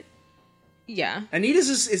mean, yeah,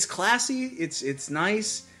 Anita's is classy. It's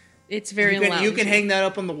nice. it's very You can loungy. hang that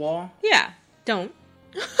up on the wall. Yeah, don't.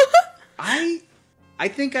 I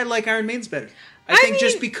think I like Iron Maiden's better. I I think mean-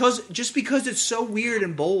 just because it's so weird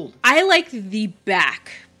and bold. I like the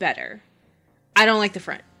back better. I don't like the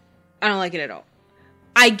front. I don't like it at all.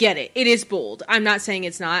 I get it. It is bold. I'm not saying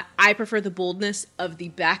it's not. I prefer the boldness of the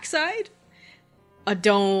backside. I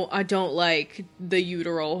don't like the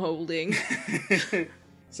uteral holding.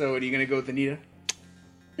 So, are you gonna go with Anita?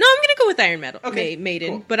 No, I'm gonna go with Iron Metal Okay, Maiden,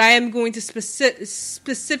 cool. but I am going to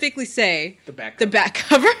specifically say The back. the back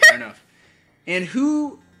cover. Fair enough. And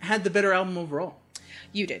who had the better album overall?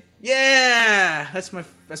 You did. Yeah, that's my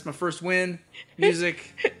first win. Music,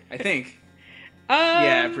 I think.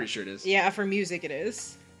 Yeah, I'm pretty sure it is. Yeah, for music it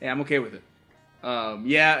is. Yeah, I'm okay with it.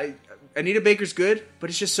 Yeah, Anita Baker's good, but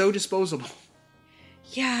it's just so disposable.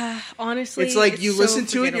 Yeah, honestly, It's like you so listen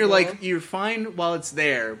to it, and you're forgettable. like, you're fine while it's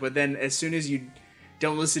there, but then as soon as you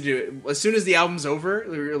don't listen to it, as soon as the album's over,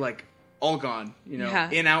 you're like, all gone. You know, Yeah.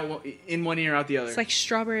 in one ear, out the other. It's like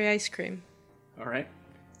strawberry ice cream. All right.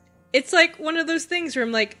 It's like one of those things where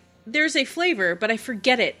I'm like, there's a flavor, but I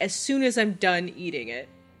forget it as soon as I'm done eating it.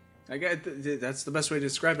 I got that's the best way to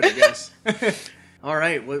describe it, I guess. All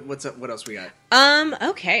right, what's up? What else we got?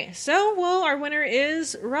 Okay. So, well, our winner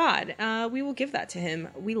is Rod. We will give that to him.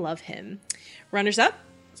 We love him. Runners up.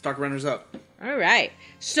 Let's talk runners up. All right.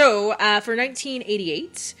 So, for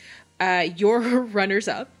 1988, your runners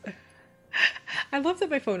up. I love that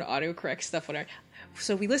my phone autocorrects stuff when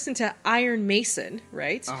so we listened to Iron Mason,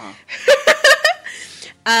 right?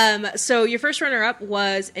 So your first runner up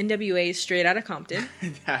was NWA's Straight Outta Compton.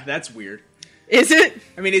 That's weird. Is it?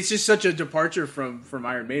 I mean, it's just such a departure from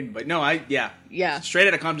Iron Maiden, but no, Yeah. Straight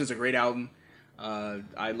Outta Compton's a great album.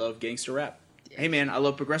 I love gangster rap. Hey man, I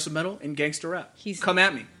love progressive metal and gangster rap. Come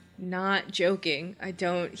at me. Not joking. I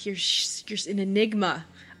don't. You're an enigma.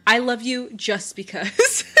 I love you just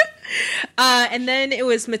because. And then it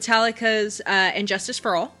was Metallica's "And Justice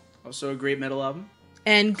for All" Also a great metal album.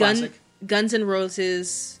 and Classic. Guns N'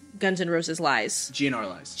 Roses Lies. GNR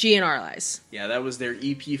Lies. GNR Lies. Yeah, that was their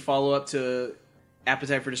EP follow-up to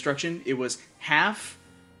Appetite for Destruction. It was half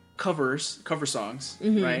cover songs,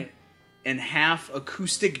 right? And half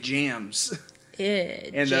acoustic jams.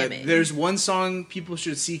 And Jamming. there's one song people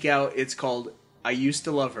should seek out. It's called "I Used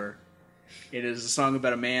to Love Her." It is a song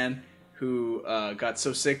about a man who got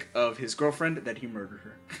so sick of his girlfriend that he murdered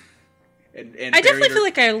her. and I definitely feel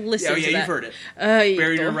like I listened to that. you've heard it. You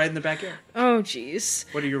Buried her don't. right in the backyard. Oh, jeez.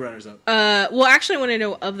 What are your runners up? Well, actually, I want to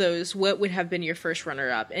know of those, what would have been your first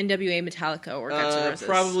runner-up? NWA, Metallica, or Guns N' Roses?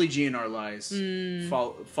 Probably GNR Lies,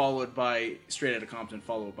 followed by Straight Outta Compton,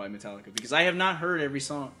 followed by Metallica. Because I have not heard every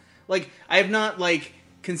song. Like, I have not,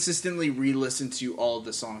 consistently re-listened to all of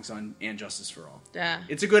the songs on And Justice for All. Yeah.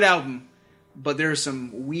 It's a good album, but there are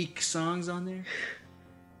some weak songs on there, in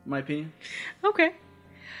my opinion. Okay.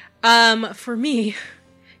 For me,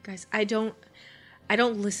 guys, I don't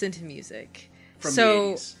listen to music. From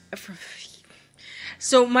so, the 80s.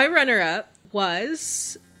 So my runner-up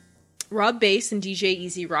was Rob Bass and DJ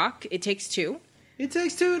Easy Rock. It Takes Two. It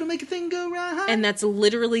takes two to make a thing go right. And that's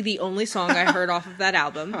literally the only song I heard off of that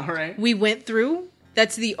album. All right. We went through.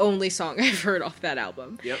 That's the only song I've heard off that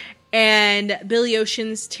album. Yep. And Billy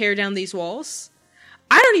Ocean's Tear Down These Walls.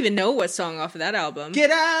 I don't even know what song off of that album.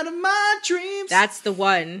 Get out of my dreams. That's the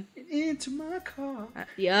one. Into my car.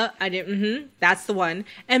 Yeah, I didn't. That's the one.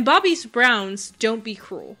 And Bobby Brown's Don't Be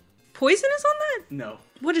Cruel. Poison is on that? No,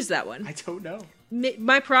 What is that one? I don't know.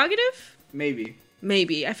 My Prerogative? Maybe.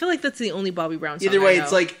 Maybe. I feel like that's the only Bobby Brown song Either way, I know.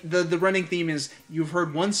 it's like the running theme is you've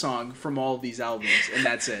heard one song from all of these albums, and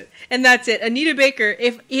that's it. And that's it. Anita Baker,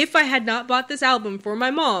 if I had not bought this album for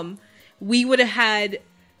my mom, we would have had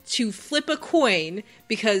to flip a coin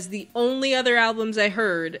because the only other albums I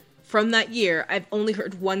heard from that year, I've only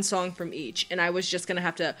heard one song from each, and I was just going to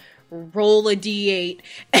have to roll a D8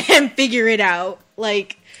 and figure it out.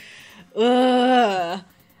 Like, ugh.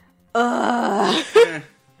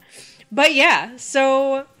 But yeah,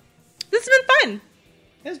 so this has been fun.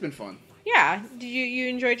 It's been fun. Yeah. Did you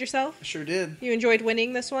enjoyed yourself? I sure did. You enjoyed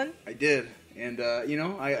winning this one? I did. And,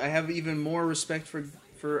 I have even more respect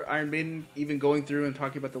for Iron Maiden, even going through and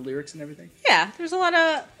talking about the lyrics and everything. Yeah, there's a lot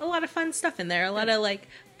of fun stuff in there. A lot of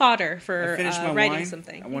fodder for I finished my writing wine.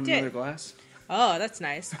 something. I want You did. another glass. Oh, that's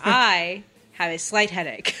nice. I have a slight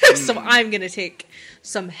headache, so I'm gonna take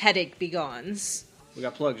some headache begons. We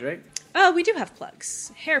got plugs, right? Oh, we do have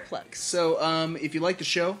plugs, hair plugs. So, if you like the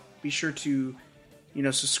show, be sure to,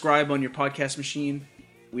 subscribe on your podcast machine.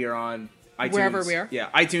 We are on iTunes, Wherever we are. Yeah,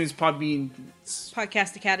 iTunes, Podbean,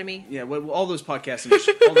 Podcast Academy. yeah, all those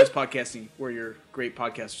podcasting where your great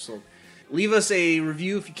podcasts are sold. Leave us a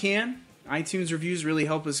review if you can. iTunes reviews really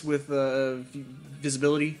help us with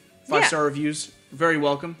visibility. 5-star reviews, very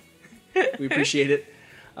welcome. We appreciate it.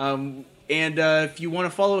 And if you want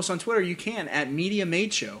to follow us on Twitter, you can at Media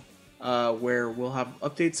Made Show, where we'll have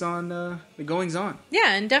updates on the goings on.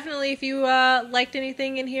 Yeah, and definitely if you liked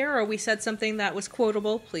anything in here or we said something that was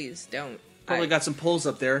quotable, please don't. Probably got some polls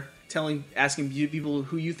up there asking people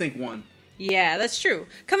who you think won. Yeah, that's true.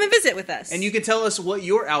 Come and visit with us. And you can tell us what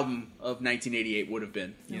your album of 1988 would have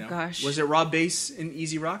been. You know? Gosh. Was it Rob Bass and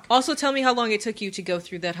Easy Rock? Also, tell me how long it took you to go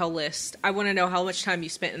through that whole list. I want to know how much time you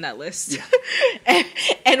spent in that list. Yeah.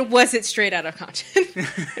 and was it straight out of content?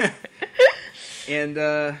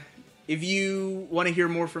 And if you want to hear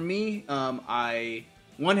more from me, I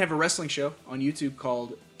have a wrestling show on YouTube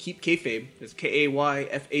called Keep Kayfabe. It's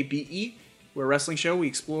Kayfabe. We're a wrestling show. We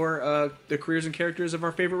explore the careers and characters of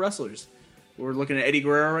our favorite wrestlers. We're looking at Eddie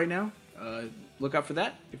Guerrero right now. Look out for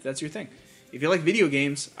that if that's your thing. If you like video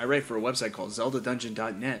games, I write for a website called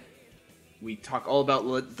ZeldaDungeon.net. We talk all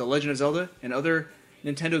about The Legend of Zelda and other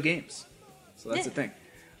Nintendo games. So that's the thing.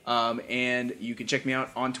 And you can check me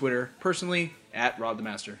out on Twitter personally at Rob the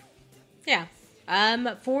Master. Yeah.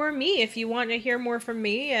 For me, if you want to hear more from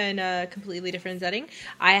me in a completely different setting,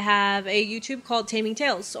 I have a YouTube called Taming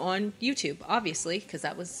Tales on YouTube, obviously, because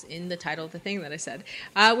that was in the title of the thing that I said,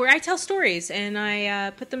 where I tell stories and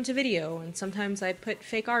I put them to video, and sometimes I put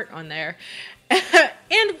fake art on there.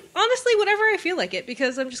 And honestly, whenever I feel like it,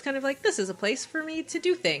 because I'm just kind of like, this is a place for me to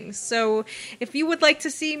do things. So if you would like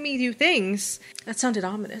to see me do things, that sounded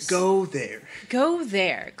ominous. Go there. Go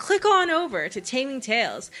there. Click on over to Taming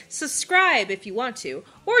Tales. Subscribe if you want to,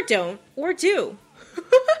 or don't, or do.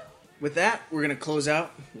 With that, we're going to close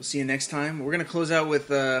out. We'll see you next time. We're going to close out with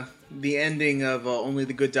the ending of Only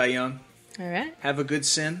the Good Die Young. All right. Have a good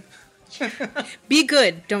sin. Be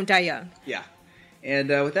good. Don't die young. Yeah. And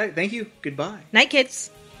with that, thank you. Goodbye. Night,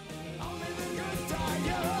 kids.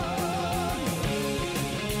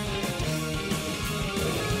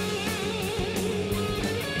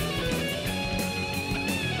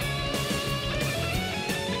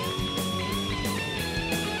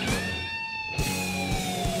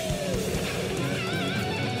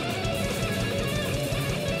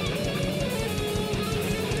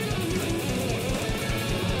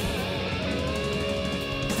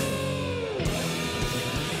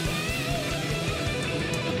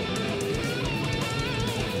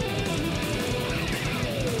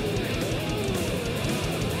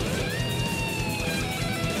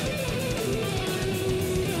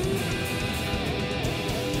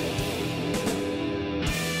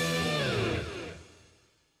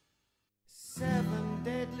 Seven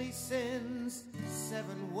deadly sins,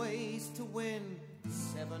 7 ways to win,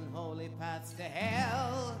 7 holy paths to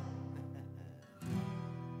hell.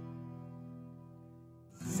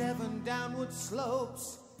 7 downward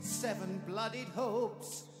slopes, 7 bloodied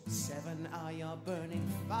hopes, 7 are your burning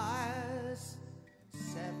fires,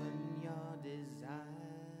 7 your desires.